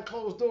behind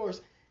closed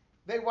doors,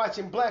 they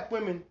watching black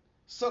women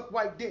suck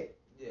white dick,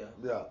 Yeah.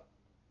 Yeah.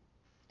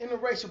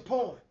 interracial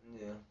porn,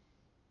 Yeah.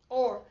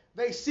 or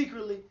they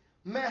secretly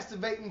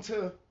masturbating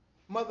to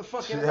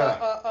motherfucking Yeah.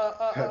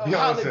 Halle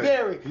Beyonce.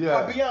 Berry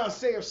Yeah. or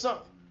Beyonce or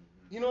something.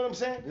 You know what I'm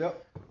saying?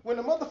 Yep. When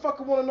the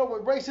motherfucker want to know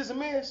what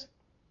racism is,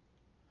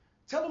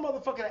 tell the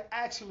motherfucker to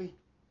actually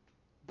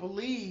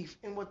believe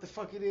in what the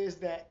fuck it is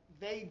that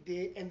they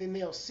did, and then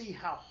they'll see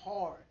how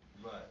hard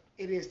Right.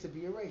 it is to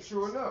be a racist.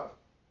 Sure enough.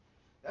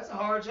 That's a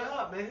hard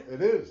job, man.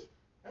 It is.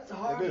 That's a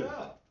hard It is.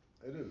 job.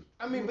 It is.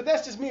 I mean, but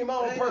that's just me and my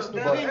own That personal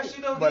ain't no- opinion. that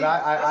shit don't But give you-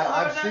 I- that's a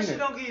hard I've job. seen That shit it.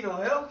 don't give you no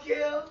health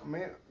care.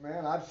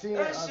 Man, I've seen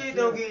That it. I've shit seen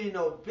don't it. give you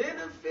no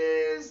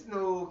benefits,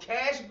 no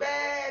cash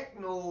back,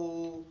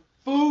 no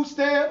Food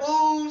stamps.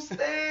 food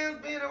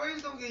stamps. Being a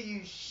racist don't give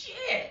you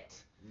shit.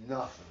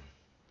 Nothing.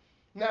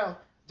 Now,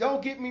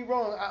 don't get me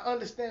wrong. I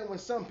understand when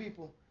some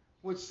people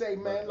would say,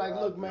 man, like,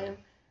 look, man,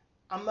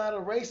 I'm not a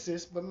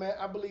racist, but man,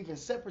 I believe in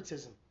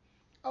separatism.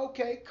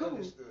 Okay, cool.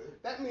 Understood.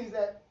 That means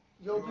that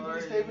your people can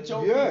Right. stay with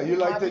your Yeah, people. you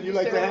my like to people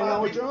stay hang my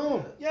out with people. your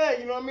own. Yeah,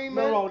 you know what I mean,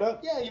 No man? wrong with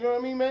that. Yeah, you know what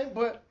I mean, man?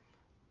 But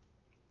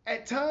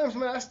at times,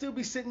 man, I still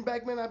be sitting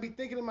back, man, I be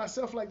thinking to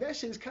myself, like, that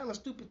shit is kind of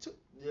stupid, too.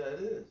 Yeah, it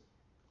is.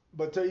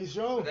 But to each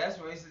your own. But that's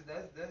racist.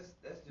 That's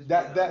just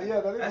That- being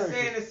yeah, that is That's racist.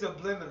 saying it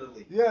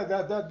subliminally. Yeah,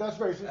 that's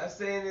racist. That's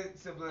saying it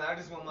subliminally. I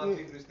just want my Yeah.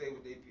 people to stay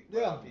with their people.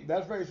 Yeah, my people.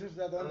 that's racist.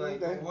 At the I'm end of like,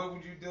 the day. what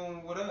would you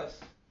doing with us?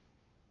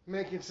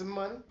 Making some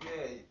money.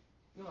 Yeah,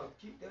 no,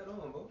 keep that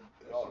on, bro.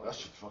 Oh, that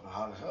shit's fucking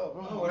hot as hell,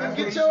 bro. Oh, that's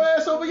Get what your you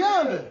ass should over do.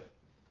 yonder.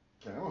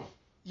 Damn.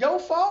 Your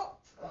fault.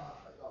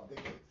 Y'all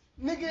dickheads.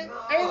 Nigga,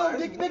 No, ain't no it's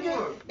dick, nigga.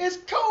 warm. It's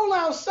cold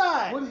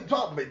outside. What are you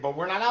talking about? But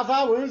we're not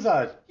outside, we're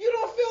inside. You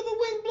don't feel the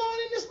wind blowing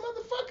in this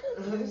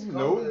motherfucker? It's No.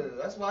 cold.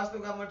 That's why I still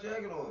got my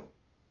jacket on.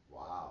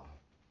 Wow.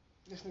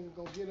 This nigga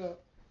gonna get up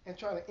and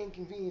try to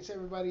inconvenience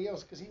everybody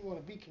else because he want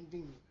to be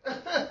convenient.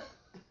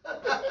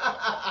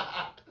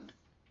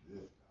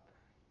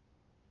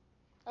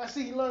 I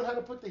see he learned how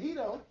to put the heat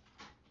on.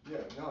 Yeah,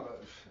 no,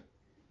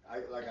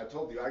 like I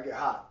told you, I get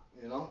hot,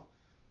 you know?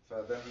 So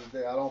at the end of the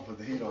day, I don't put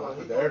the heat on, I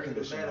put the air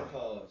conditioner on.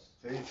 Menopause.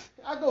 See?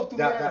 I go through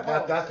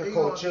That's the He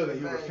cold gonna chill that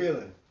you were bang.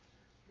 feeling.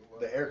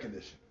 The air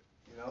conditioner.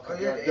 You know? 'Cause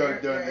Oh, yeah, the during,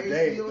 air- during the the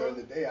day, AC on? during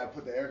the day, I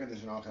put the air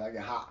conditioner on because I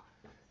get hot.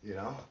 You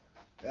know?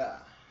 Yeah.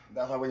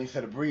 That's why when you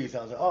said a breeze,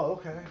 I was like, oh,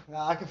 okay.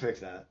 Nah, I can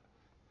fix that.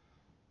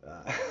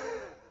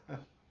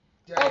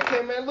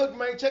 Okay, man. Look,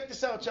 man. Check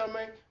this out, y'all,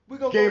 man. We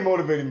gonna Game go,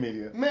 motivated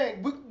media.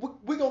 man.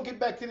 We gonna get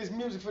back to this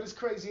music for this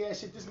crazy ass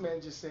shit this man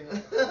just said.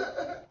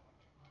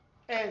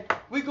 And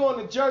we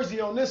going to Jersey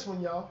on this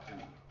one, y'all.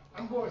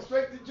 I'm going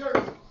straight to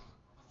Jersey.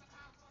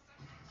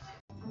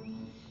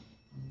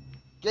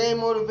 Game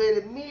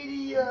motivated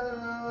media.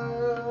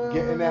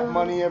 Getting that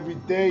money every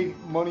day.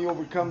 Money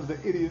overcomes the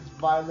idiots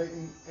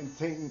violating and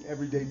tainting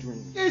everyday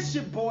dreams. It's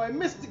your boy,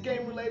 Mr.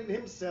 Game Related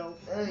himself.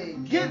 Hey,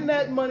 Getting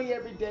that money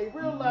every day,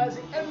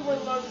 realizing everyone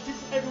learns to teach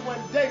everyone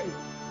daily.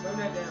 Turn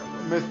that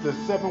down. Mr.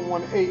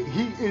 718,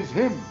 he is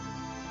him.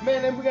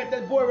 Man, then we got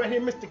that boy right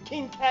here, Mr.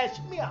 King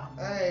Cashmere.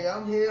 Hey,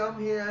 I'm here.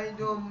 I ain't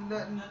doing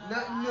nothing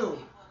new.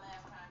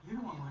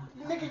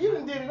 Nigga, you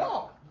done did it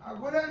all.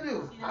 What I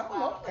do? I don't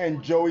know.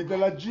 And Joey De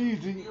La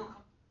Jeezy.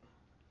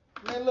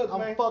 Man, look, I'm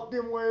man.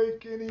 fucking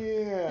waking This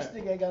here.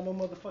 nigga ain't got no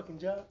motherfucking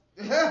job.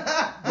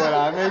 But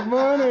I make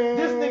money.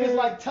 This nigga's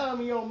like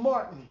Tommy on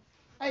Martin.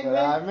 Hey, But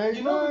man, I make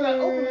you know we got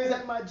money. openings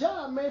at my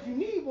job, man, if you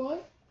need one.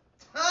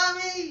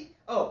 Tommy.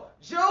 Oh,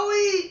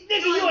 Joey.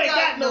 Nigga, you ain't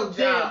got no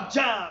damn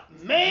job,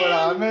 man. But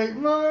I make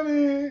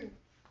money.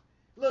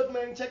 Look,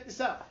 man, check this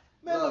out.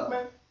 Man, Love. look,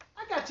 man.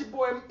 I got your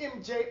boy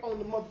MJ on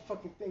the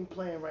motherfucking thing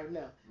playing right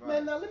now. Right.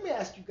 Man, now let me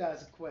ask you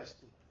guys a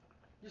question.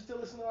 You still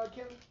listen to R.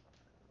 Kelly?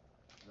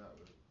 Not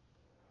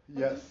really.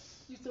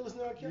 Yes. You still listen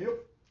to R. Kelly? Yep.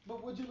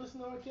 But would you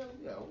listen to R. Kelly?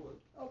 Yeah, I would.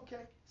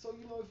 Okay. So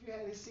you know if you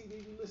had his CD,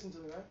 you listen to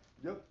it, right?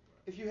 Yep.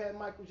 If you had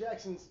Michael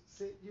Jackson's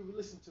shit, you would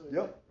listen to it.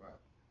 Yep. Right.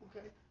 Right?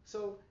 Okay.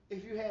 So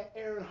if you had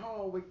Aaron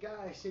Hall with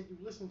Guy shit, you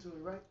listen to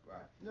it, right?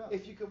 Right. Yeah.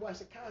 If you could watch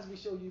the Cosby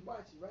Show, you'd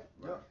watch it, right?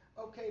 Yeah.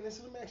 Okay, then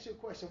so let me ask you a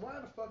question. Why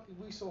the fuck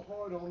are we so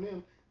hard on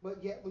them,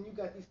 but yet when you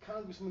got these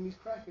congressmen, these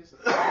crackers,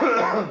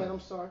 and I'm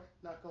sorry,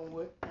 knock on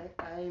wood,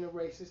 I ain't a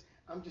racist.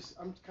 I'm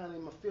kind of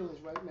in my feelings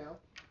right now.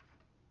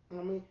 You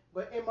know what I mean?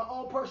 But in my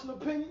own personal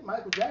opinion,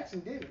 Michael Jackson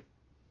did it.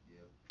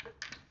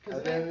 Yeah.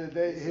 At the end of the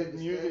day, It's his in the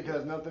music standard.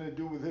 has nothing to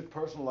do with his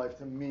personal life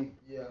to me.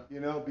 Yeah. You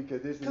know,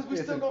 because this is 'Cause we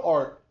it's still an don't-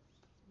 art.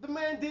 The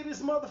man did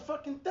his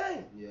motherfucking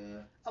thing. Yeah.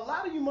 A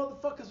lot of you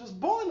motherfuckers was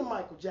born to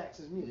Michael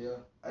Jackson's music.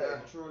 Yeah. Yeah.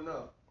 True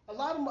enough. A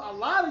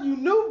lot of you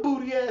new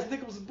booty ass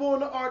niggas was born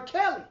to R.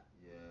 Kelly.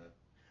 Yeah.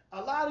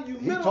 A lot of you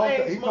He middle aged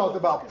talked. He talked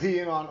about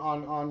motherfuckers- peeing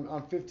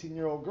on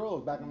 15-year-old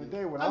girls back in the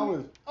day when I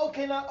was.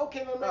 Okay, now let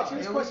me Oh, ask you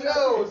this here we question.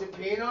 go. It's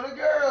peeing on the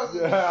girls.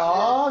 and Yeah.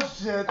 Oh shit.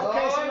 shit.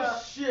 Okay, so Oh, now-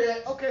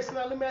 shit. Okay, so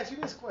now let me ask you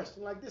this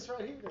question, like this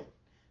right here then.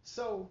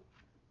 So,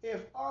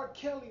 if R.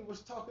 Kelly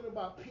was talking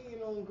about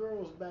peeing on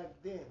girls back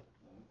then,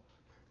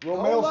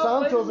 Romeo Hold up,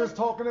 wait a Santos minute. is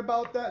talking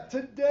about that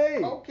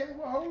today. okay,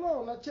 well hold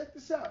on, now check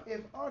this out.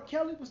 If R.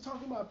 Kelly was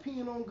talking about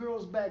peeing on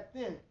girls back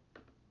then,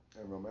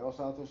 And Romeo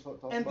Santos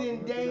talking and about then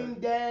that Dame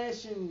today.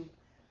 Dash and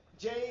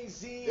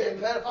Jay-Z They're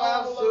and pedophiles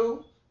all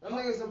too. Them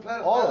niggas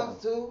some All of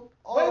pedophiles too.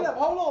 Wait up,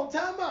 hold on,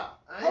 time out.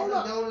 I ain't Hold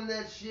up, condoning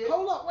that shit.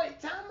 hold up, wait,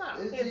 time out.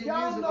 It's If the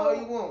y'all music all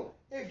you know, want.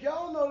 if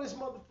y'all know this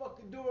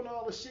motherfucker doing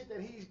all the shit that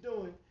he's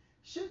doing,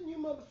 shouldn't you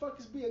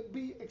motherfuckers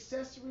be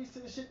accessories to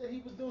the shit that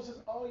he was doing since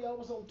all y'all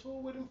was on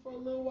tour with him for a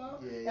little while?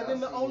 Yeah, and y'all then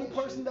the seen only that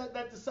person shit.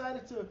 that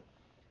decided to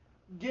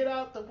get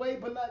out the way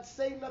but not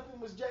say nothing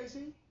was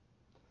Jay-Z?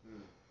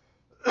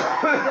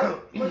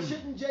 But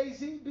shouldn't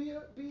Jay-Z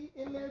be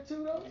in there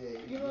too though? Yeah,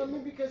 You know what I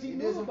mean? Because he did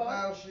knew some about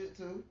foul it. shit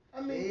too.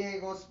 I mean, he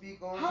ain't gonna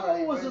speak on. how so he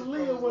old was raised from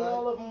Aaliyah his when life.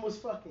 all of them was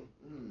fucking?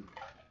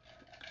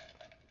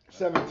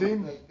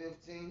 17, Like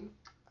 15.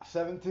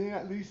 17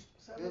 at least.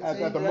 17? At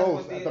the that's most,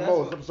 what at they- the that's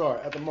most. what- I'm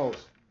sorry, at the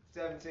most.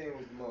 17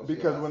 was the most.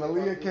 Because yeah, when I say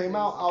Aaliyah about came 15,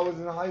 out, I was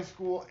in high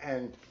school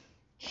and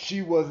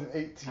she wasn't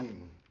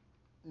 18.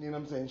 You know what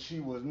I'm saying? She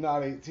was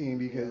not 18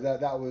 because Yeah.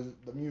 that was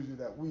the music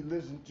that we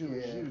listened to, and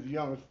Yeah. she was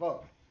young as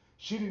fuck.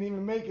 She didn't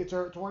even make it to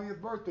her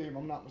 20th birthday, if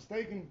I'm not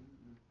mistaken.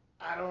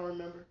 I don't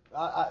remember.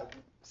 I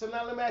So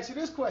now let me ask you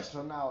this question.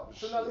 so now.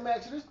 So now let me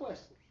ask you this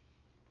question.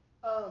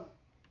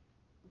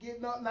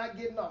 Not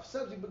getting off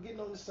subject, but getting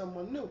on to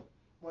someone new.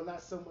 Well,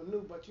 not someone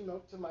new, but you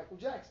know, to Michael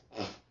Jackson.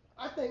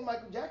 I think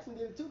Michael Jackson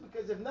did it too,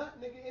 because if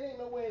not, nigga, it ain't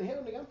no way in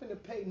hell, nigga, I'm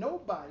finna pay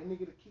nobody,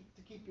 nigga, to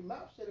keep your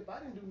mouth shut if I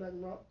didn't do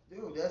nothing wrong.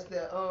 Dude, that's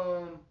that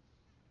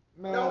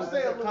Man, Don't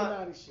say that's that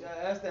Illuminati shit.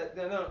 Yeah, that's that.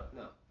 No.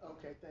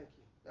 Okay, thank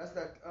you. That's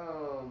that.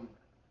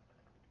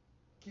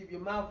 Keep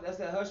your mouth. That's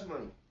that hush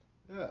money.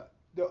 yeah.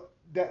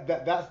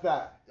 That's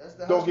that. That's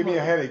the. Don't hush give me a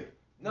money. headache.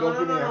 No, Don't no,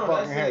 give no, me a no. fucking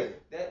That's headache.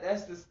 it.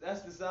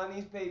 That's to sign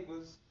these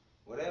papers.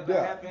 Whatever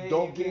Yeah, happened,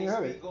 don't you give me a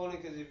can't headache. speak on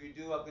it because if you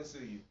do, I can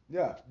sue you.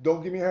 Yeah,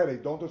 don't give me a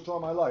headache. Don't destroy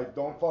my life.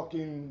 Don't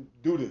fucking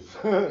do this.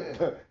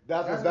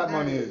 That's what that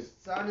money is.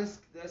 Sign this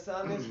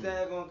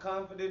daggone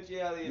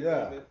confidentiality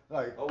Yeah, agreement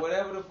like or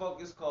whatever the fuck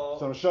it's called.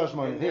 some shush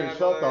money. And Here, now shut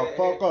go the ahead,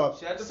 fuck up.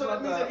 Shut the So fuck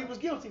that means up. that he was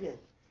guilty then.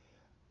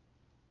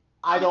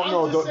 I don't I'm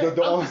know. just saying,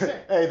 The I'm only, just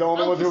saying. hey, the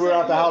only I'm ones who just were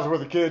out the saying, house were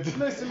the kids.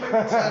 Listen, man.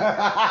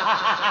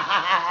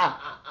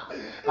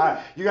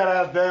 Alright, you gotta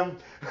ask them.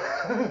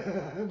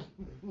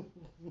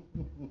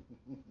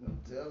 I'm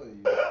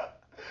telling you.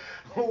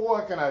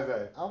 What can I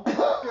say? I'm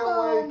fucking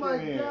Oh waking my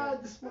here.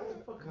 God, this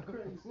motherfucker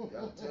crazy.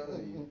 I'm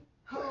telling you.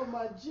 Oh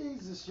my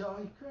Jesus, y'all,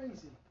 he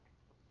crazy.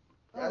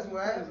 That's Oh,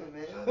 what he happened,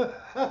 crazy.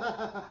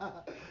 man.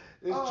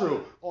 It's Oh.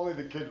 true. Only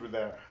the kids were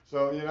there.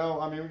 So, you know,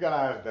 I mean, we gotta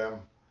ask them.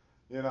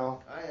 You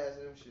know? I asked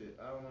him shit.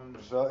 I don't want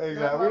to know. So,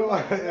 exactly. Not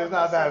my- It's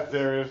not that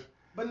serious.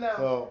 But now,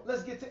 So-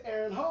 let's get to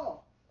Aaron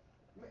Hall.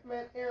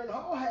 Man, Aaron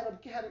Hall had a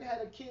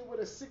kid with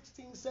a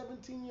 16,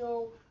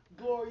 17-year-old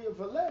Gloria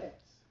Velez.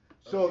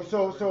 So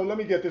let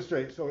me get this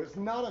straight. So it's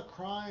not a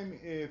crime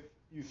if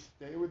you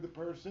stay with the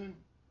person.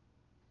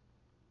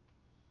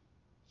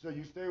 So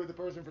you stay with the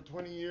person for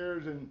 20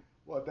 years and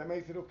what, that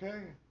makes it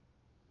okay?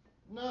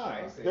 Nah, I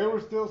ain't say they that. were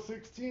still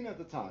 16 at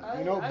the time. I You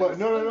ain't- know, I but ain't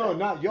no, saying that.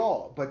 not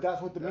y'all. But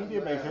that's what the That's media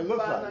what makes it happened. look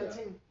like.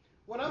 519.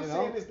 What I'm You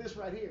saying know? is this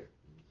right here.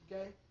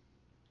 Okay.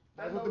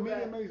 I That's know what the media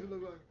that, makes it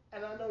look like.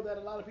 and I know that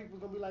a lot of people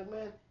are gonna be like,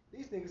 man,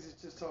 these niggas is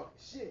just talking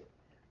shit.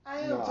 I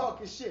am Nah.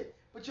 talking shit.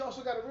 But you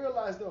also gotta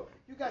realize though,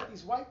 you got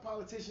these white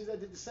politicians that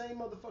did the same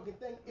motherfucking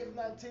thing, if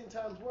not 10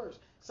 times worse.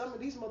 Some of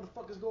these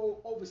motherfuckers go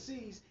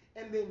overseas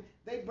and then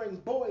they bring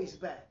boys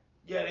back.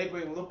 Yeah, they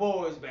bring little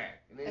boys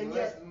back. And they And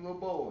molest yet- them little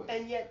boys.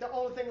 And yet the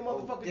only thing a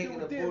motherfucker Dick do in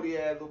the with them, booty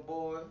ass little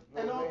boy.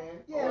 and Little all,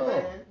 man. yeah, Old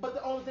man, man. but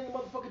the only thing a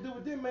motherfucker do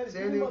with them, man, is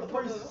Send give them them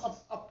motherfuckers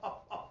priests.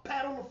 a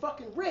pat on the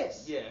fucking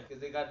wrist. Yeah,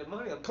 because they got the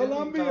money. I'm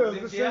Colombia telling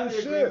you, is the same confidentiality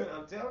shit. agreement,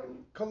 I'm telling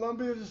you.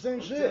 Colombia is the same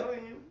I'm shit.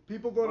 telling you.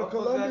 People go to Motherfuckers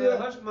got that Colombia.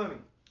 hush money.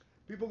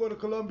 People go to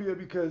Colombia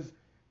because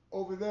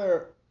over there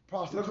Look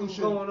what's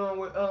prostitution. going on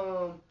with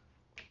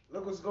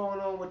look what's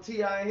going on with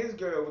T.I. and his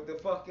girl with the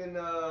fucking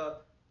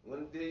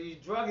when these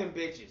drugging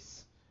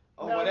bitches.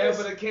 Or Now whatever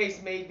listen. the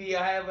case may be, or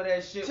however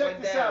that shit Check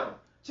went this down. out.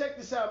 Check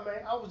this out,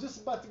 man. I was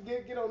just about to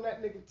get on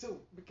that nigga too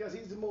because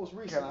he's the most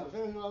recent. Can I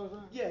finish what I was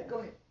saying? Yeah, go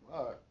ahead.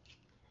 All right.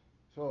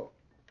 So,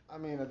 I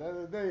mean, at the end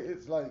of the day,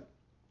 it's like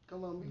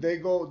Colombia. they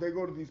go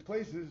to these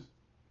places,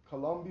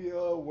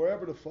 Colombia,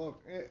 wherever the fuck.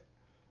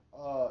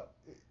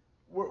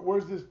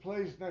 Where's this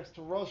place next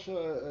to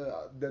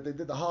Russia that they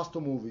did the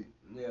Hostel movie?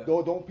 Yeah.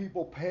 Don't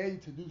people pay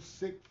to do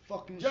sick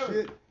fucking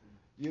Germany. shit?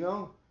 You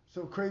know,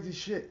 some crazy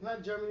shit.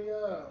 Not Germany,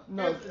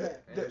 No, Amsterdam.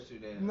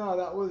 Amsterdam. no,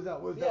 that was Yeah,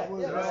 that yeah,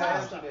 that's Right.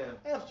 Hostel. Amsterdam.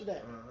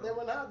 Amsterdam. Uh-huh. They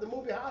went out. The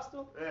movie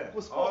Hostel Yeah,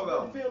 was all supposed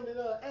to of be filmed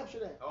in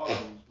Amsterdam. All of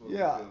them supposed to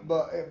Yeah,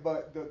 be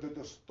but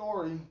the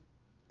story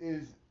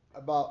is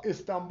about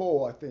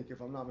Istanbul, I think,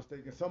 if I'm not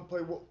mistaken.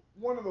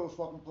 One of those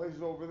fucking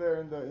places over there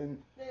in.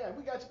 Yeah,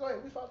 we got you. Go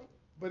ahead. We follow you.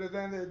 But at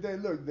the end of the day,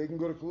 look, they can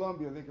go to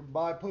Colombia, they can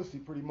buy pussy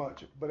pretty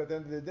much. But at the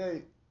end of the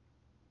day,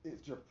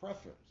 it's your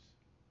preference.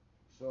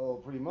 So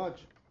pretty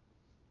much.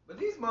 But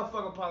these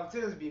motherfucking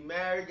politicians be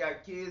married,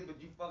 got kids,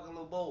 but you fucking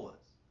little boys.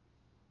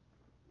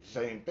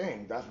 Same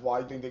thing. That's why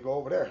I think they go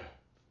over there.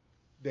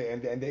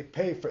 And they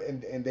pay for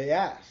and they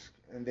ask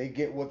and they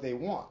get what they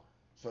want.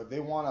 So if they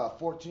want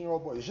a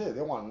 14-year-old boy, shit,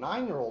 they want a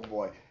 9-year-old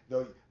boy,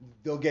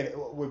 they'll get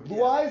it with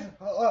blue eyes.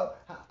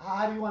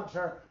 How do you want,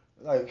 sir?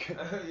 Like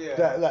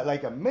Yeah.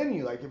 like a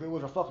menu, like if it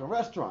was a fucking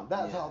restaurant.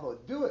 That's how they'll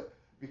do it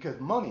because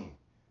money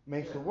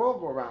makes the world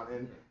go around.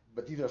 And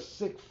but these are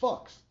sick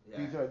fucks.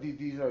 Yeah.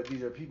 These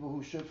are people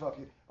who should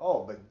fucking.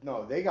 Oh, but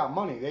no, they got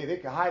money. They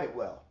can hide it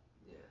well.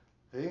 Yeah.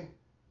 See?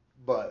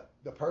 But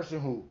the person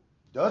who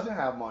doesn't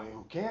have money,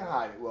 who can't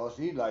hide it well,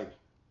 see, like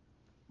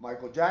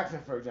Michael Jackson,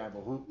 for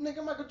example, who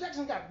Nigga, Michael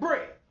Jackson got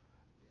bread.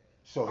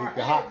 so he Or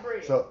could had hide,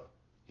 bread. so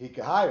he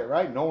could hide it,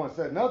 right? No one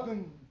said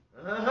nothing.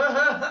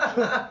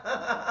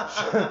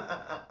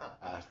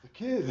 Ask the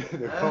kids.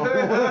 They're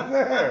going what's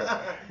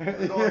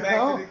there. Going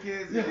back to the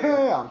kids.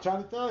 Yeah, I'm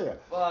trying to tell you.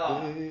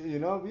 Wow. You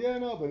know, yeah,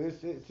 no, but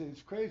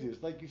it's crazy.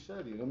 It's like you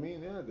said. You know what I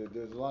mean? Yeah,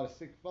 there's a lot of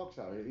sick fucks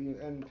out here,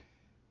 and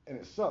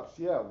it sucks.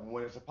 Yeah,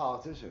 when it's a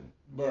politician.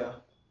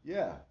 But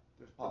yeah,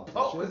 there's The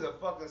politicians. Pope is a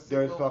fucking sick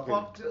There's little fucking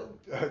fuck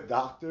too.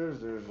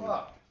 doctors. There's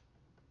Fuck.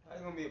 How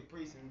you gonna be a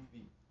priest and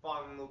be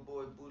fondling little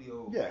boy's booty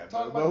hole? yeah,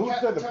 Talk but about who the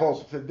said the Catholic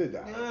Pope did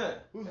that? Yeah.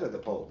 Who said the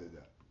Pope did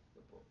that?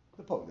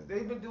 The Pope did that.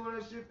 They've been doing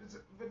that shit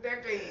for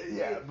decades.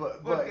 Yeah, but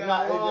a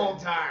not long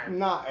time.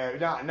 Not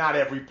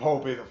every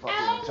Pope is a fucking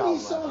Ow, child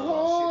he's so molester.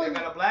 hard. Shit, they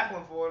got a black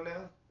one for it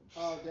now.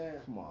 Oh damn!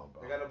 Come on,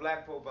 They bro. got a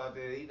black pope out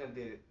there. He done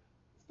did it.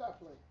 Stop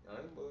playing.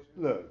 I ain't bullshit.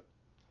 Look,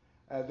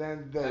 at the end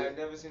of the I day, ain't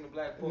never seen a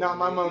black pope. not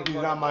my He monkeys,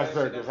 fucking not my black shit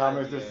circus. up How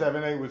like Mr. that.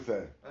 7-8 would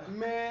say.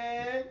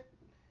 Man,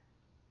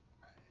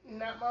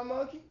 not my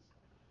monkeys,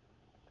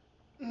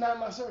 not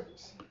my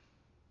circus.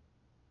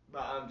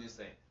 But I'm just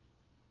saying.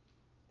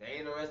 They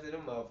ain't the rest of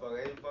them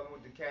motherfuckers. They ain't fucking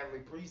with the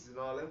Catholic priests and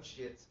all them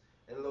shits.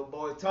 And little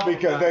boys talking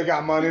Because about they it.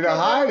 got money to Because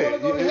they hide wanna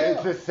it. go to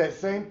It's hell. the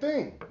same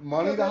thing.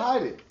 Money Because to they-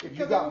 hide it. If you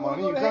because got they wanna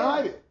money, go you to can hell.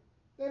 hide it.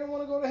 They don't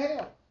want to go to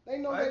hell. They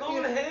know They that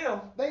going to if,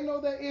 hell. they know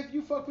that if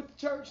you fuck with the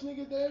church,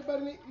 nigga, that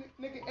everybody,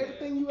 nigga,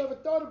 everything you ever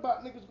thought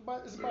about, nigga,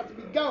 is about to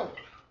be gone.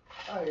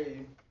 I hear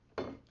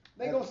you.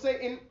 They gonna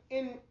say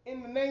in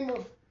the name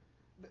of,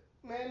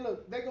 man,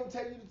 look, they gonna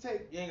tell you to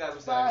take You ain't got to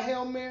 5 recite.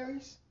 Hail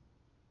Marys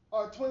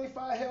or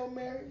 25 Hail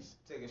Marys.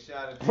 Take a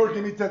shot at Or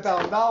give me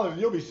 $10,000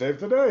 and you'll be safe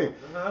today.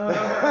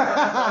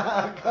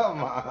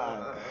 Come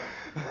on.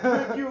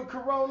 Drink you a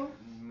Corona.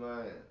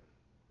 Man.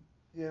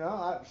 You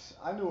know,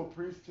 I knew a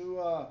priest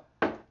who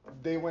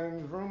they went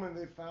in his room and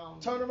they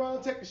found Turn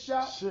around, take a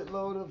shot.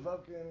 shitload of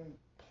fucking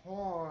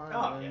porn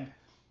Oh, and, yeah.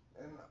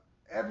 and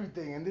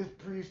everything. And this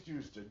priest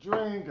used to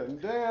drink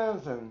and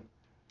dance and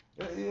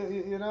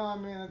you know, I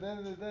mean, at the end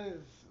of the day,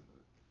 it's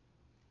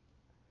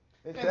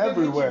And then hit your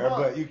everywhere,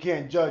 blunt. but you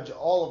can't judge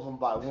all of them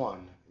by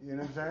one. You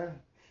know what I'm saying?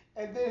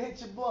 And then hit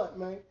your blunt,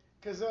 man.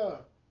 Cause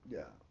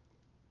Yeah.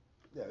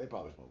 Yeah, they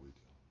probably smoke weed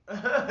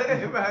too.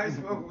 Everybody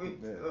smoke weed.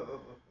 Yeah. too.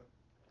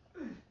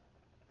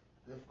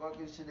 The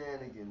fucking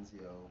shenanigans,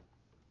 yo.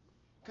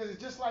 Cause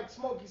it's just like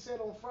Smokey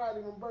said on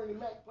Friday when Bernie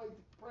Mac played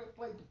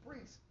the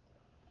priest.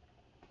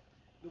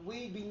 The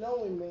weed be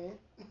knowing, man.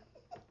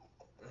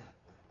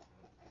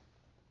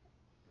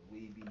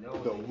 weed be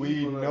knowing. The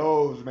weed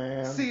knows,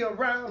 man. See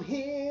around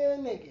here,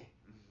 nigga.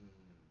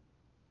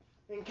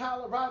 In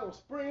Colorado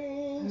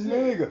Springs,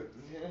 Nigga.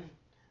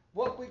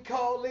 What we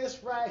call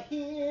this right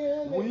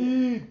here, nigga.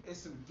 Weed.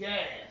 It's some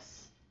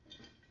gas.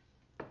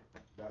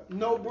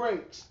 No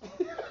brakes.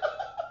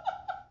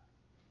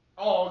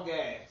 All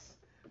gas.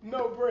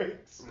 No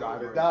brakes.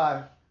 Gotta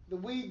die. The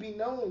weed be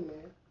knowing,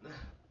 man.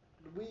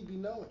 The weed be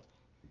knowing.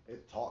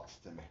 It talks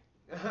to me.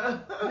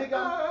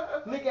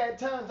 Nigga, at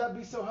times I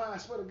be so high, I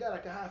swear to God, I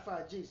can high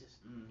five Jesus.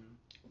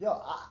 Yo,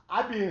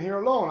 I be in here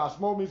alone. I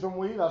smoke me some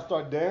weed. I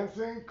start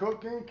dancing,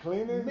 cooking,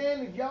 cleaning.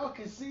 Man, if y'all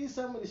could see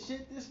some of the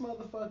shit this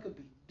motherfucker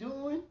be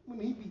doing when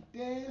he be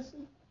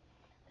dancing,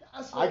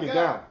 I swear I to get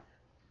God. down.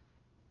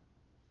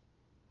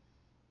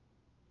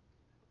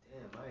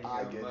 Damn, I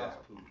I ain't hear get a mouse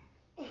out. poop.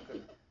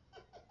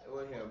 I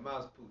wasn't hear a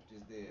mouse poop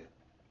just then.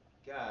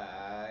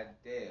 God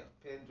damn.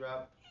 Pin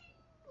drop.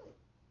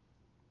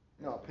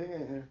 No, ping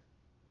ain't here.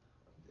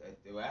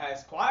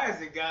 As quiet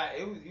as it got,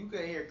 you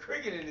couldn't hear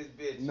cricket in this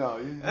bitch. No,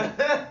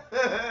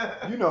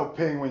 you know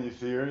ping when you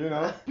see her, you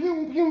know.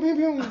 Pew, pew, pew,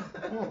 pew.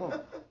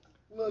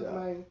 Look, Yeah.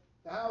 man,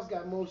 the house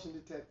got motion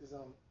detectors on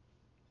it.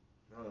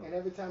 Oh. And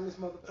every time this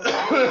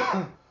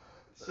motherfucker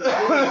shit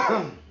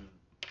games,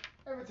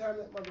 every time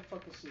that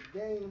motherfucking shit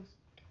games,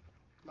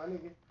 my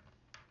nigga,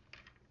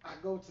 I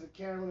go to the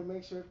camera to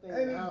make sure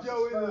everything in the house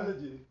is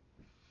fine.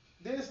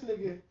 This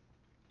nigga,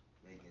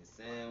 Making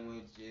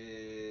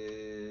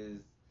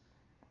sandwiches,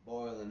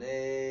 boiling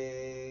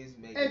eggs,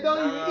 making And don't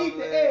an even eat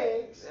the omelet.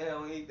 eggs. They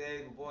don't eat the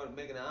eggs before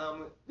making an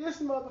omelet. this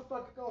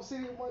motherfucker gonna sit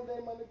here one day,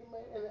 my nigga,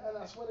 man, and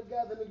I swear to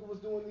God, the nigga was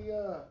doing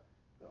the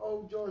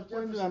old George Jefferson.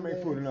 When did I make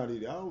dance. food and not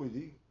eat it? I always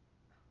eat.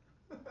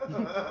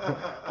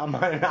 I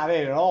might not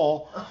eat it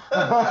all.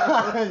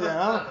 You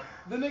know?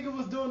 The nigga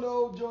was doing the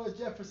old George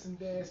Jefferson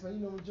dance, man. You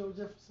know when George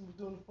Jefferson was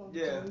doing the funky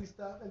Yeah. Chinese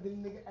stuff, and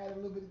then the nigga added a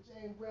little bit of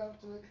James Brown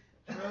to it,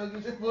 drug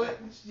his foot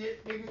and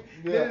shit, nigga.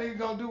 Yeah. Then the nigga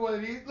gonna do one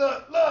of these.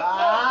 Look.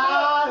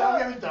 Don't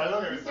get me started.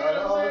 Don't get You me see started.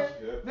 what I'm Oh, saying?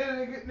 shit. Then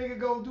the nigga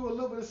gonna do a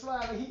little bit of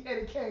slide, and he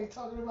Eddie Kane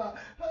talking about,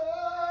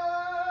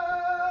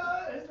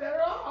 is there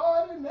a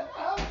heart in the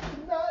house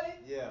tonight?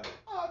 Yeah.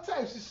 All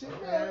types of shit,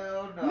 man.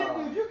 Hell no.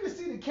 Nigga, if you can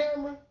see the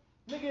camera,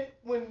 nigga,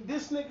 when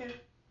this nigga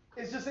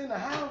is just in the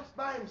house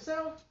by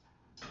himself,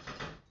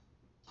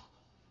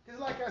 cause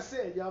like I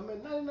said, y'all, man,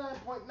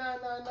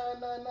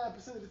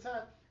 99.99999% of the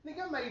time,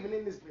 nigga, I'm not even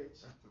in this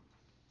bitch.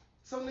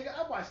 So, nigga,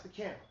 I watch the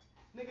camera.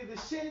 Nigga, the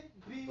shit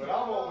be But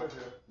I'm over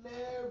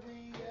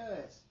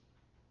hilarious.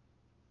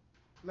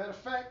 Matter of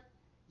fact,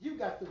 you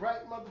got the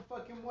right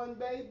motherfucking one,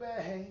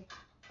 baby.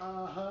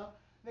 Uh-huh.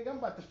 Nigga, I'm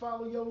about to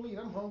follow your lead.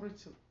 I'm hungry,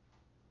 too.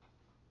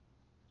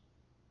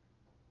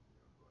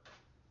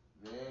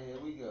 Man, here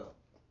we go.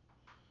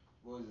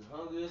 Boys is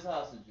hungry as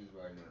hostages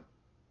right now.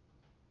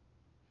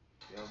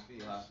 They don't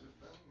feed hostages.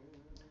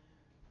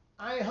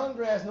 I ain't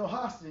hungry as no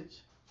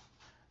hostage.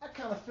 I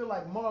kind of feel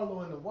like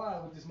Marlo in The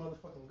Wire with this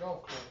motherfucking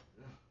golf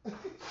club.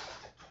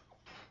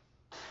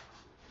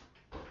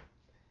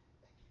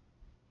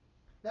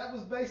 That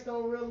was based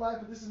on real life,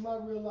 but this is my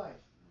real life.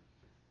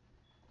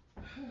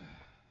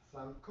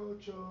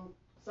 Sancocho.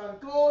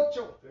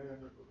 Sancocho.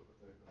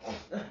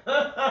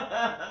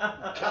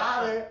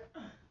 Got it.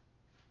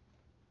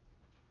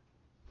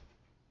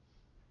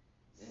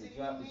 And he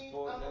dropped his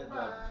fork and that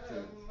dropped his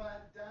tits. My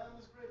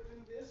diamonds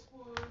gripping this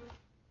wood.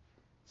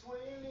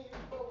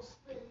 24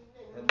 spinning.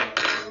 I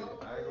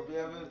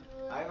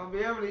ain't gonna be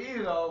able to eat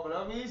it all, but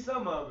I'm gonna eat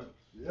some of it.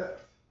 Yes.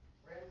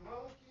 Red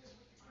monkeys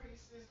with the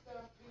creases,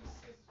 down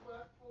pieces,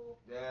 what for?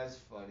 That's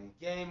funny.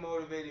 Game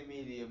motivated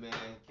media, man.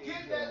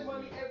 Get that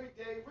money every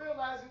day,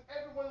 realizing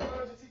everyone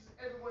learns and teaches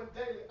everyone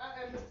daily.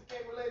 I am Mr. K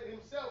related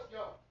himself,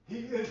 y'all. He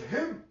is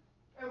him.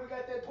 And we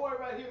got that boy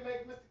right here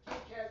making Mr.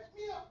 King catch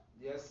me up.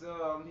 Yes, sir.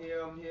 I'm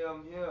here. I We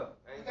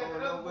ain't got going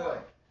that other boy.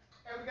 nowhere.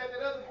 And we got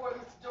that other boy,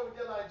 Mr. Joey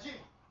Del-IG.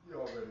 You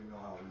already know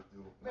how we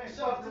do. Man,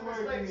 shout out to Miss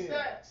Lady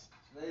Stacks.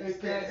 Lady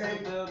Stacks in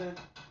the building.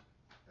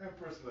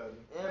 Empress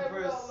Legend. Man, we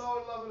Empress. all know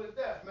and love her to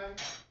death, man.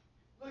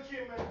 Look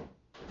here, man.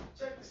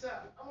 Check this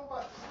out. I'm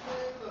about to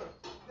man, look.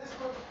 This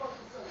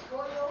motherfucking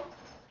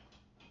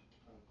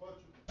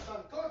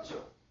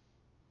Sancocho.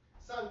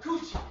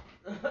 Sancucci.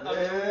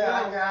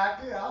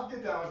 Yeah, I'll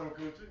get down with some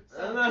coochie.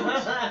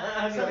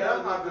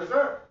 That's my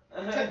dessert.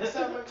 Check this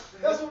out, man.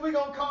 That's what we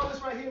gonna call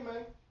this right here,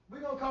 man. We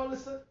gonna call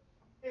this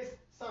it's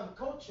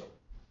Sancocho.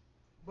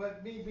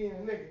 But me being a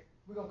nigga,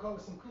 we gonna call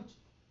it some coochie.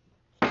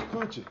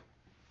 Coochie.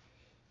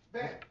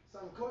 Bam,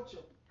 Sancocho.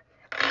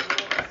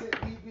 Like I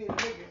said, me being a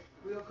nigga,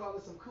 we gonna call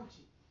it some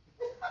coochie.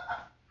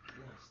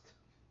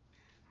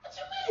 What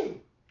you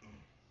mean?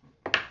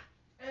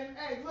 And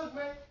hey, look,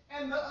 man,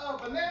 and the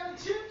banana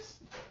chips.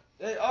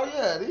 Hey, oh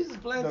yeah, these is The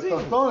plantains.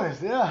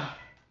 tostones, yeah.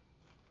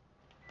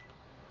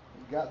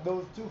 You got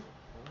those too.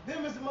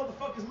 Them is the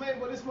motherfuckers made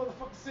what this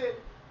motherfucker said.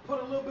 Put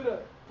a little bit of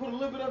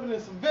it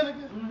in some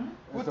vinegar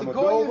with some the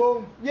goya.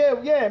 adobo?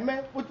 Yeah,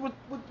 man. With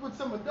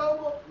some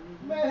adobo.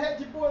 Man, had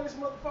your boy this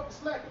motherfucker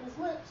smacking his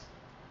lips.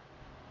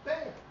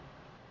 Bam.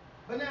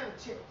 Banana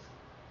chips.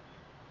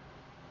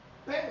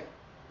 Bam.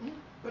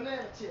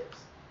 Banana chips.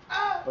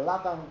 Ah!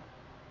 Plátano.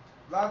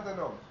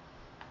 Latinos.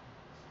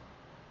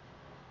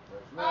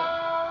 That's right.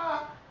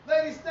 Ah!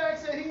 Lady Stack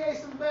said he ate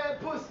some bad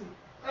pussy.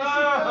 And she fell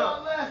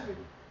out laughing.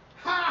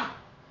 Ha!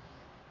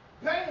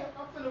 Bam!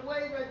 I'm finna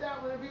wave at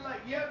that one and be like,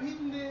 yep, he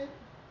did.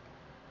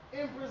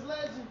 Empress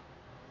Legend.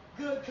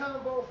 Good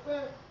combo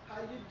fam.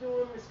 How you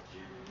doing, Miss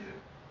Kid?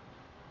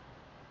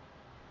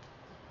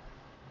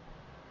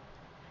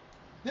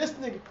 This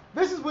nigga,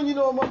 this is when you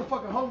know a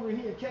motherfucker hungry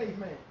and he a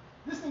caveman.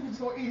 This nigga just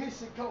gonna eat his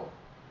shit cold.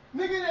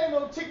 Nigga, it ain't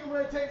no chicken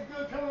where it tastes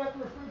good coming out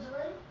the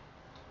refrigerator.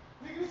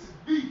 Nigga, this is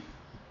beef.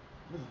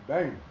 This is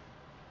banging.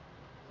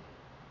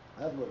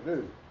 That's what it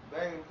is.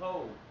 Banging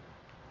cold.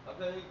 I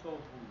can't eat cold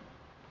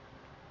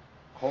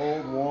food.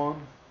 Cold,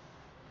 warm,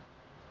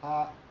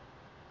 hot.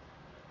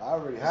 I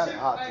already had it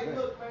hot Hey, today.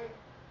 look, man.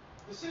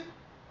 The shit,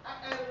 I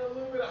added a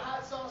little bit of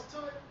hot sauce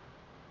to it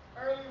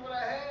earlier when I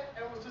had,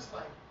 and it was just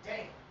like,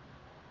 damn.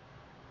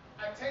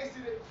 I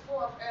tasted it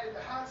before I added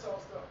the hot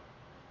sauce though.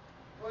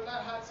 Well,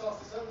 not hot sauce,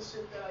 this other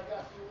shit that I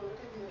got for you little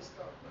Indian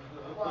stuff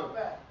a while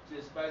back.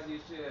 Just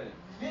spicy as shit, ain't it?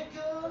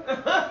 Nigga,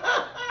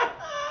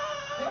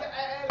 nigga,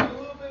 I added a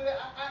little bit of that.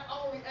 I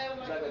only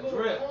added like a little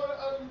drip. quarter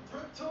of the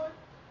drip to it.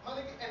 My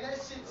nigga, and that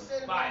shit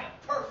said Fire.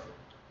 perfect.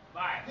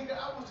 Fire. Nigga,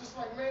 I was just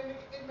like, man,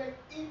 nigga, it make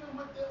even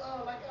with the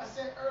like I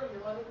said earlier,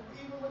 my nigga,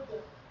 even with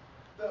the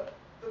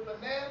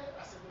banana,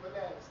 I said the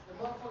bananas, the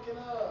motherfucking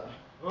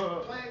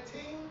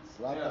plantains,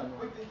 Plátano.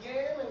 with the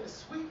yam and the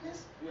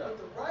sweetness, Yeah. with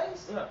the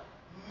rice, Yeah.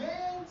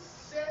 man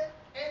said,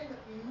 and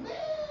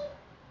man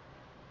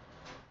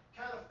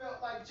kind of felt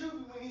like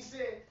Juvie when he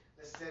said,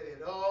 let's set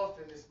it off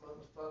in this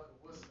motherfucker,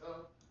 what's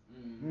up?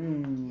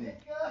 Mmm.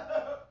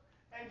 Nigga.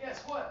 And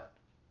guess what?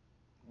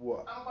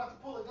 What? I'm about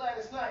to pull a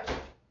Gladys Knight.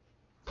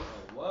 Oh,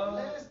 what?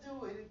 Let's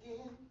do it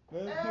again.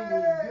 Let's do Hey,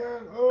 it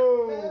again.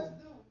 Oh. Let's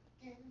do it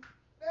again.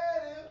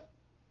 That is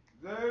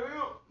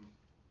Damn.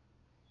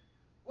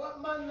 what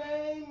my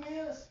name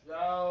is.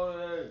 Y'all,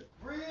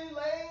 Related.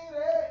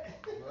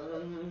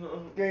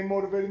 Game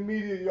Motivated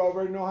Media, you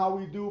already know how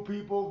we do,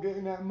 people.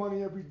 Getting that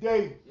money every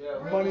day. Yeah,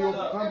 Money look us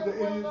up. overcomes the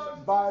Everyone idiots,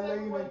 loves violating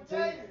everyone and taking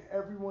daily.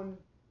 everyone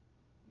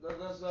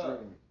Look us up.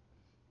 dream.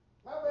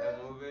 My bad.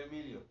 That's Motivated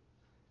Media.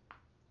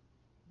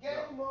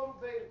 Game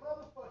motivated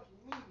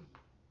motherfucking me.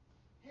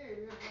 Here it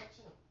is, right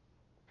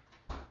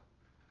here.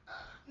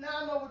 Now I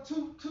know what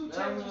two Now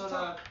changes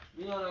talk.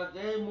 we on our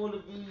Game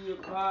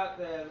Motivated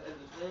podcast at the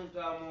same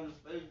time on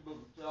the Facebook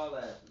with y'all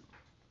asses.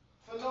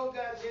 For no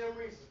goddamn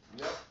reason.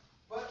 Yep.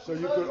 But So we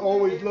you love could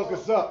always Game look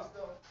us up.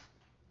 Motherfuckers,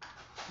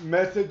 though.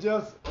 Message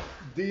us,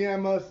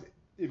 DM us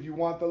if you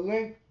want the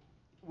link.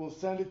 We'll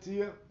send it to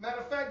you. Matter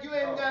of fact, you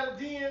ain't Oh. got a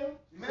DM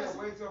You message. said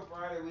wait till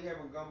Friday. We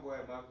having gumbo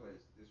at my place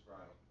this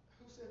Friday.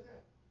 Who said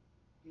that?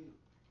 You.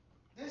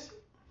 This?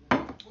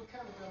 What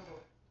kind of gumbo?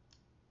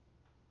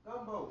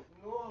 Gumbo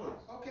from New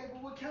Orleans. Okay,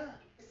 but what kind?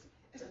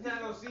 It's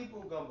not no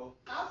seafood gumbo.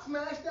 I'll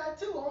smash that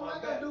too. All I I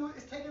gotta bet. do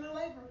is take it in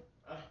labor.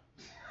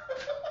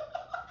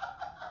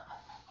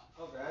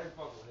 Okay, I ain't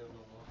fuck with him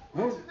no more.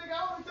 What you think?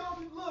 I already told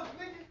you, look,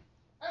 nigga,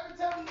 every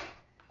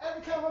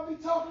time I be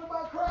talking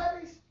about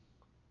Krabby's,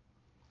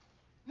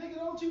 nigga,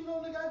 don't you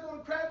know, nigga, I go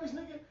to Krabby's,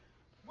 nigga,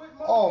 with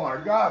Oh my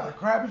God, the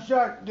Krabby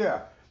Shack?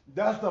 Yeah,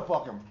 that's the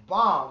fucking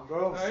bomb,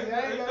 bro. Hey,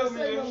 I ain't gotta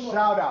say no more.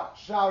 Shout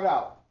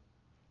out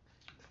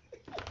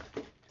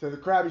to the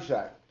Krabby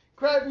Shack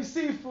Krabby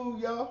seafood,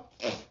 y'all.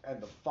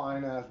 and the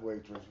fine ass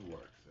waitress who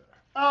works there.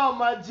 Oh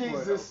my With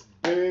Jesus.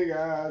 a big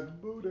ass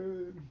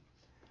booty.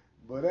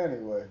 But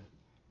anyway,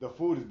 the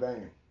food is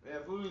banging. Yeah,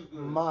 food is good.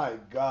 My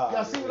God.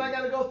 Y'all see what I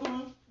gotta go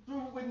through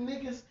with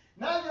niggas?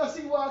 Now y'all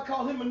see why I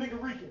call him a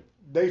nigga Rican.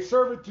 They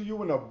serve it to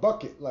you in a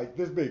bucket like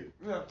this big.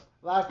 Yeah.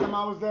 Last time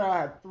I was there, I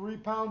had 3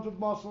 pounds of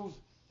mussels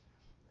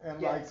and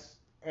Yes.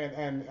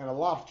 and a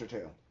lobster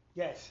tail.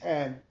 Yes.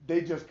 And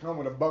they just come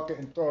with a bucket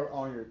and throw it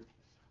on your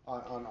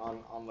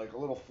on like a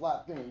little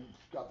flat thing. You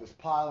just got this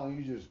pile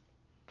and you just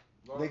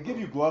they give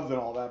you gloves and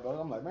all that, but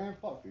I'm like, man,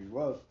 fuck these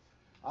gloves.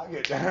 I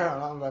get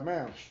down. I'm like,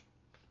 man,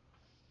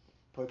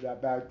 put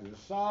that bag to the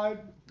side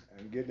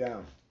and get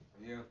down.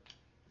 Yeah.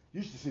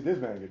 You should see this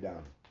man get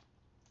down.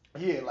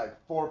 He ate like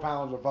 4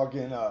 pounds of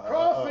fucking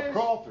Crawfish.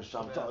 crawfish.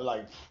 I'm talking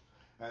like,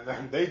 and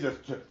then they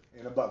just took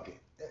in a bucket,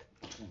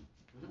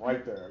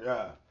 right there.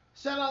 Yeah.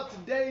 Shout out to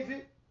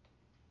David,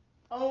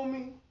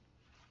 Omi,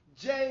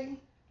 Jay,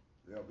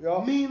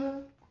 Yep.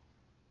 Mina.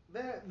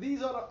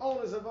 These are the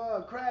owners of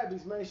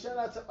Krabby's, man. Shout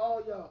out to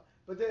all y'all,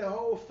 but their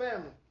whole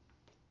family.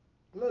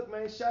 Look,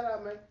 man, shout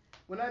out, man.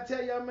 When I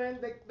tell y'all, man,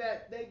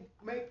 that they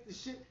make the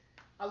shit.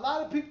 A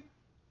lot of people.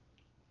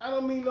 I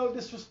don't mean no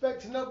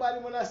disrespect to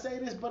nobody when I say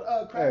this, but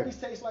Krabby's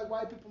tastes like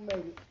white people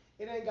made it.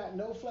 It ain't got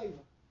no flavor.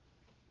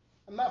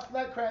 I'm not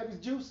Krabby's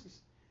juices.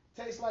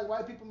 Tastes like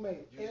white people made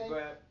it. It Juice ain't.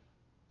 grab.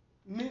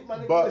 Me, my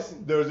nigga, But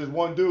listen. there's this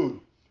one dude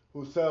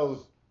who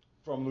sells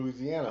from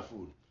Louisiana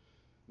food.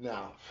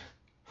 Now,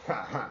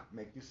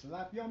 make you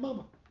slap your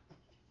mama.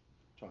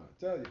 Trying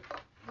to tell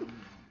you.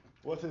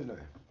 What's his name?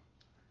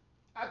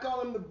 I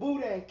call him the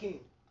Boudin King.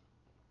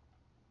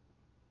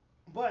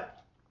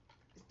 But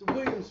it's the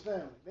Williams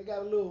family. They got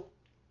a little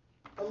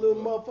a little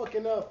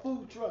motherfucking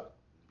food truck.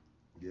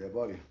 Yeah,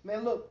 buddy.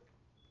 Man, look,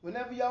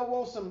 whenever y'all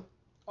want some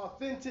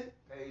authentic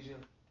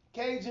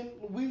Cajun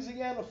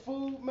Louisiana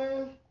food,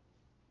 man,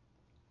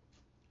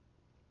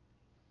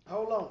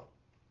 hold on.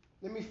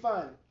 Let me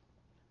find it.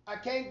 I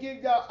can't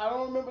give y'all, I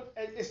don't remember,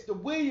 it's the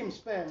Williams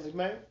family,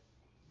 man.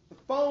 The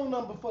phone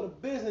number for the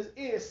business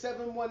is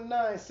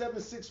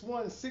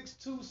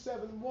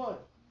 719-761-6271.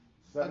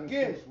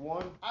 Again,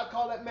 761. I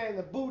call that man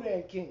the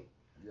Boudin King.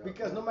 Yeah,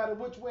 Because man. no matter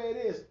which way it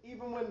is,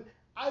 even when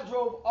I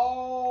drove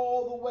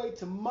all the way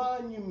to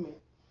Monument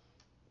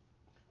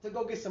to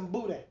go get some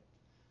Boudin.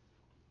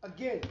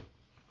 Again,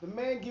 the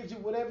man gives you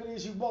whatever it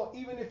is you want,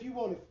 even if you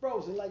want it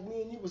frozen, like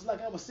me and you was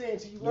like I was saying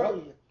to you Yep.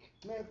 earlier.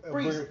 Man,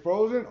 Bring freeze it it.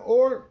 frozen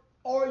or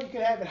Or you can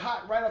have it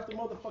hot right off the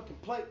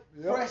motherfucking plate,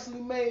 Yep. freshly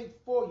made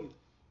for you,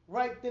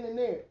 right then and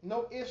there.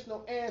 No ifs,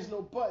 no ands,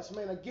 no buts,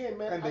 man. Again,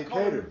 man, And I they call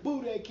him cater. the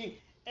Boudin King,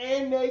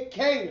 and they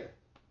cater,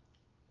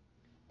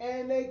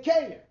 and they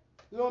cater.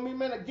 You know what I mean,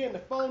 man? Again, the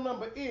phone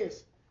number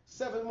is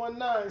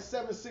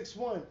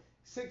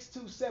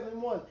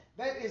 719-761-6271.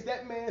 That is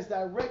that man's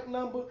direct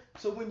number.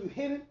 So when you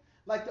hit him,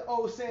 like the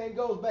old saying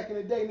goes back in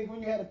the day, nigga,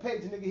 when you had a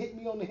page, nigga, hit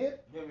me on the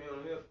hip. Hit me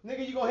on the hip.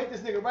 Nigga, you gonna hit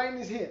this nigga right in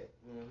his hip.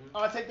 Mm-hmm.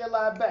 I'll take that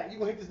line back. You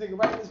gonna hit this nigga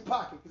right in his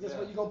pocket, because that's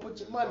where you gonna put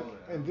your money.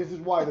 and this is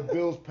why the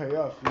bills pay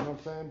us, you know what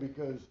I'm saying?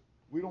 Because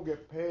we don't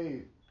get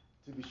paid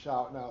to be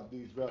shouting out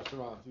these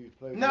restaurants, these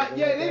places. Not They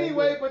yet don't get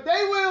anyway, paid. but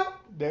they will.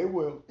 They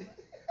will.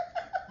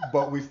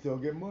 But we still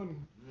get money.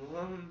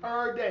 Mm-hmm.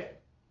 Every day.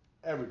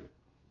 Every day.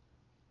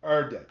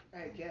 Every day.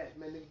 Hey, Cash,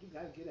 man, nigga, you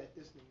gotta get at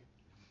this nigga.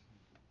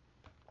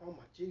 Oh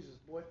my Jesus,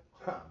 boy.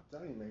 I'm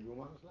telling you, man, you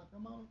want to slap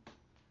them out?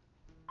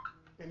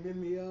 And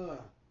then the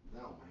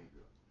No,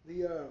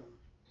 man.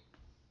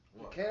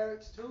 the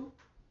carrots too.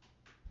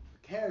 The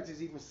carrots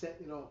is even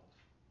setting it off.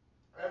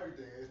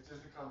 Everything. It's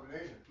just a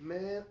combination.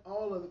 Man,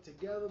 all of it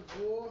together,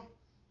 boy.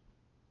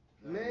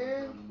 Now Man. you want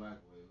it on the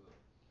microwave, look.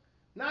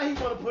 Now he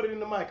wanna put it in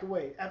the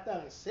microwave after I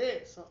done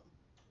said something.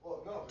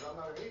 Well, no, because I'm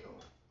not eating them.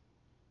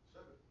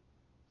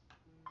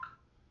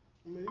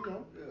 I mean, you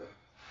know, Yeah.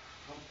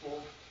 I'm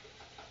full.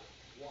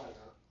 Why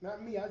not?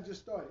 not me. I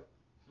just started.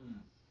 Hmm.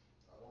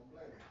 I don't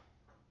blame you.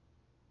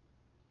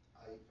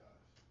 I eat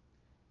guys.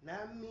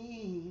 Not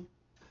me.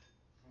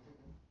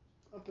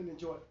 I'm finna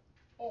enjoy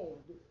all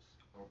of this.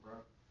 Okay.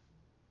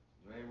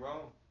 You ain't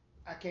wrong.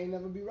 I can't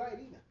never be right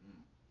either.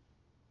 Mm.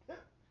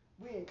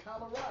 We in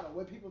Colorado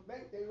where people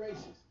think they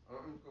racist.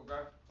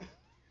 Okay.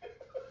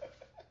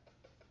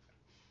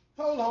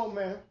 Hold on,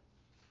 man.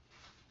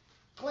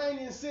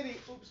 Canyon City,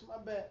 oops, my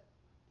bad.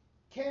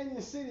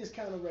 Canyon City is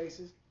kind of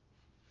racist.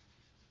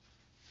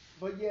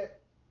 But yet,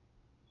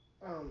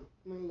 I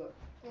mean, look.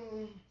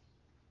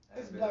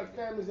 It's black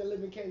families that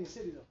live in Canyon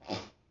City, though.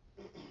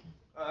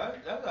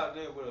 That's out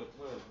there where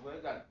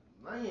they got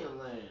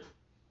land.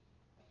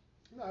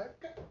 No,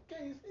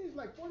 Canyon City is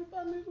like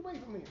 45 minutes away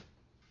from here.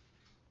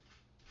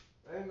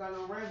 They ain't got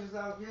no ranches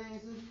out in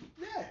Kansas City.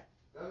 Yeah.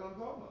 That's what I'm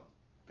talking about.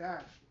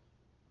 God.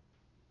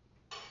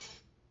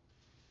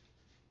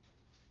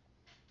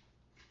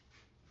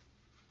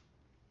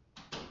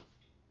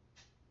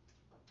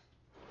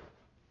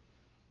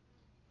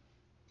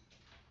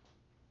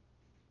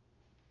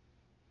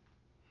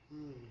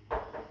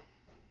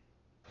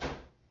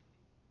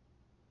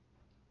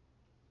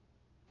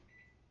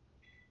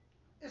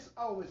 It's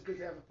always good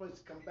to have a place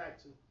to come back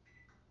to.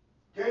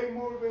 Game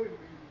motivated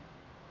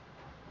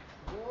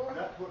people. Boy,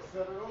 That's what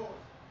set it off.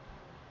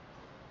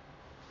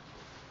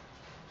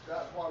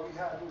 That's why we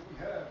have what we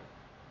have.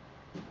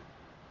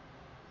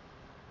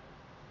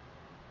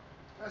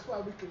 that's why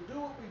we can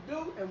do what we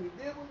do, and we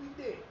did what we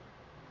did.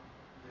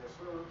 Yes,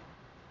 sir.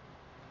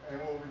 And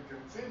what we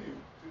continue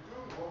to do,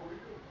 what we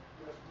do.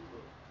 Yes, we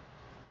will.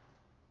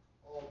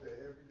 All day,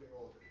 every day,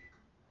 all day.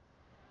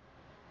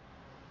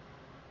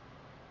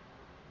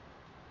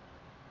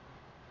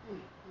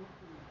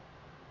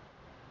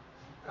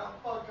 I'm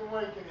fucking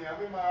working here.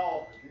 I'm in my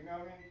office. You know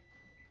what I mean?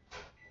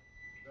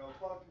 No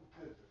fucking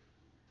picture.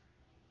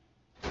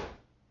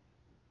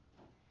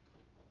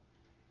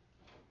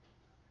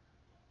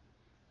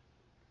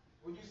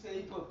 Would you say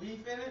you put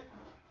beef in it?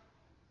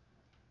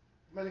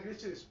 Man, nigga,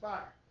 this shit is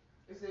fire.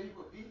 They say you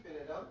put beef in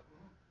it, though.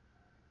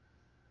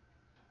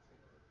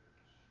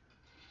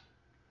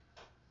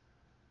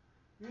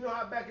 You know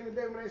how back in the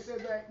day when they said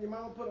that your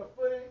mama put her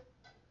foot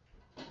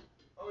in?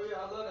 Oh yeah,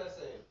 I love that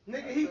saying.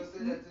 Nigga, I he still say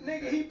that to this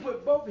nigga, day. he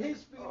put both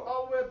his feet Oh.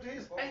 all the way up to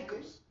his Both feet?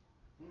 ankles.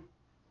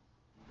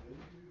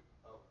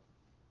 Oh.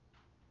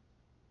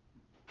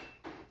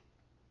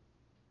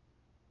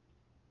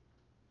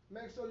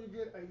 Make sure you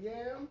get a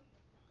yam.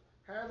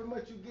 However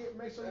much you get,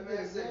 make sure you That get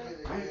man a said yam.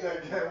 get a He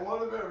said, get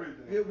one of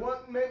everything. Get one,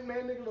 man,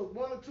 nigga, look,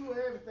 one or two of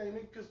everything,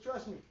 nigga, cause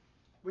trust me,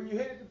 when you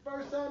hit it the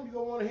first time, you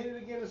gonna wanna hit it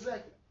again the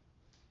second.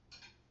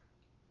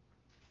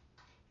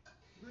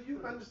 Do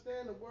you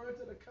understand the words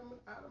that are coming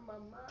out of my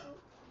mouth?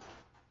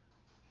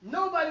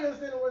 Nobody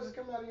understands the words that are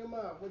coming out of your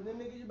mouth. Well, then,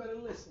 nigga, you better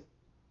listen.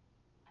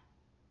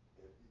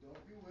 If you don't,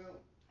 you will.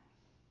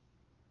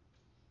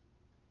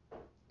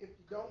 If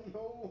you don't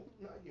know,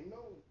 now you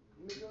know,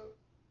 nigga.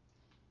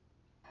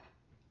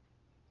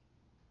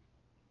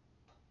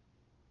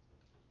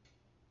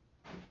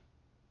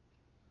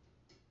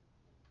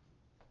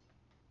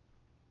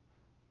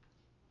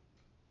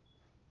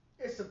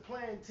 a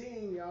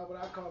plantain, y'all,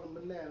 but I call them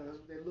bananas.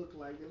 They look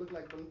like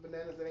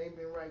bananas that ain't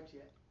been ripe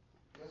yet.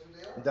 That's what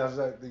they are.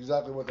 That's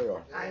exactly what they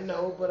are. I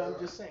know, but I'm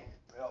just saying.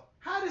 Yep.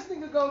 How this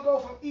nigga gonna go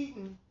from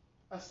eating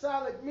a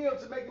solid meal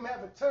to make him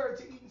have a turd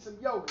to eating some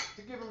yogurt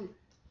to give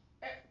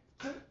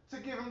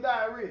him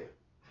diarrhea?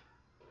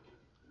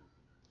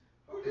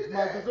 Who It's did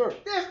my that?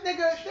 dessert. This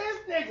nigga.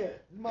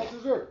 It's my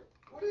dessert.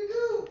 What did he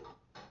do?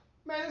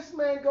 Man, this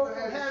man go You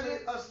from had having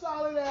shit? a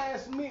solid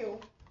ass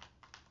meal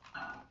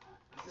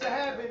to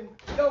having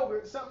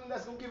yogurt, something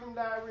that's gonna give him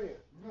diarrhea.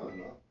 No,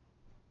 no.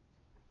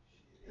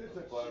 It's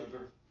a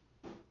pleasure.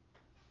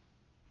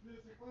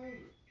 It's a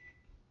pleasure.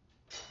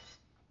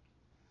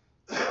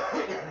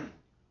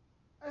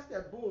 That's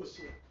that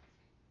bullshit.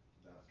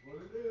 That's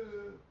what it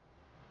is.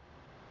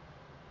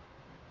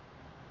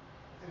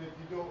 And if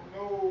you don't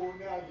know,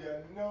 now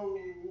you know.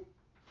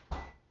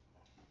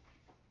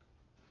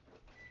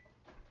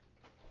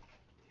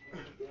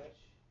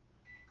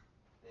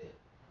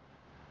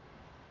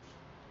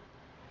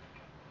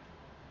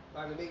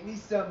 About to make me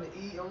something to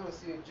eat. I want to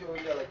see if Joey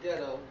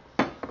Delgado,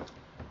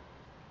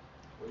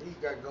 what he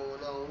got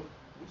going on.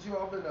 What you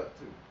all been up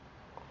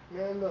to?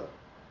 Man, look.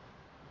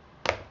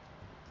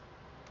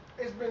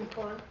 It's been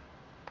fun.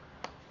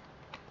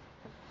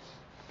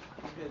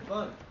 It's been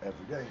fun.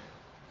 Every day.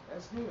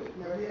 That's good.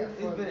 Man, we had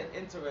It's fun. been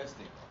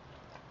interesting.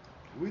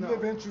 We No.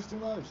 live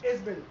interesting lives.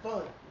 It's been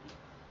fun.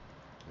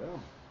 Yeah.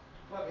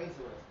 Fuck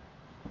interesting.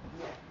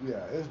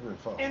 Yeah, it's been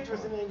fun.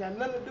 Interesting ain't got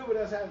nothing to do with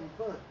us having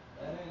fun.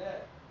 That ain't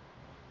that.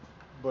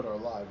 But our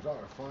lives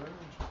are fun and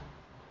interesting.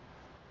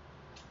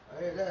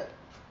 I hear that.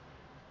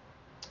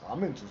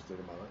 I'm interested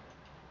in my life.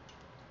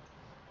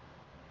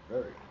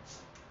 Very.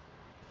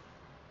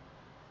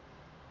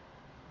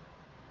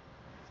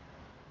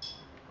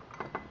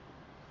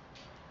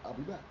 I'll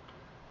be back.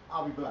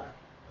 I'll be black.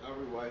 I'll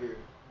be right here.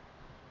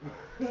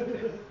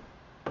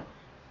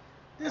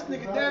 This I'll be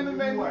nigga black damn it and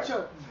made you me white.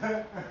 choke.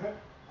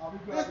 I'll be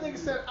black. This and nigga you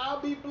said white. I'll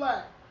be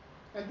black,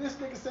 and this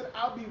nigga said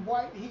I'll be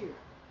white here.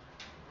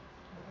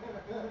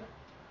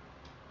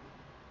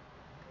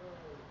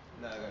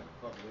 Now I got the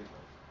fucking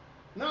hiccups.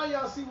 Now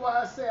y'all see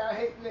why I say I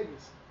hate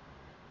niggas.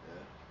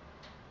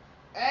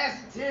 Yeah. Ass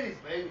and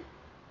titties, baby.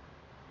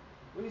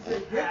 What do you say?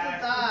 Hips and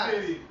Ass thighs.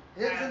 and titties.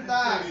 Hips Ass and and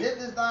thighs. titties.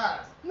 Hips and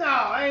thighs. No,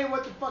 I ain't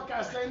what the fuck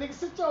I say. Nigga,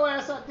 sit your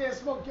ass out there and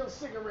smoke your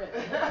cigarette.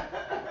 Hips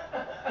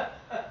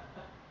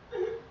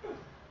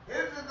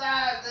and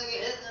thighs, nigga.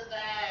 Hips and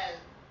thighs.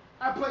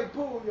 I play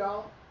pool,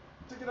 y'all.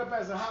 Took it up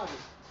as a hobby.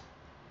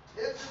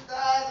 Hips and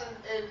thighs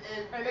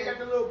And they got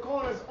the little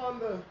corners on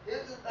the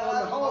hips and on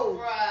the thighs hole. and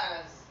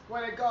fries.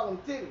 why they call them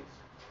titties.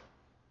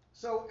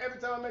 So every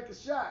time I make a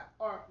shot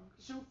or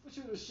shoot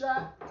a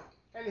shot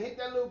and hit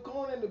that little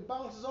corner and it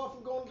bounces off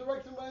and goes in the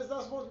direction where it's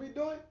not supposed to be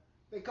doing,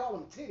 they call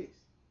them titties.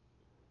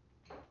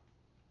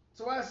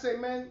 So I say,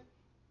 man,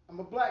 I'm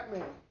a black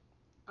man.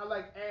 I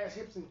like ass,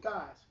 hips, and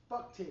thighs.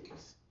 Fuck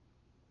titties.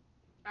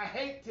 I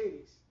hate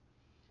titties.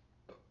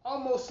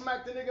 Almost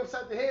smacked the nigga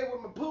upside the head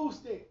with my pool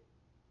stick.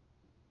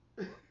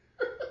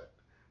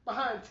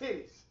 Behind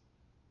titties.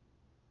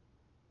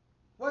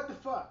 What the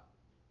fuck?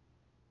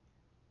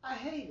 I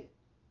hate it.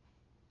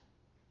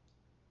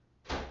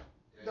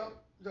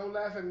 Don't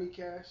laugh at me,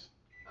 Cash.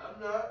 I'm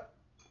not.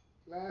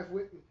 Laugh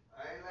with me.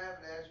 I ain't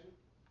laughing at you.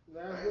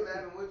 I Laugh ain't with me.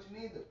 laughing with you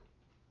neither.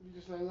 You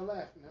just ain't gonna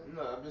laugh, man.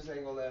 No, I just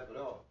ain't gonna laugh at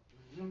all.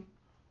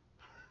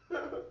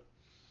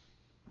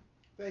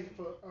 Thank you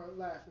for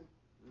laughing.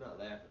 I'm not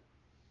laughing.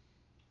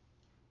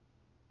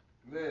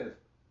 Live.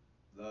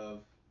 Love.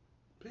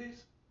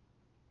 Peace.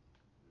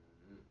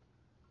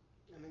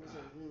 Mm-hmm. And nigga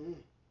said, mm-hmm.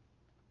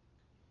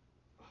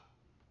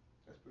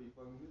 That's pretty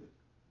fucking good.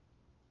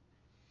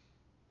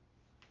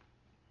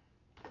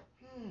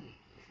 This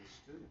is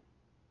stew. You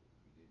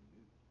didn't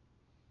do.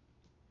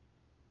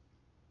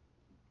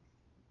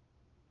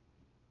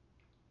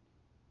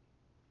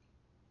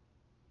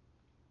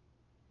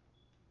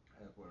 I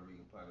had a Puerto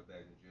Rican partner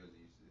back in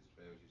Jersey. His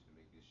parents used to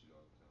make this shit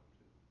all the time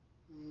too.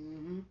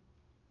 Mm-hmm.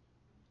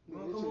 You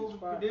wanna come over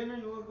for dinner?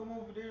 You wanna come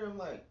over for dinner? I'm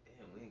like,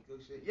 damn, we ain't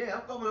cook shit. Yeah,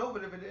 I'm coming over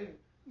there for dinner.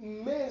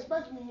 Man,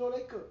 especially when you know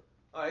they cook.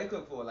 Oh, they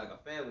cook for like a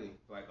family,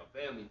 family.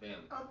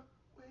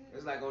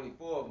 It's like only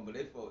 4 of them, but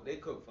they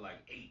cook for like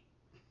 8.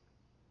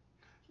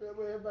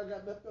 Everybody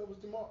got leftovers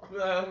tomorrow.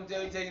 I'm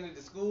telling you, taking it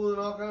to school and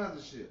all kinds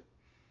of shit.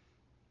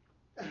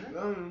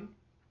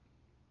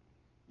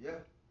 Yeah.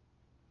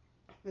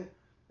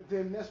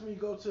 Then that's when you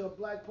go to a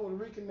black Puerto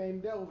Rican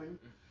named Delvin.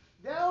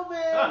 Delvin!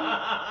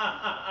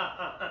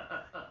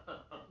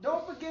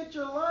 Don't forget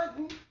your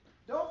lunch.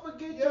 Don't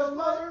forget your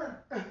lunch.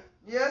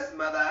 Yes,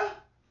 mother.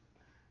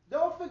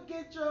 Don't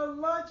forget your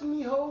lunch,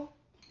 mijo.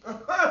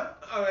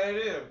 Oh, it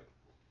is.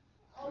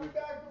 I'll be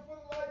back before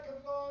the light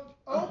comes on.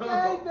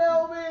 Okay,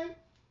 Delvin.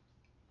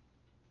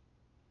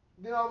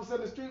 Then all of a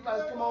sudden the street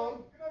lights come on.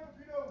 Good night,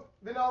 Pepito.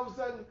 Then all of a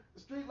sudden the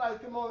street lights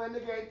come on. That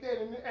nigga ain't there,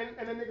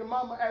 and the nigga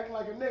mama acting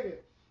like a nigga.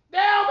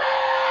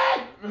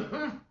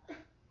 Delvin!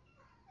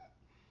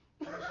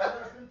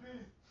 Rest in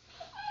peace.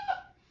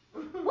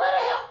 Where the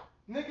hell?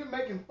 Nigga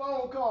making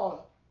phone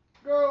calls.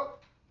 Girl,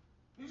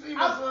 You see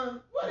my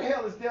son? What the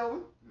hell is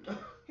Delvin?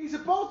 He's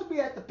supposed to be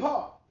at the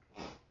park.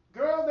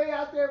 Girl, they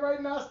out there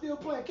right now still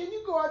playing. Can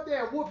you go out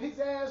there and whoop his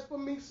ass for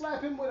me,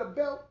 slap him with a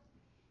belt,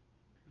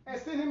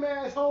 and send him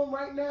ass home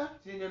right now?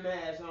 Send him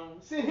ass home.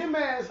 Send him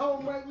ass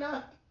home right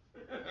now.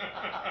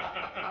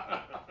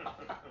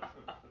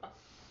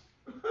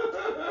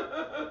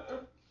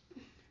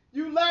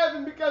 You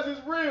laughing because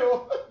it's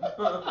real.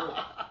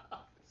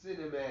 Send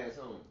him ass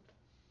home.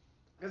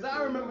 Cause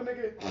I remember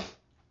nigga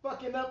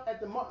fucking up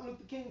at the Martin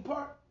Luther King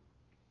Park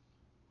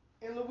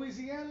in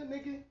Louisiana,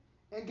 nigga,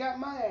 and got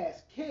my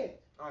ass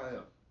kicked. Oh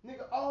yeah.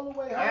 Nigga all the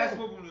way home. Ass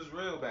whooping was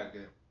real back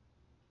then.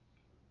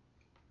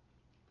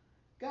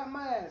 Got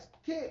my ass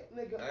kicked,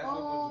 nigga, Ass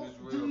all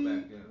whoopings was real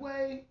back then. the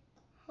way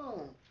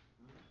home.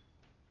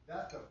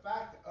 That's the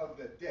fact of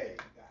the day.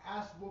 The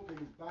ass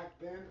whoopings back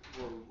then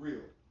were real.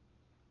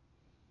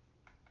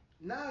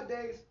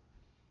 Nowadays,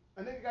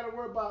 a nigga gotta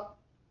worry about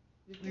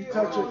You your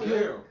touch kids. a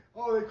kid.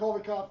 Oh, they call the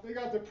cops. They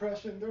got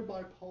depression. They're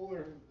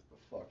bipolar. Get the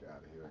fuck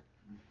out of here.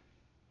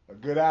 A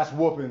good ass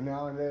whooping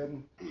now and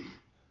then.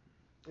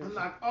 I'm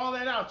knock all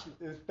that out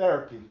you. It's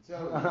therapy.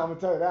 Tell me. I'm gonna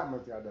tell you that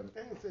much, goddamn it.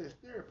 They ain't say it's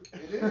therapy.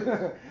 It is.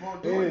 You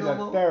won't do It it is no a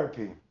more.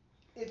 therapy.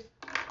 It's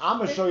I'm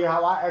gonna show you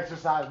how I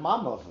exercise my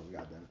muscles,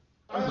 goddamn it.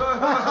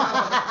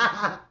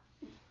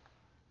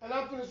 and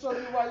I'm finna show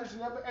you why you should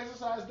never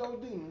exercise those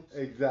demons.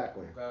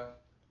 Exactly. Okay.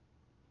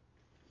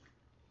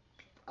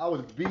 I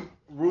was beat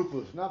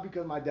ruthless, not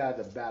because my dad's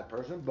a bad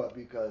person, but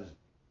because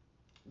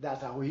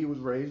that's how he was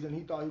raised and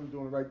he thought he was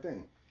doing the right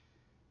thing.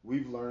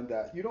 We've learned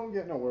that you don't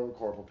get nowhere with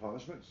corporal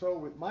punishment. So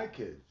with my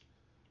kids,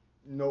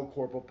 no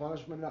corporal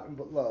punishment, nothing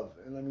but love.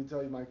 And let me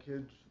tell you, my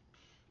kids,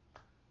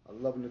 I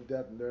love them to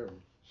death, and they're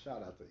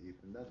shout out to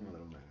Ethan. That's my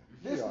little man.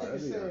 This They are, nigga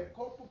they said are.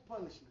 corporal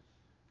punishment.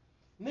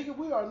 Nigga,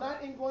 we are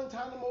not in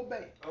Guantanamo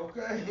Bay.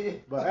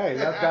 Okay. But hey,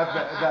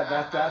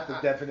 that's the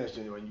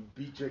definition. When you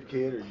beat your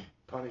kid or you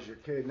punish your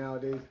kid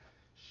nowadays,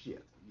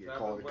 shit. You get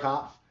called the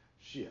cops,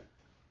 shit.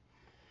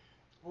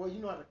 Boy, you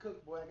know how to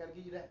cook, boy. I gotta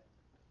give you that.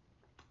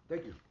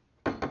 Thank you.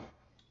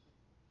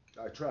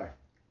 I try.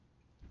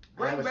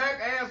 Bring back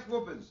ass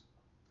whoopings.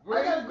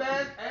 Bring I gotta-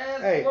 back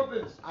ass Hey,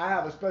 whoopings. I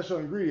have a special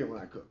ingredient when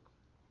I cook.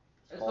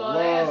 It's called called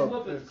ass love.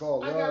 whoopings. It's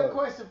called I love. got a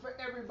question for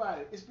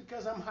everybody. It's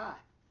because I'm high.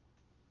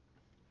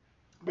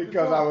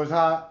 Because I was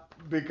hot.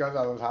 Because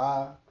I was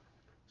high.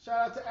 Shout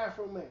out to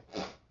Afro Man.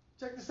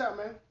 Check this out,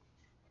 man.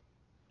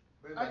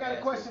 Bring I back got a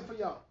ass question for whoopings.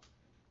 y'all.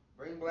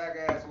 Bring black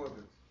ass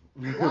whoopings.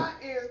 Why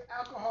is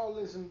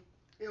alcoholism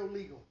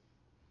illegal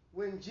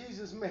when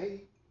Jesus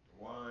made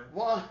Wine.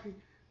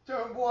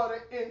 turn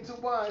water into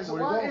wine? So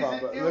What are why you is talking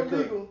it about? Liquor.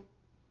 illegal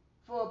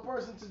for a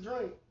person to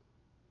drink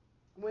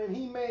when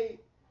he made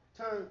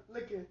turn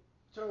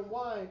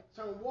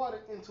water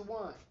into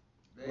wine?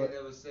 They What?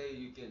 never say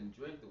you can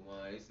drink the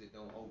wine. They said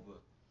don't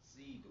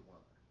overseed the wine.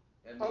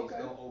 That means Okay.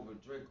 don't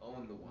overdrink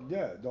on the wine.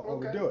 Yeah, don't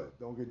Okay. overdo it.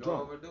 Don't get Don't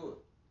drunk. overdo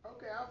it.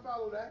 Okay, I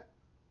follow that.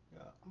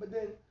 Yeah. But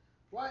then,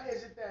 why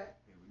is it that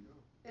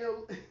Here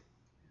we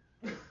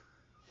go.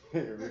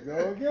 Here we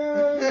go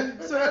again.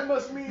 so that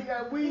must mean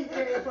that weed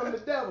came from the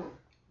devil?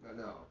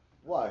 No.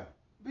 Why?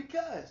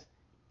 Because,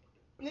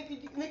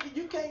 nigga,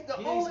 you can't. The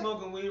He ain't only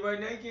smoking weed right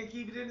now. He can't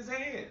keep it in his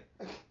hand.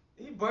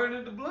 He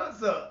burning the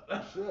blunts up.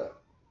 Shit.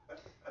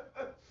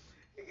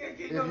 He can't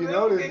keep If no you gun,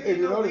 notice- can't if keep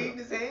you no notice- weed in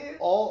his hand.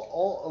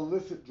 All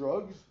illicit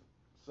drugs,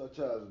 such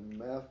as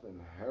meth and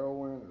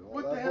heroin and all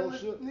what that the hell,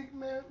 bullshit.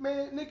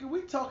 nigga,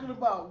 we talking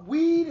about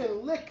weed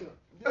and liquor.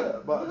 Yeah,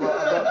 but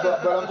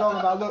I'm talking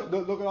about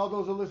look at all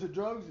those illicit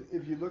drugs.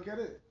 If you look at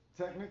it,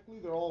 technically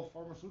they're all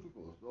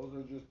pharmaceuticals. Those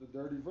are just the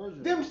dirty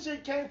versions. Them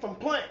shit came from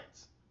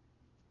plants.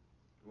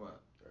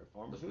 What? They're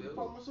pharmaceuticals.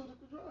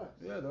 Pharmaceutical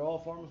drugs. Yeah, they're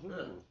all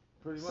pharmaceuticals.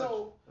 Pretty much.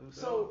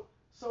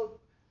 So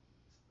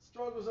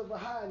struggles of a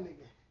high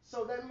nigga.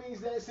 So that means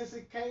that since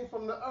it came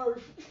from the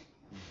earth,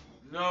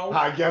 No.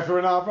 I guess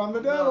we're not from the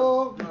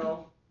devil.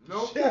 No.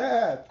 Nope. Shit.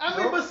 I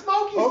mean, but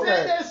Smokey Okay,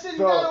 said that shit.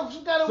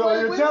 so, got so away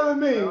you're with telling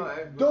me No, but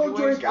you don't ain't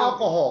drink smoking.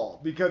 alcohol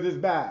because it's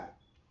bad,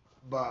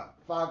 but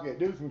fuck it,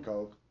 do some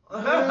coke. You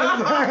know what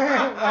I'm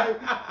saying?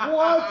 Like,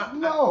 what?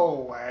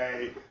 No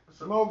way.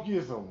 Smoke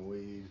you some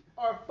weed.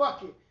 or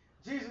fuck it.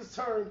 Jesus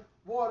turned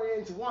water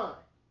into wine.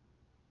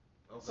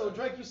 Okay. So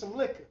drink you some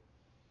liquor.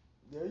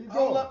 There you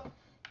Hold go. up.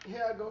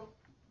 Here I go.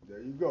 There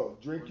you go.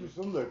 Drink you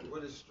some liquor.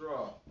 With a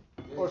straw.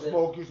 Or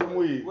smoke you some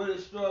weed. With a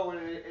straw in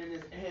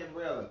his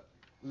umbrella.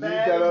 Leave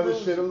Bad that and other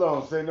bougie. shit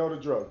alone. Say no to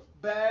drugs.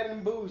 Bad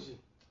and bougie.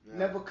 Yeah.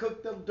 Never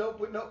cooked up dope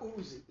with no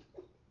Uzi.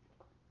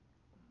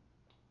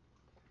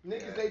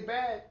 Niggas, they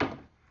bad.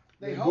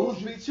 They They hoes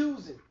bougie. be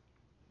choosing.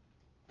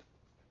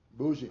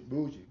 Bougie.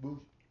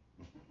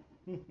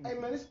 Hey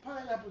man, this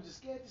pineapple just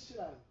scared the shit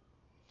out of me.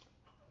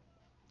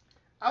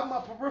 Out my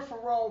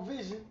peripheral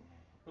vision.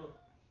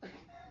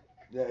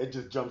 Yeah, it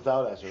just jumps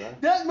out at you, right?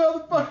 That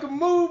motherfucker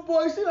move,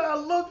 boy. See what I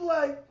look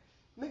like?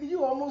 Nigga,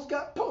 you almost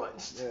got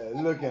punched.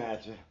 Yeah, looking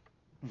at you.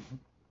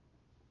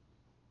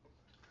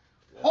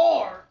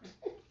 Hard.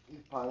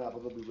 These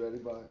pineapples will be ready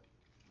by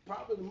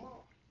Probably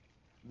tomorrow.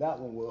 that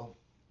one will.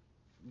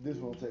 This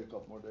one will take a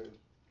couple more days.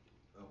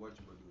 what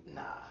you gonna do?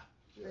 Nah,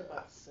 they're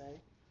about the same.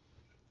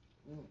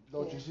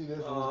 Don't you see this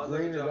Oh, one's look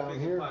at greener y'all down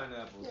picking here?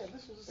 pineapples. Yeah,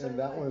 this was the same. And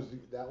that thing. one's the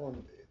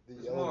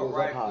It's yellow more goes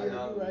ripe, up higher. you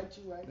know. You're right.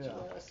 Yeah.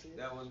 I see it.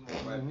 That one's more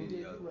ripe than the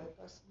Yeah, other you're one.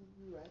 right.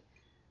 You're right.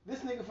 This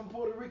nigga from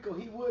Puerto Rico,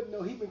 he would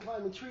know. He been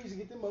climbing trees to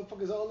get them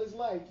motherfuckers all his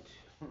life.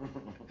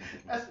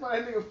 That's why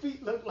that nigga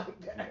feet look like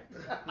that.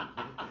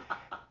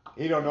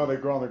 He don't know they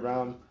grow on the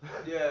ground.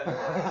 Yeah.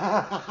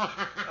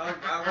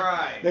 All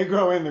right. They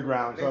grow in the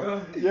ground. They So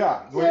grow-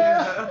 yeah.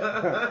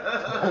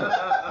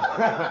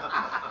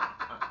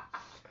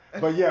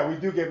 But yeah, we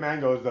do get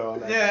mangoes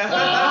though. Yeah.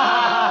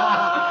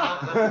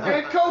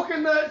 And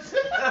coconuts.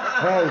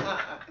 Hey,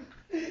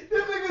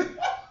 Them niggas.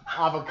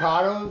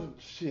 avocados,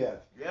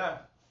 shit. Yeah.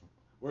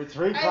 We're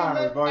tree Hey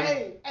climbers, man,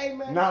 buddy. hey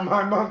man. Not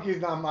my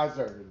monkeys, not my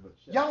circus, but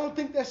shit. Y'all don't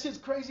think that shit's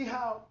crazy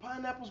how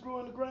pineapples grow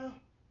in the ground?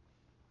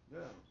 Yeah.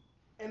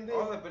 And then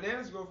All the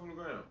bananas grow from the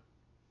ground.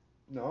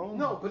 No.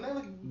 no,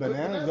 bananas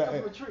Bananas come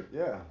from a tree.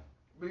 Yeah.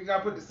 But you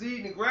gotta put the seed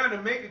in the ground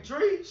and make the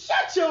tree.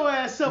 Shut your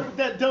ass up with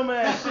that dumb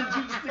ass shit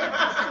you just said, man.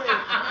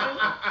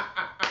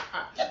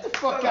 Get the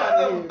fuck out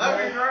of here,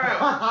 man.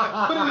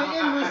 Ground. But in the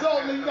end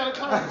result, man, you gotta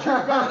climb the tree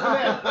to grow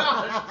banana.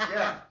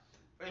 Yeah.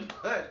 Pretty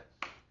much.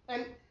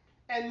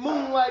 And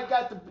Moonlight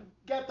got the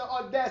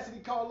audacity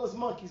to call us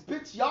monkeys.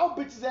 Bitch, y'all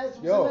bitches ass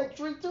was Yo. in that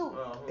tree too.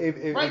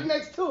 If, Right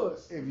next to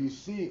us. If you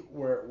see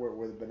where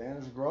the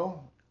bananas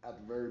grow at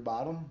the very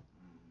bottom,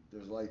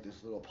 there's like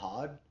this little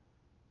pod.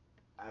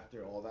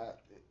 After all that,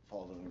 it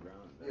falls on the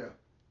ground. And Yeah.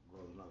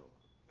 Grows another one.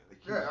 They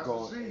keep Yeah, that's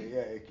going. the seed.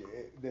 Yeah,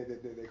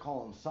 they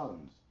call them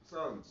suns.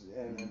 Sons.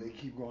 And they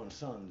keep growing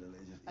suns, and they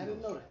just. I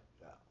didn't know that.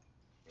 Yeah.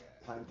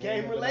 Plantain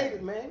Game and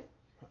related, banana. man.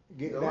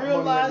 Get that money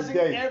Realizing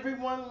every day.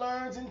 everyone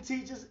learns and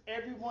teaches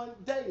everyone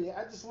daily.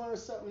 I just learned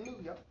something new,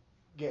 yo.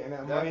 Getting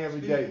that That's money every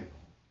the day. seed.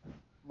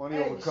 Money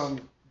Hey,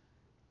 overcomes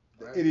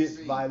the That's the idiots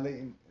seed.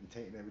 violating and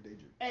taking everyday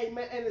dreams. Hey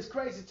man, and it's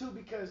crazy too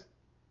because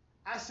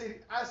I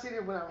sit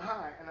here when I'm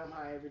high, and I'm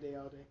high every day,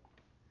 all day.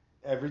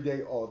 Every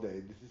day, all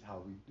day. This is how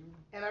we do.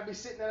 And I be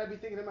sitting there, I be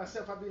thinking to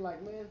myself, I be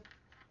like, man,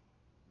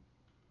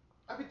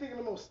 I be thinking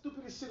the most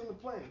stupidest shit on the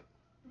planet.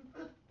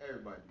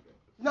 Everybody do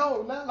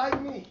No, not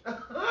like me.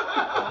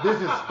 that.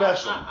 This is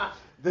special.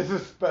 This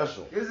is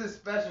special. This is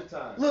special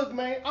time. Look,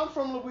 man, I'm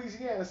from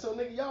Louisiana, so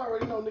nigga, y'all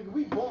already know, nigga,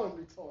 we born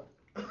retarded.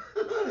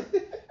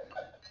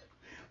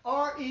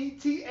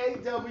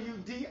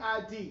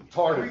 RETAWDID.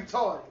 Retarded.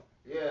 Retarded.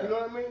 Yeah. You know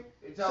what I mean?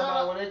 They talking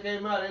about when they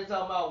came out, they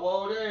talking about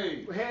whoa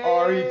day. Hey,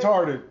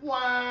 Retarded. Why?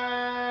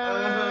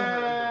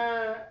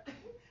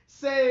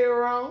 Say it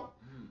wrong.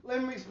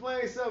 Let me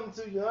explain something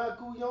to you, huh,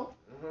 Couillon?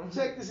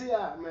 Check this here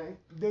out, man.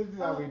 This is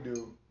how we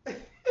do. Straight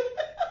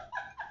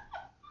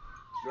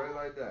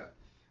like that.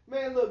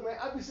 Man, look, man,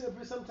 I be sitting up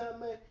here sometime,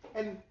 man,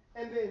 and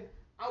then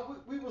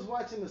we was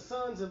watching the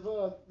sons of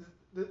the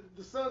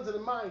sons of the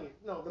Mayans.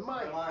 No, the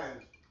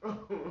Mayans.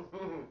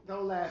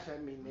 Don't laugh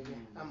at me, nigga.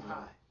 I'm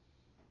high.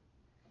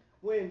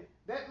 When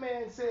that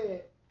man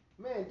said,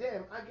 man,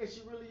 damn, I guess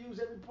you really use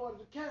every part of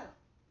the cow.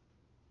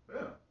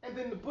 Yeah. And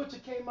then the butcher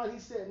came out, he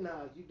said,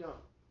 nah, you don't.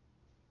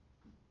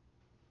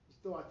 You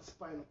throw out the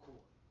spinal cord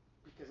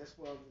because that's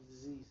where all the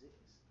disease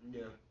is.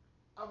 Yeah.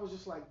 I was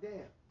just like,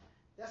 damn,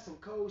 that's some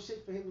cold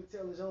shit for him to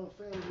tell his own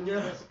family.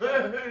 Yeah.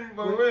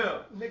 For When-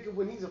 real. Nigga,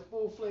 when he's a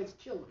full-fledged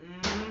killer.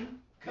 Mm-hmm. He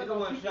Cutting the off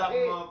one people's chopping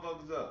head.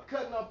 motherfuckers up.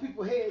 Cutting off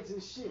people's heads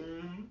and shit.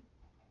 Mm-hmm.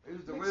 He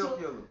was the Nigga, real so-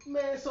 killer.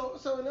 Man, so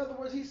in other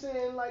words, he's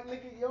saying like,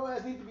 nigga, your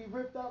ass need to be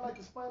ripped out like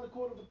the spinal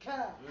cord of a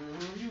cow.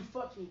 Mhm. You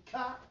fucking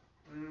cop.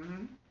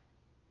 Mm-hmm.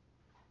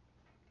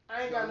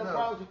 I ain't got no Sure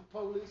problems with the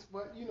police,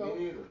 but you know,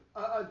 Me neither.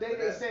 Day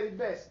Yeah. said it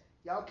best.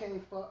 Y'all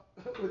can't fuck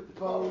with the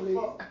police.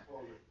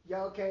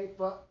 Y'all can't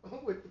fuck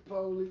with the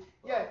police.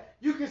 Yeah,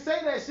 you can say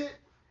that shit,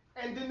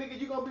 and then nigga,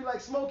 you gonna be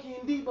like Smokey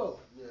and Debo.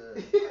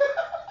 Yeah.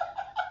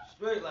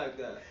 Straight like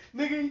that.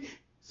 Nigga,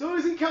 soon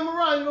as he come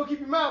around, you gonna keep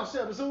your mouth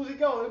shut. As soon as he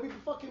go, it'll be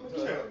fucking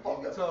He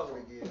McKee. be talking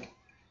again.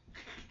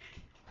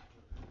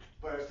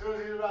 But as soon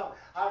as he's around,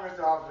 hi,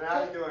 Mr. Officer,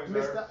 how you doing,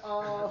 sir? Mr.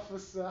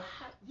 Officer,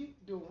 how you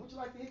doing? Would you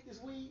like to hit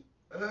this weed?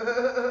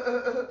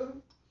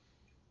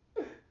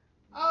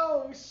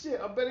 Oh shit!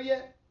 Or better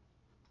yet,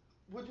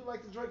 would you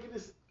like to drink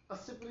a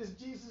sip of this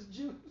Jesus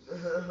juice?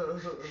 Just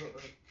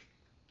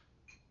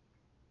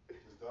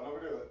don't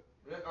overdo it.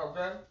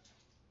 Okay.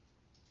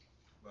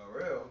 For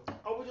real.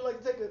 Or would you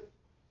like to take a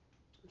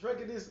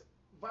drink of this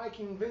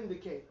Viking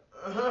Vindicator?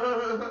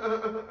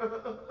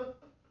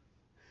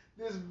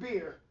 This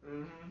beer,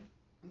 Mm-hmm.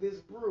 this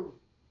brew,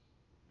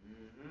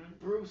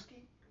 Mm-hmm.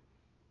 brewski.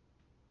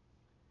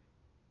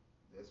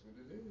 That's what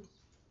it is.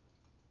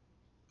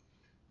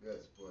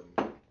 That's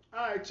funny.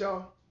 All right,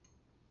 y'all.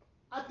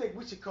 I think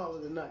we should call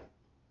it a night.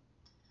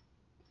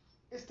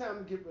 It's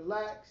time to get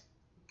relaxed,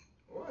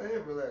 Oh, I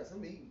am relaxed.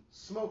 I'm eating.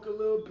 smoke a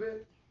little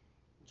bit,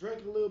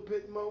 drink a little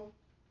bit more,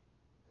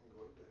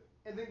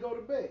 and then go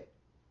to bed.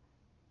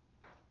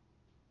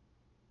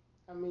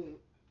 I mean,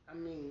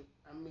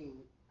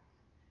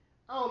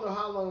 I don't know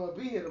how long I'm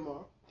gonna be here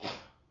tomorrow.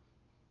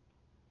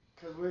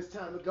 Cause when it's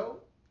time to go,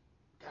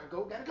 gotta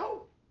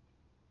go.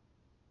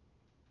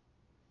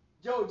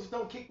 Joe, just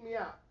don't kick me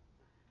out.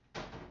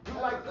 Do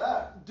Hell like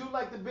that. do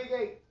like the Big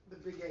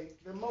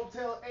 8, the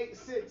Motel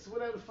 86,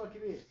 whatever the fuck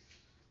it is.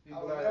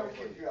 I would never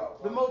kick you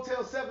out, The bro.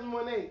 Motel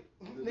 718.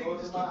 The Nigga,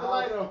 doors just to keep my the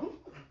light house. on.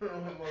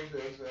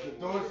 The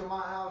doors to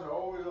my house are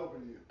always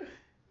open to you.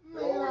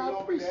 They're Man, I always open to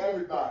appreciate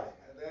everybody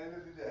that. at the end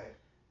of the day.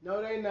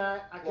 No, they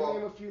not. I can Well,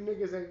 name a few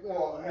niggas that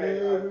well, will hey,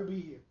 never be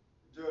here.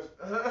 Just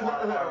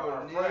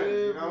our friends,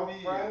 you know? Never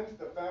be. Friends,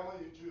 the family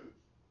you choose.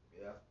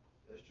 Yeah,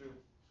 that's true.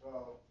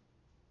 So,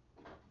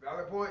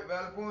 Valid point,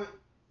 valid point.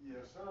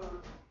 yes, sir.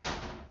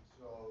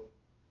 So,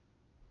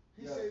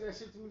 He yes. said that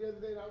shit to me the other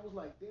day, and I was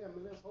like, damn,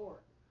 man, that's hard.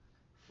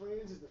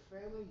 Friends is the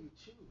family you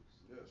choose.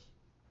 Yes.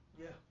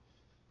 Yeah.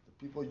 The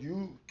people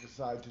you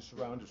decide to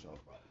surround yourself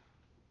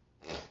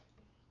by.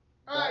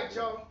 All right,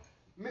 y'all.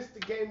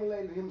 Mr. Game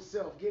Related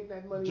himself, getting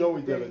that money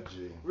Joey every day, Dilla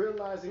G.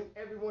 realizing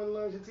everyone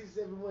learns and teaches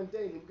everyone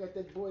daily. We got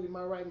that boy to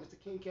my right, Mr.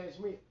 King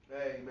Cashmere.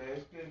 Hey man,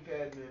 it's Ken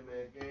Cadman,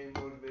 man. Game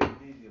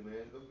motivated media,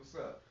 man. Look what's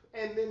up.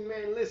 And then,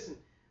 man, listen,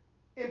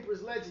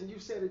 Empress Legend, you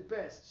said it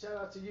best. Shout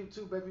out to you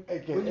too, baby.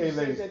 AKA when you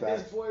Lady said that this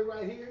Stacks. boy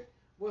right here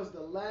was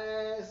the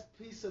last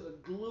piece of the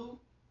glue,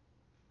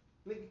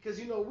 nigga, because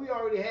you know we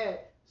already had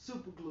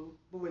super glue,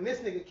 but when this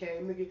nigga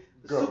came, nigga,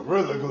 the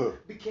Gorilla super glue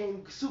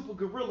became super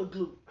gorilla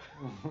glue.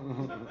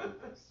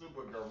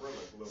 Super gorilla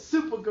glue.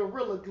 Super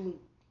gorilla glue,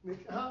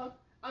 nigga, huh?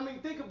 I mean,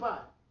 think about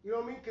it. You know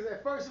what I mean? Because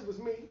at first it was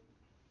me,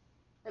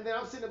 and then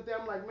I'm sitting up there,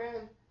 I'm like,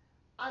 man,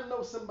 I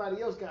know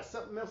somebody else got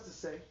something else to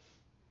say.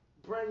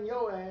 Bring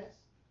your ass.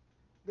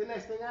 The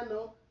next thing I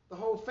know, the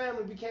whole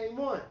family became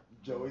one.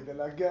 Joey De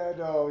La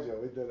Ghetto,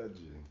 Joey De La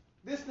G.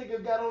 This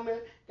nigga got on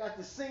there, got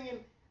to singing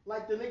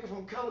like the nigga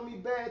from Color Me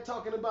Bad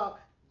talking about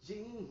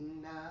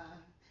Gina,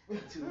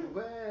 tu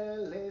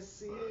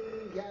LSC,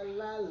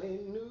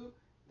 Yalalenu,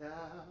 now.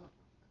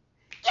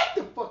 Get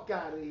the fuck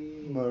out of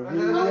here. Maria.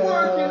 I'm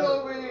working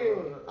over here.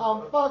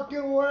 I'm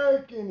fucking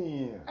working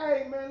here.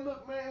 Hey, man,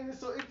 look, man,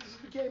 so it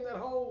just became that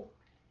whole,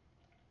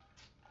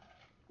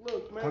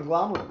 look, man.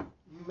 Conglomerate.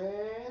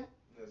 Man,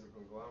 That's a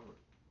conglomerate.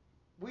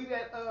 we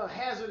that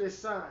hazardous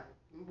sign.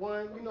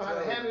 One, you know how the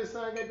telling you. hazardous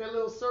sign got that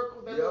little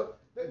circle, that Yep.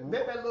 little,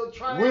 that little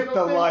triangle With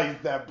the thing?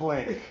 lights that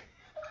blink.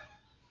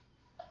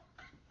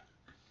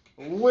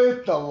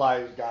 With the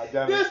light,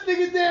 goddammit. This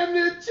nigga damn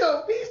near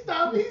choked. He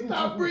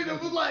stopped breathing,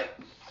 was like,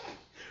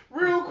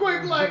 real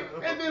quick, like,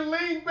 and then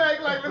leaned back,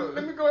 like,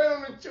 let me go ahead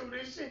on and chew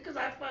this shit, because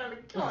I finally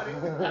caught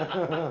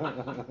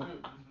it.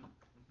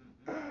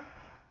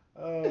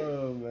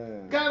 Oh,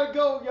 man. Gotta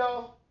go,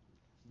 y'all.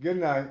 Good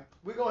night.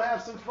 We gonna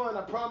have some fun,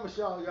 I promise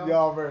y'all, y'all.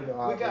 Y'all already know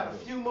how We to got a do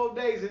it. few more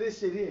days of this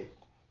shit here.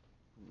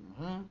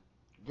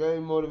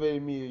 Game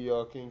motivated media,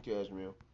 y'all. King Cashmere.